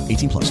prohibited by law.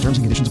 18+. Terms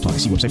and conditions apply.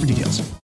 See website for details.